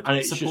forward, and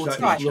it's just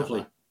like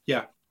lovely.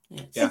 Yeah.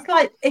 It's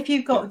like if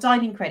you've got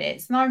dining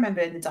credits, and I remember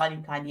in the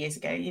dining plan years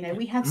ago,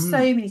 we had so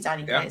many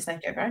dining credits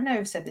left over. I know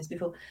I've said this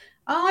before.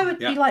 I would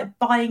be like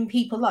buying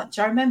people lunch.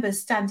 I remember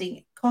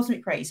standing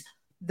Cosmic Rays,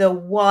 the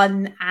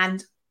one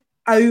and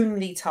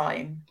only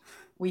time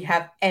we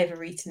have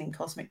ever eaten in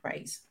Cosmic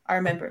Rays. I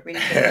remember it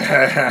really good.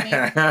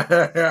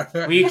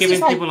 Were you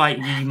giving people like,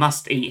 you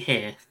must eat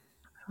here?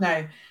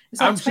 No.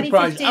 I'm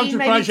surprised you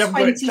haven't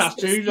got it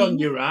tattooed on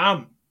your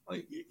arm.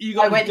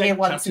 I went here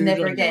once and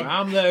never again.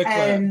 I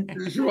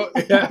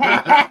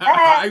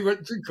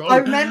went to Cosmic. I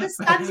remember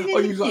standing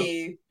in the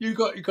queue. You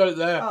got it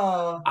there.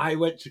 Oh. I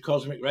went to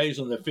Cosmic Rays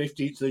on the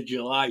 15th of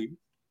July,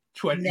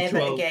 2012.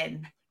 Never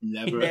again.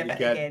 Never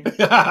again.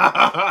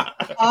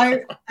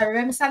 I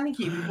remember standing in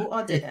the queue. We bought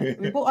our dinner.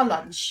 We bought our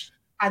lunch.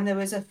 and there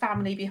was a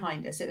family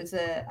behind us.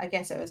 I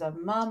guess it was a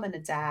mum and a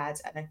dad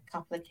and a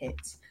couple of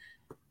kids.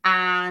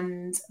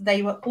 And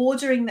they were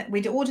ordering that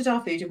we'd ordered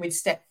our food and we'd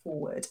stepped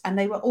forward and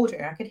they were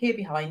ordering. I could hear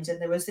behind,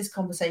 and there was this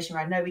conversation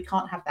around, no, we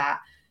can't have that.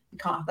 We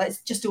can't have that.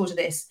 Let's just order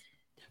this.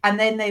 And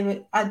then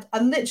I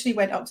literally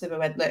went up to them and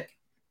went, look,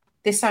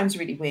 this sounds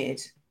really weird.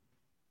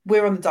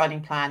 We're on the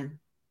dining plan.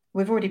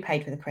 We've already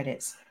paid for the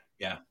credits.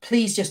 Yeah.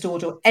 Please just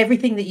order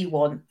everything that you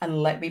want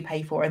and let me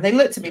pay for it. And they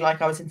looked at me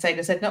like I was insane.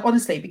 I said, no,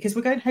 honestly, because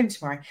we're going home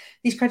tomorrow.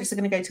 These credits are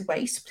going to go to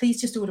waste.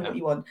 Please just order what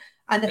you want.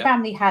 And the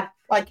family had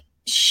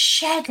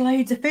shed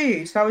loads of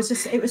food. So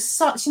it was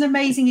such an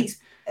amazing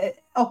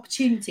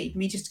opportunity for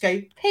me just to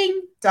go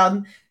ping,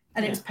 done,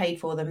 and it was paid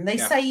for them. And they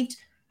saved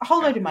a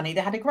whole load of money.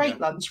 They had a great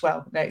lunch.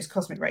 Well, no, it was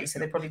Cosmic Race, so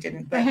they probably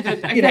didn't. But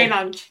lunch. They had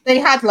lunch. They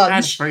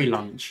had free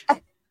lunch.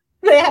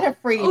 They had a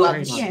free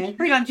lunch. Yeah,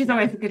 free lunch is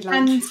always a good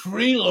lunch. And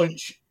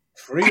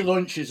free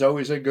lunch is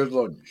always a good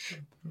lunch.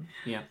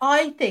 Yeah.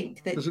 I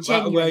think that doesn't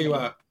matter where you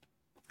are.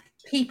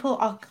 People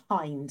are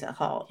kind at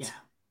heart. Yeah.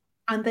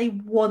 And they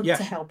want to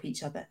help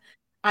each other.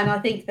 And I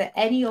think that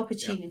any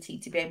opportunity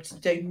to be able to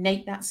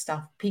donate that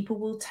stuff, people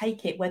will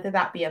take it, whether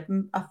that be a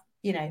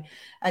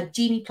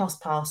Genie Plus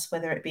pass,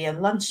 whether it be a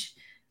lunch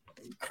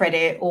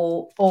credit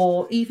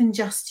or even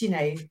just,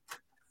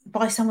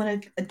 buy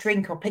someone a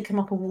drink or pick them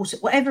up a water,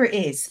 whatever it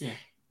is. Yeah.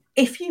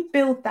 If you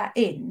build that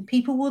in,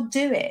 people will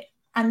do it.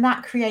 And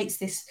that creates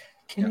this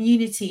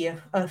community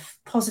of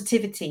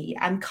positivity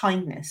and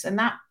kindness. And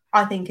that,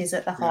 I think, is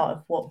at the heart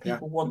of what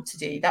people want to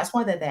do. That's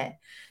why they're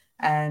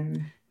there.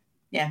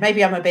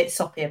 Maybe I'm a bit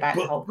soppy about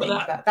the whole thing,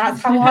 but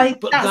that's how my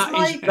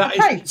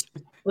approach.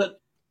 But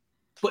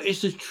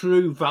it's the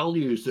true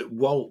values that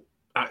Walt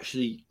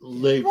actually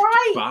lived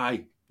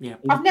by. Yeah,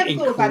 I've never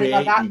thought about it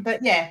like that,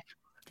 but yeah.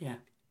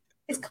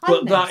 It's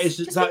kindness. But that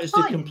is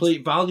the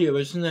complete value,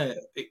 isn't it?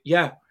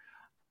 Yeah,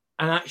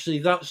 and actually,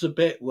 that's the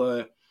bit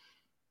where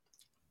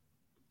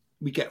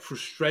we get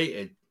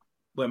frustrated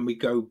when we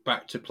go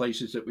back to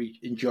places that we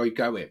enjoy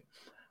going,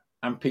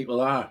 and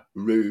people are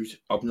rude,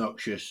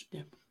 obnoxious,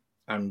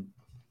 and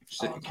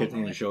sit a kid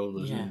on the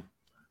shoulders and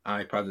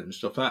iPad and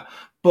stuff like that.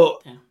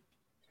 But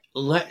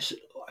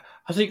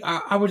I think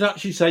I would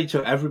actually say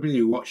to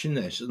everybody watching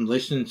this and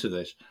listening to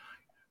this,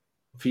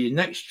 for your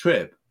next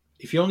trip,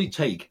 if you only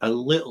take a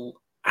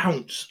little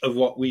ounce of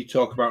what we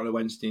talk about on a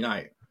Wednesday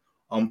night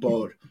on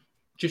board,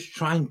 just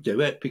try and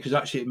do it, because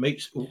actually it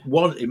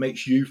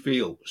makes you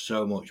feel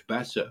so much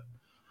better,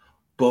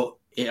 but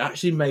it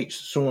actually makes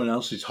someone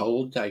else's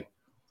holiday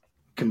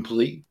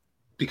complete.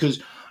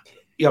 Because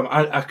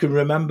I can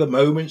remember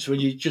moments when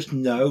you just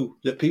know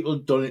that people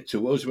have done it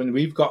to us when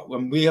we have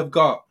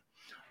got.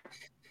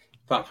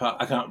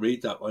 I can't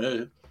read that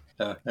one.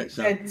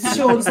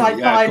 Sean's like,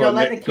 fine, I'll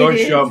let the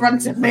kid in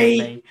front of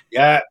me.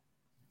 Yeah,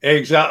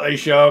 exactly,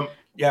 Sean.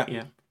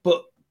 Yeah.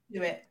 But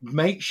do it.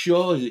 Make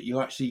sure that you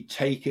actually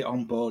take it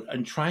on board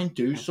and try and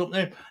do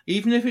something,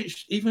 even if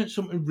it's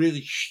something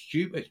really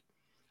stupid,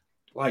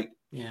 like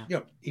even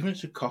if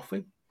it's a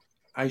coffee,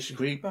 ice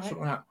cream, something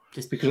like that.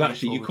 Just because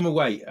actually you come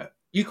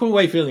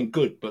away feeling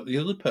good, but the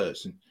other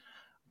person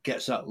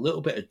gets that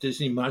little bit of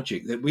Disney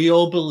magic that we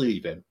all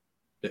believe in,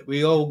 that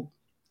we all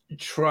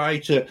try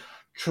to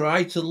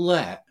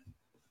let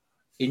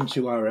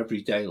into our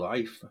everyday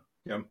life.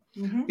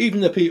 Even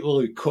the people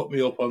who cut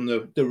me up on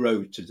the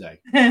road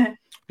today.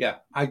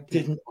 I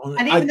didn't.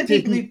 And even the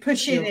people who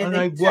push in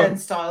the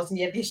turnstiles and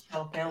you have your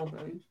sharp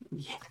elbow.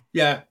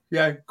 Yeah.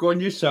 Go on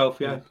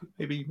yourself. Yeah.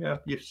 Maybe. Yeah.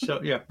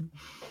 Yourself. Yeah.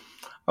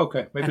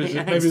 Okay. Maybe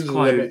there's a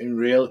limit in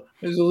real.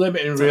 There's a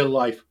limit in real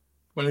life.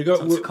 When they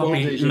go to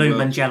copy Lou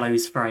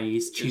Mangello's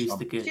phrase, choose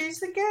the good. Choose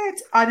the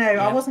good. I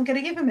know. I wasn't going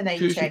to give him a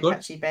name check,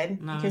 actually, Ben,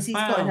 because he's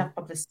got enough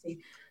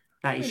publicity.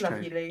 That is true.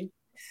 Love you,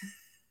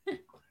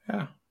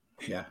 Lou.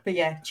 Yeah.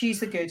 But choose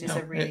the good is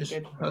a really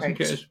good approach. I think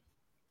it is.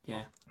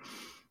 Yeah.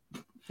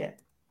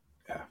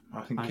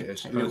 I think it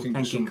is.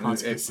 Thank you,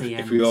 Cos, for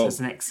CM as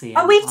next CM.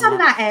 Oh, we've done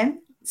that,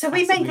 Em. So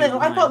we make little.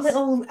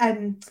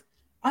 Nice.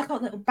 I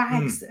got little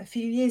bags a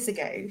few years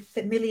ago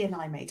that Millie and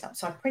I made up.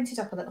 So I printed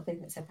up a little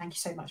thing that said, "Thank you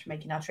so much for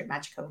making our trip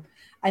magical."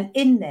 And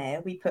in there,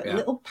 we put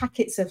little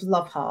packets of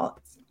love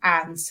hearts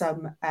and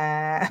some.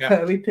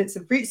 We put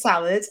some fruit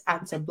salad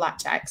and some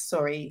blackjacks.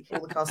 Sorry,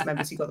 all the cast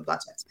members who got the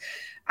blackjacks,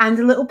 and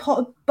a little pot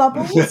of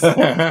bubbles. Like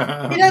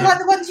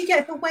the ones you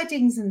get for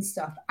weddings and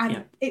stuff.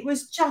 And it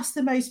was just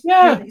the most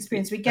brilliant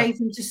experience. We gave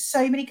them to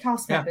so many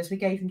cast members. We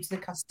gave them to the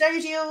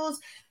custodials.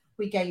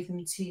 We gave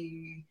them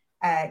to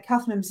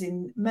cast members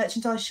in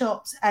merchandise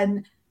shops,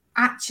 and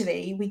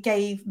actually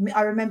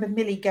I remember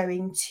Millie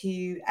going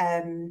to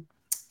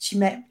she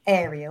met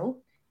Ariel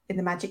in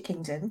the Magic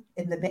Kingdom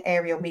in the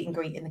Ariel meet and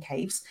greet in the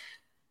caves,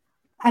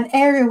 and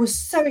Ariel was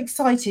so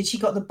excited. She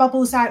got the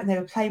bubbles out and they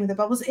were playing with the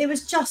bubbles. It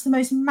was just the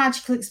most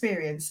magical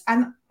experience,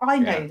 and I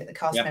know that the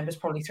cast members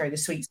probably throw the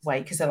sweets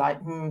away because they're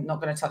like,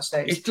 not going to touch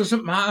those. It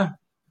doesn't matter.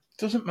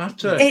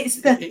 It's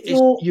the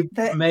thought you've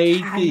that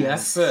made counts. the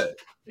effort.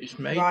 It's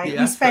made right.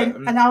 We spent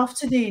an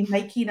afternoon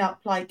making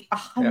up like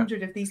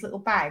 100 of these little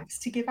bags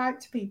to give out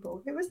to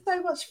people. It was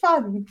so much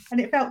fun, and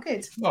it felt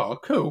good. Oh,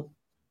 cool.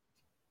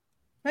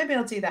 Maybe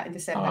I'll do that in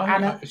December.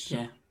 Anna,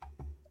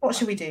 what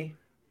should we do?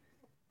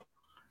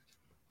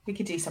 We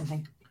could do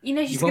something. You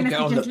know, she's going to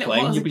see just little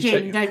bottles of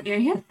gin, don't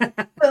you?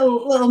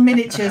 little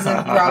miniatures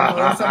of rum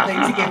or something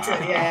to give to.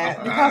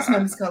 Yeah, the cast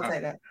members can't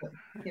take that. But,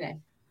 you know,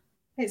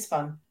 it's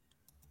fun.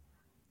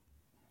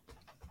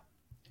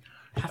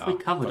 Have we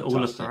covered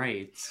all of the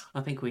parades?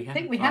 I think we have. I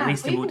think we have. At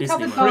least in Walt Disney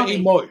World.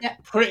 Pretty much. Yeah.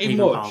 Pretty Even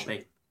much.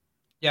 Barbie.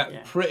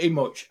 Yeah, pretty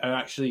much. And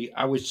actually,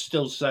 I would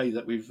still say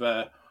that we've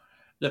the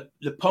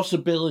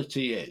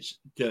possibility is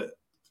that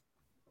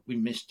we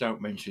missed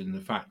out mentioning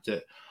the fact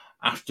that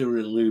after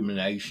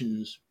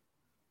Illuminations,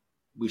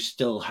 we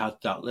still had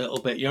that little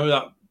bit, you know,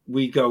 that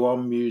We Go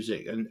On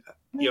music, and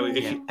you know,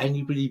 if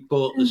anybody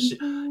bought you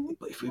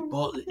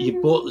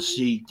bought the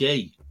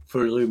CD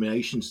for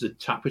Illuminations, the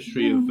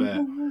Tapestry of I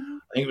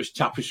think it was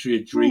Tapestry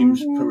of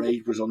Dreams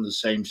Parade was on the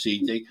same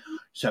CD.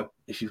 So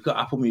if you've got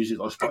Apple Music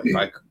or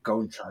Spotify,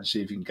 go and try and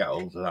see if you can get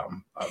hold of that.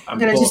 I'm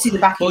going to just see the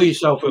back. For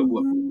yourself at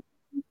work.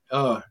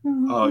 It's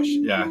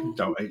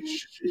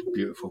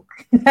beautiful.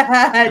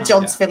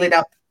 John's filling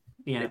up.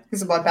 Yeah,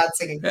 because of my bad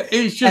singing.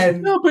 It's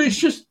just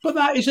but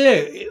that is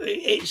it.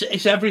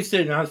 It's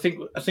everything. I think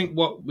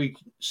what we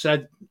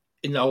said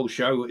in the whole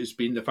show has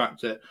been the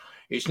fact that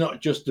it's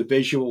not just the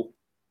visual,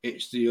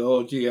 it's the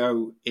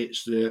audio,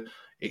 it's the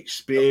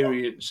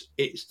experience,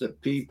 it's the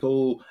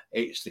people,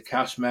 it's the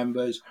cast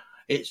members,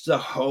 it's the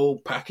whole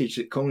package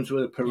that comes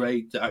with a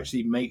parade that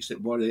actually makes it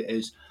what it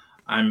is.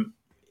 And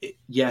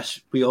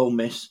yes, we all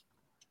miss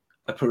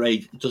a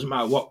parade. It doesn't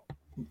matter what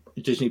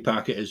Disney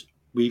park it is.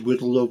 We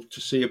would love to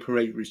see a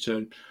parade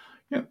return,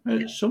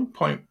 at some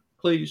point,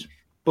 please.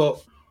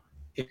 But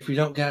if we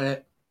don't get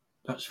it,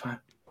 that's fine.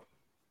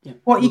 Yeah.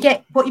 What you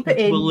put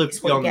in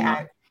is what you get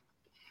out.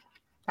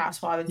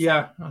 That's what I would say.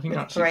 Yeah, I think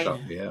that's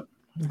exactly it.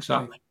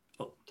 Exactly.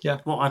 Yeah.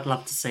 What I'd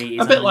love to see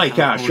is a bit like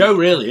our show,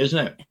 really,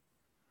 isn't it?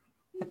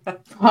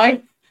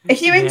 Right.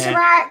 If you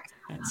interact.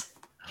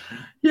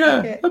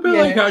 Yeah, a bit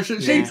like our show.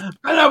 See, and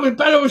I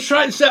was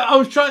trying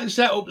to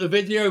set up the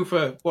video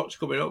for what's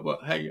coming up,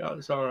 but hey,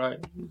 that's all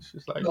right. It's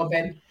just like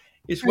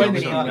it's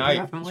Wednesday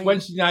night. It's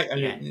Wednesday night,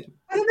 and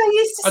what did they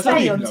used to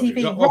say on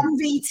TV? Run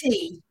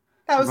VT.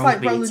 That was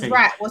like Roland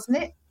Rat, wasn't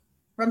it?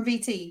 Run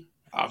VT.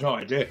 I have no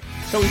idea.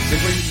 So when you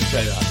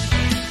say that.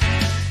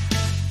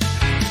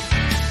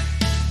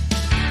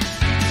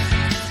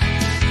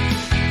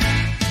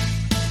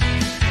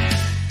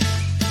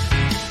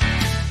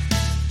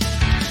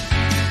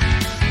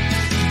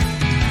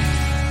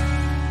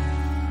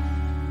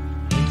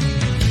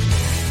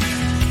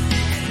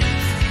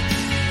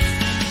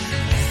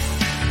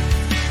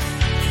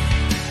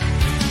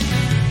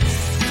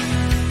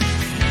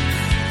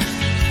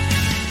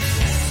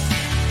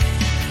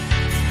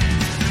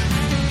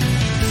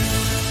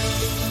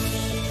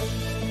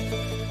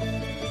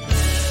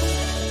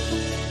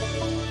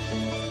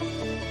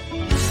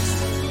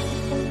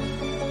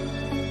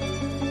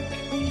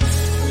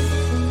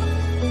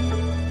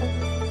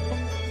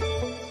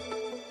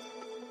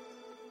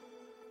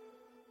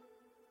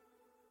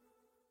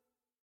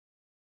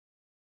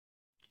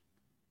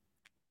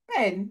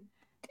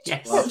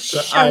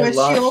 Yes. I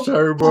laughed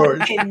so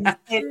much. In there.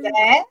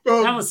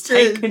 That was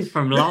taken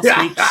from last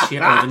week's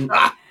show and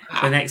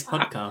the next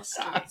podcast.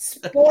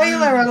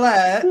 Spoiler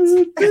alert.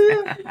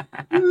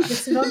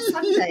 Listen on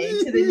Sunday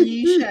to the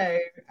new show.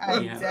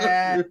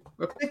 And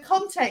the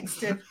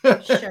context of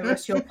Show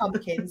Us Your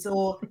Pumpkins,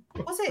 or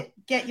was it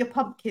Get Your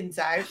Pumpkins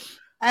Out,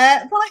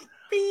 might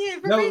be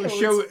revealed.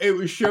 No, it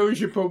was Show Us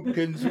Your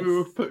Pumpkins.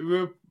 We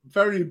were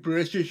very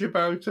British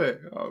about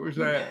it. I was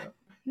there.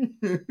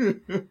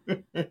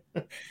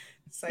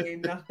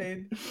 Saying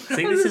nothing.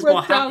 See, this is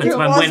what happens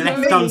when we're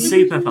left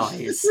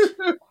unsupervised.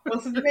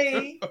 Wasn't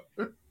me.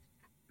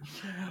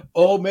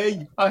 Or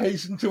me, I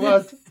hasten to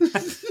add.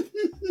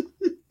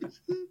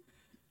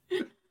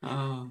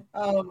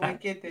 Oh my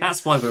goodness.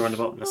 That's why we're on the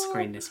bottom of the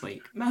screen this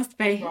week. Must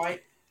be.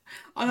 Right.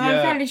 Although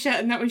I'm fairly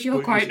certain that was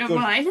your quote, not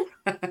mine.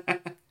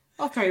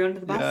 I'll throw you under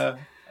the bus. Yeah,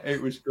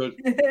 it was good.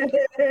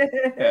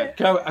 A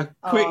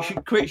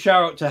quick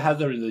shout out to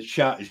Heather in the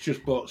chat. It's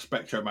just bought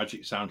Spectro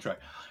Magic soundtrack.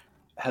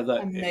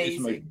 Heather, it's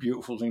the most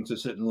beautiful thing to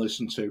sit and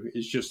listen to.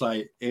 It's just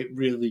like, it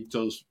really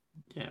does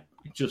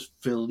just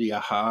fill your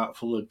heart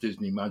full of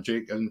Disney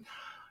magic. And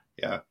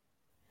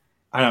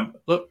I'm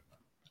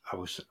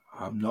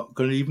not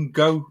going to even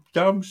go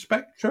down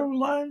Spectro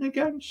line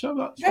again, so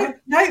that's fine.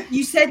 No,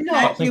 you said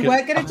not. You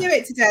weren't going to do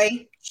it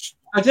today.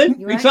 I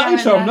did, exactly,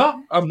 so I'm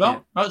not. Yeah.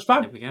 That's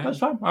fine. That's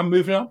fine. I'm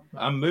moving on.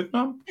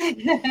 Amazing.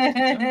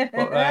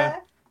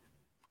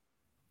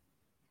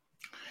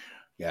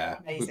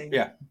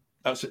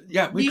 That's it.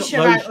 Yeah, we've got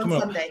loads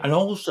coming up. And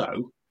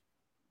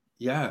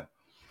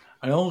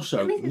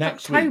also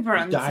next week,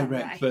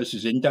 direct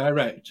versus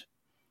indirect,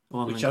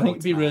 which I think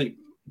would be really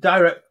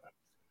direct.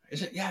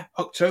 Is it? Yeah,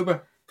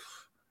 October.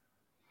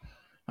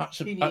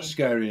 That's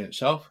scary in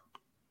itself.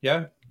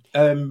 Yeah.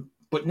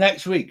 But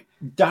next week,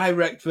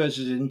 direct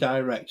versus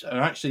indirect. And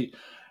actually,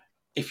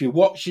 if you're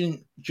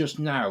watching just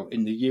now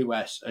in the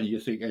US and you're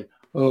thinking,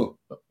 oh,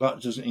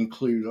 that doesn't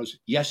include us.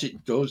 Yes,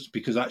 it does,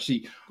 because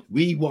actually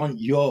we want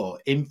your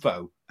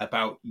info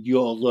about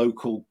your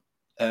local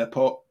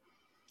airport.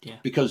 Yeah.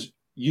 Because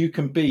you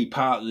can be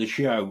part of the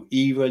show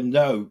even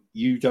though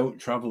you don't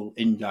travel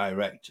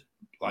indirect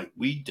like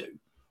we do.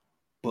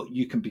 But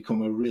you can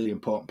become a really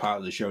important part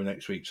of the show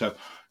next week. So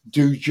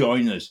do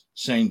join us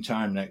same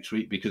time next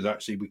week, because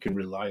actually we can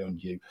rely on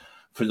you.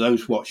 For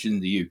those watching in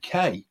the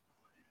UK,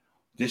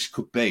 this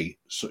could be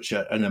such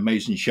an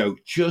amazing show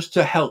just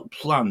to help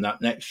plan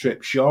that next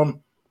trip.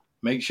 Sean,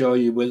 make sure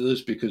you're with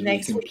us, because we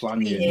can plan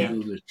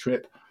the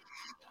trip.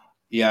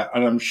 Yeah,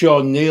 and I'm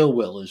sure Neil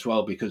will as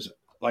well, because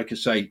like I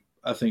say,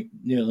 I think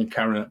Neil and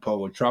Karen at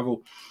Forward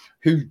Travel,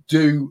 who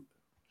do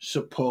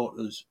support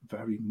us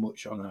very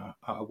much on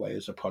our way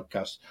as a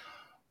podcast.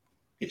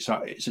 It's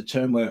a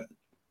term where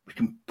we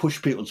can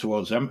push people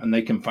towards them and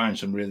they can find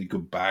some really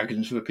good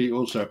bargains for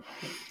people. So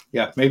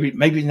yeah,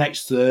 maybe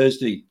next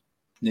Thursday,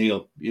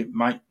 Neil,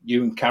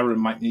 you and Karen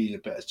might need a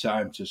bit of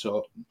time to just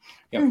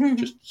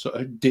sort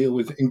of deal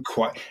with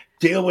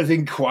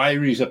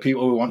inquiries of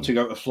people who want to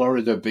go to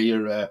Florida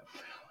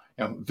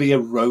via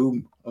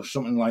Rome or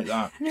something like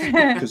that.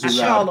 Because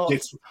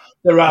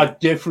there are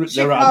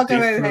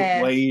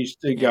different ways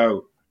to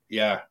go.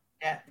 Yeah.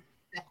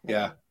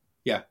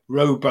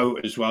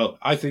 Rowboat as well.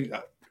 I think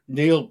that,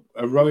 Neil,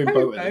 a rowing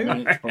boat at the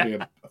minute is probably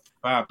a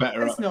far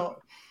better. It's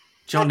not.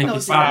 John, if you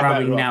start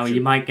rowing now,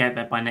 you might get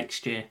there by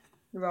next year.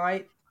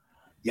 Right.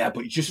 Yeah,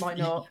 but you just might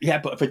not. Yeah,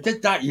 but if I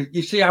did that,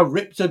 you see how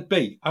ripped I'd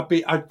be.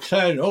 I'd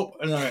turn up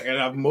and I'd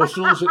have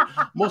muscles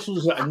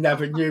that I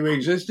never knew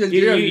existed.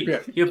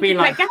 You'd be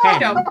like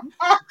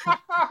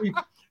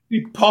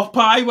be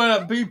Popeye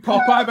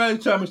by the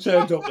time I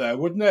turned up there,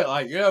 wouldn't it?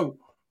 Like,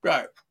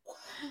 right.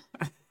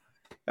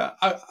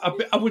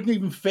 I wouldn't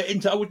even fit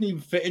into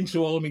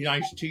all of my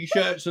nice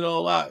t-shirts and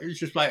all that. It's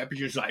just like I'd be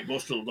just like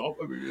muscled up.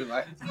 I'd be just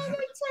like, I totally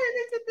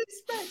didn't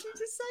expect you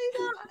to say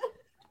that.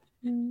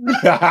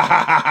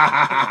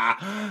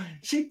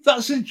 See,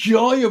 that's the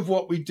joy of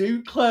what we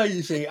do, Claire.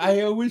 You see,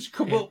 I always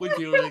come up with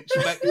the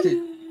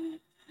unexpected.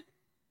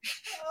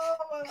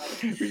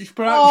 Which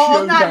perhaps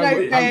shows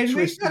how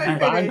twisted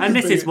and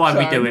this is why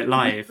we do it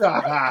live.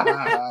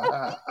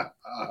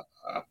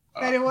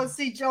 Anyone wants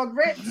to see John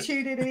Rip?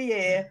 Tune in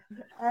here.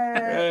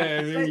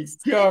 There you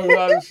go.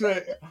 That's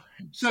it.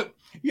 So,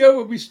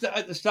 when we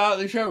at the start of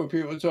the show, when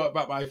people talk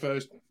about my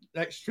first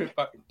next trip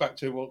back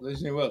to Walt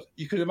Disney World,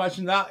 you could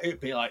imagine that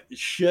it'd be like the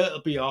shirt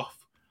would be off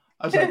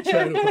as I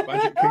turn up at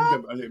Magic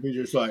Kingdom, and it'd be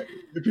just like,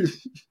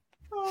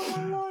 oh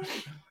my God.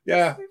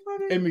 Yeah,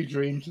 in my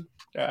dreams.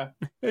 Yeah,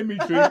 in my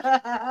dreams.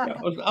 Yeah,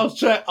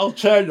 I'll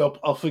turn up.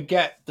 I'll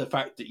forget the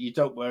fact that you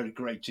don't wear a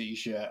grey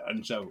t-shirt,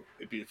 and so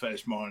it'd be the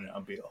first morning.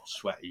 I'll be all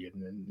sweaty,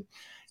 and then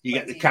you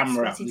get the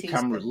camera out, and the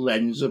camera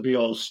lens will be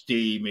all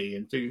steamy,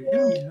 and things.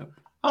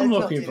 I'm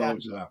looking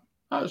forward to that.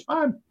 That's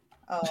fine.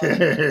 Oh.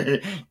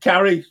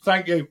 Carrie,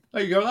 thank you.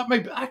 There you go.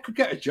 I could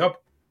get a job.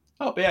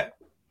 That'll be it.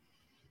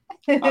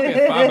 That'll be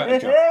a far better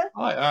job.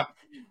 I like that.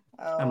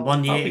 Oh. And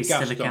 1 year is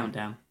still a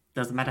countdown.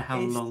 Doesn't matter how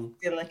long.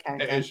 Still a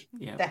countdown. It is.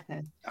 Yeah.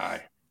 Definitely.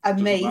 Aye.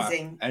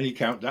 Amazing. Any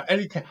countdown.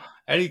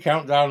 Any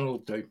countdown will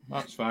do.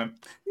 That's fine.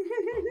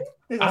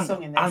 There's a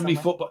song in there. And my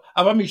football.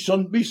 I've had my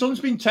son. My son's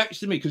been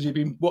texting me because he's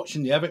been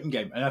watching the Everton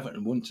game, and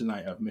Everton won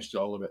tonight. I've missed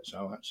all of it,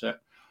 so that's it.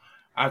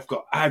 I've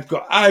got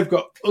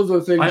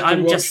other things.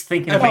 I'm just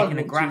thinking of making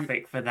a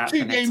graphic for that for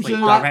next week.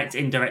 Direct,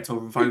 indirect, or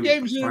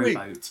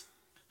rowboat.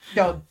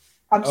 John,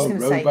 I'm just going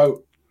to say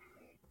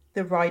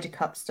the Ryder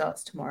Cup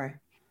starts tomorrow.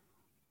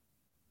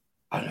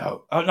 I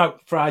know. Oh no,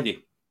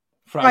 Friday,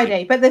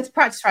 but there's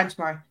practice round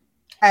tomorrow.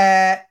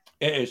 It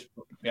is.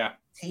 Yeah.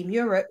 Team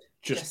Europe.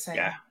 Just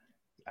yeah.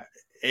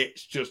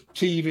 It's just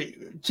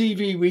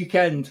TV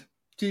weekend.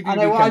 I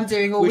know what I'm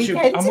doing all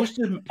weekend. I must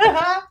admit.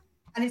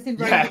 And it's in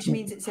Rome, which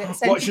means it's a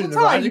sensible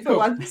time for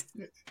once.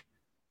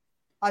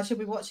 I shall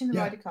be watching the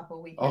Ryder Cup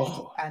all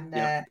weekend.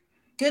 And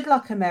good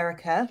luck,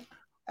 America.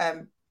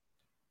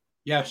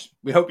 Yes,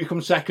 we hope you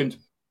come second.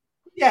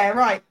 Yeah,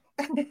 right.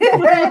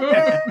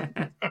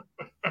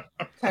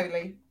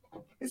 Totally.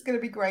 It's going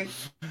to be great.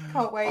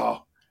 Can't wait.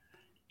 Oh.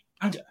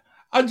 And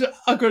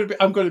I'm going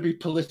to be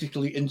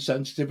politically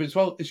insensitive as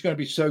well. It's going to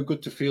be so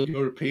good to feel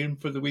European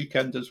for the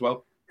weekend as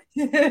well.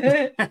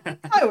 I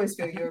always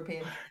feel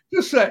European.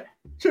 Just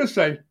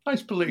say,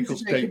 nice political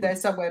statement. There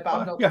somewhere, but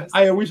I'm not. Yeah,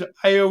 I always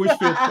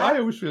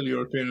feel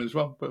European as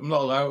well, but I'm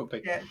not allowed to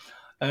be.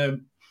 Yeah.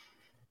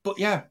 But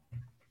yeah,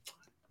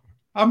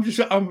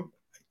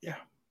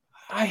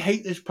 I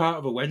hate this part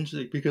of a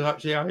Wednesday because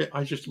actually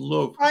I just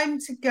love time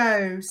to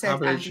go.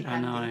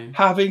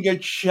 Having a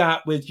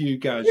chat with you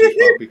guys as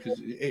well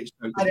because it's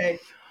so good. I know.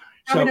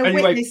 So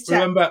anyway,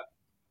 remember,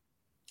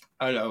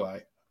 I know.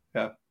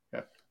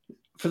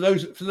 For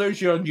those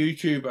who are on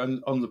YouTube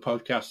and on the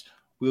podcast,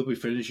 we'll be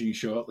finishing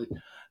shortly.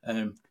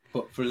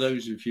 But for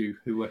those of you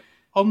who are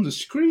on the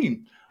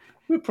screen,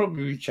 we'll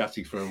probably be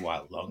chatting for a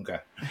while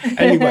longer.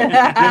 Anyway,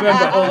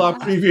 remember all our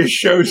previous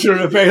shows are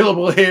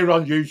available here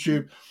on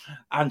YouTube,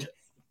 and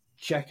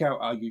check out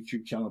our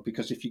YouTube channel,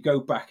 because if you go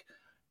back,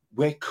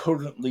 we're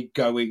currently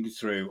going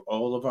through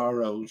all of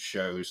our old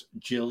shows.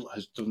 Jill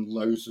has done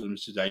loads of them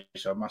today,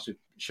 so a massive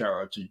shout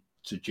out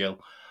to Jill,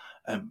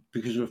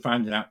 because we're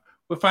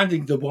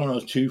finding the one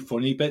or two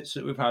funny bits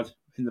that we've had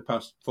in the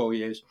past 4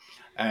 years.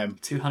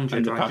 200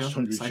 in the past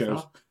 100 so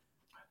shows. Far.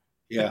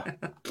 Yeah.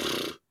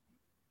 It's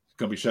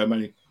going to be so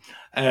many.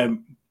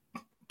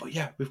 But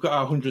yeah, we've got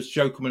our 100th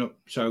show coming up,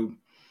 so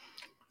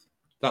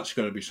that's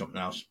going to be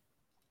something else.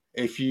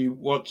 If you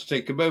want to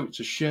take a moment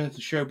to share the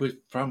show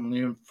with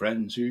family and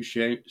friends who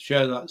share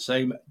that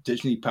same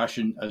Disney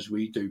passion as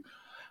we do,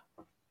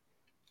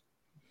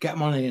 get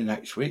them on here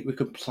next week. We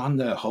could plan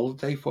their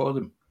holiday for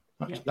them.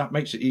 That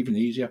makes it even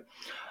easier.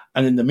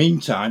 And in the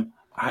meantime,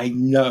 I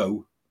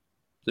know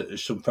that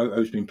there's some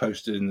photos being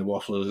posted in the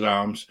Wafflers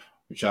Arms,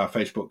 which is our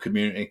Facebook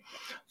community.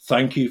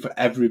 Thank you for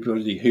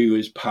everybody who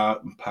is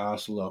part and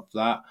parcel of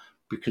that,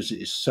 because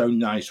it is so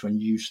nice when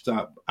you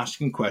start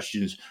asking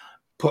questions,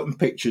 putting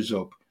pictures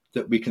up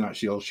that we can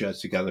actually all share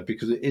together,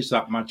 because it is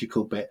that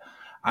magical bit.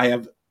 I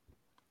have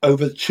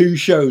over 2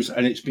 shows,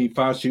 and it's been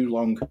far too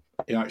long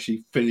in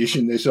actually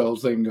finishing this whole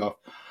thing off,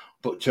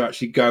 but to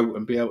actually go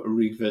and be able to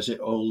revisit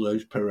all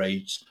those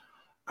parades.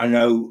 I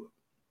know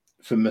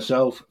for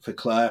myself, for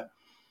Claire,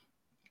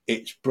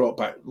 it's brought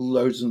back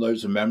loads and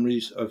loads of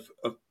memories of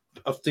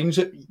things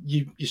that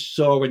you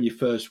saw when you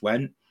first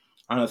went.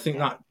 And I think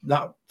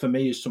that for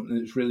me is something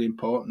that's really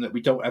important, that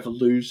we don't ever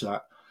lose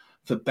that.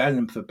 For Ben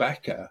and for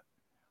Becca,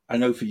 I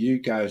know for you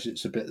guys,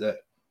 it's a bit that,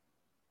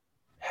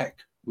 heck,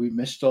 we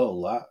missed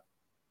all that.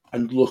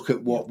 And look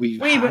at what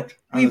we've had.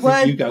 We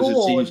weren't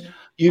born.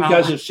 You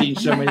guys have seen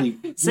so many.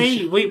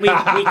 See, we could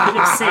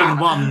have seen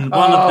one of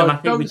them. I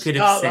think we could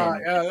have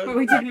seen, but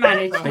we didn't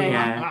manage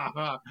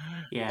to.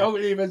 Yeah.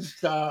 Don't even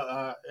start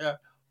that. Yeah,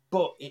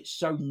 but it's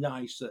so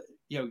nice that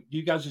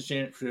you guys have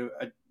seen it through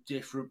a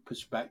different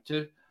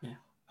perspective. Yeah,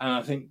 and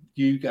I think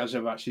you guys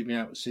have actually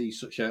been able to see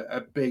such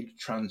a big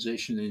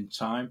transition in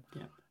time.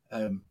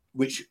 Yeah.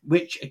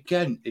 Which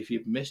again, if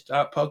you've missed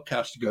our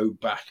podcast, go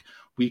back.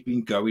 We've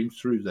been going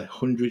through the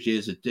 100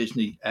 years of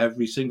Disney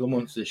every single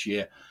month this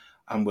year,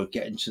 and we're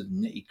getting to the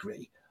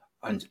nitty-gritty.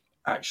 And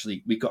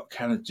actually, we got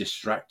kind of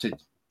distracted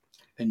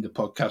in the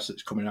podcast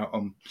that's coming out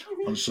on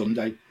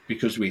Sunday,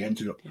 because we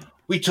ended up...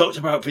 We talked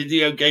about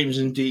video games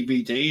and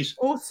DVDs.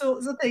 All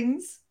sorts of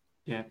things.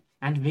 Yeah,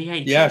 and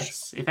VHS,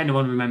 yes. If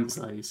anyone remembers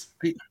those.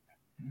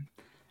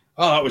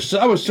 Oh, that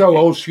was so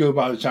old school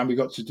by the time we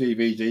got to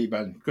DVD,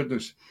 man.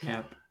 Goodness.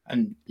 Yeah.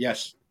 And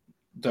yes,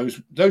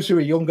 those who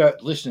are younger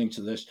listening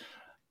to this,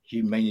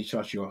 you may need to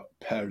ask your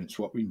parents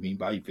what we mean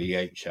by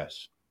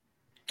VHS.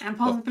 And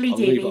possibly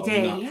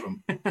DVD.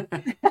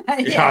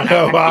 I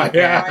know.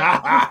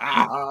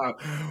 Yeah.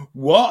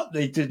 What?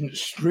 They didn't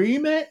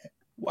stream it?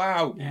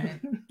 Wow. Yeah.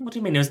 What do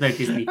you mean there was no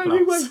Disney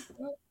Plus?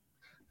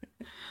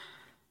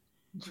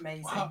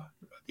 Amazing. Wow.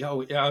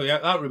 Yeah.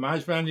 That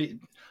reminds me.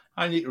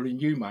 I need to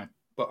renew mine,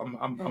 but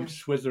I'm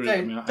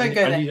swithering. Don't go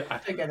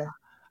there.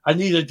 I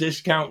need a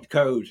discount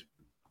code.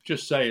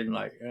 Just saying,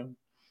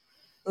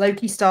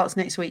 Loki starts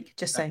next week.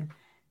 Just saying.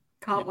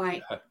 Can't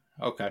wait.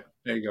 Okay,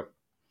 there you go.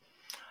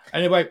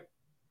 Anyway,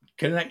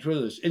 connect with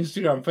us.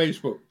 Instagram,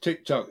 Facebook,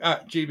 TikTok,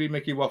 at GB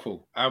Mickey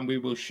Waffle. And we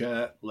will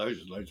share loads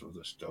and loads of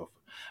other stuff.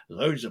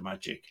 Loads of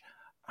magic.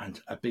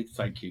 And a big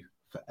thank you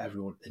for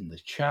everyone in the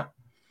chat.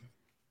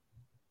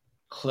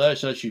 Claire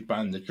says she's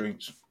banned the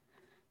drinks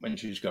when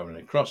she's going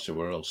across, so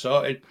we're all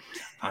sorted.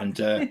 And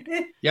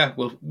yeah,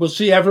 we'll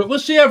see everyone. We'll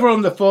see everyone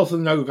on the 4th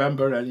of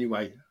November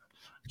anyway.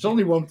 There's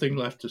only one thing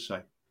left to say,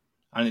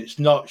 and it's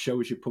not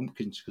show us your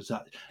pumpkins, because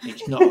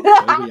it's not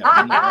October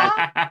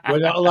yet. We're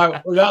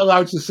not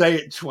allowed to say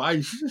it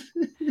twice.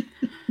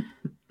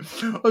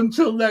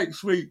 Until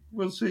next week,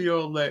 we'll see you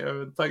all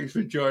later, and thanks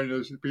for joining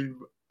us. It's been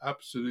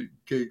absolute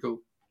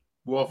giggle.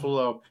 Waffle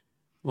on.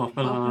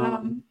 Waffle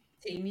on.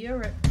 Team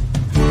Europe.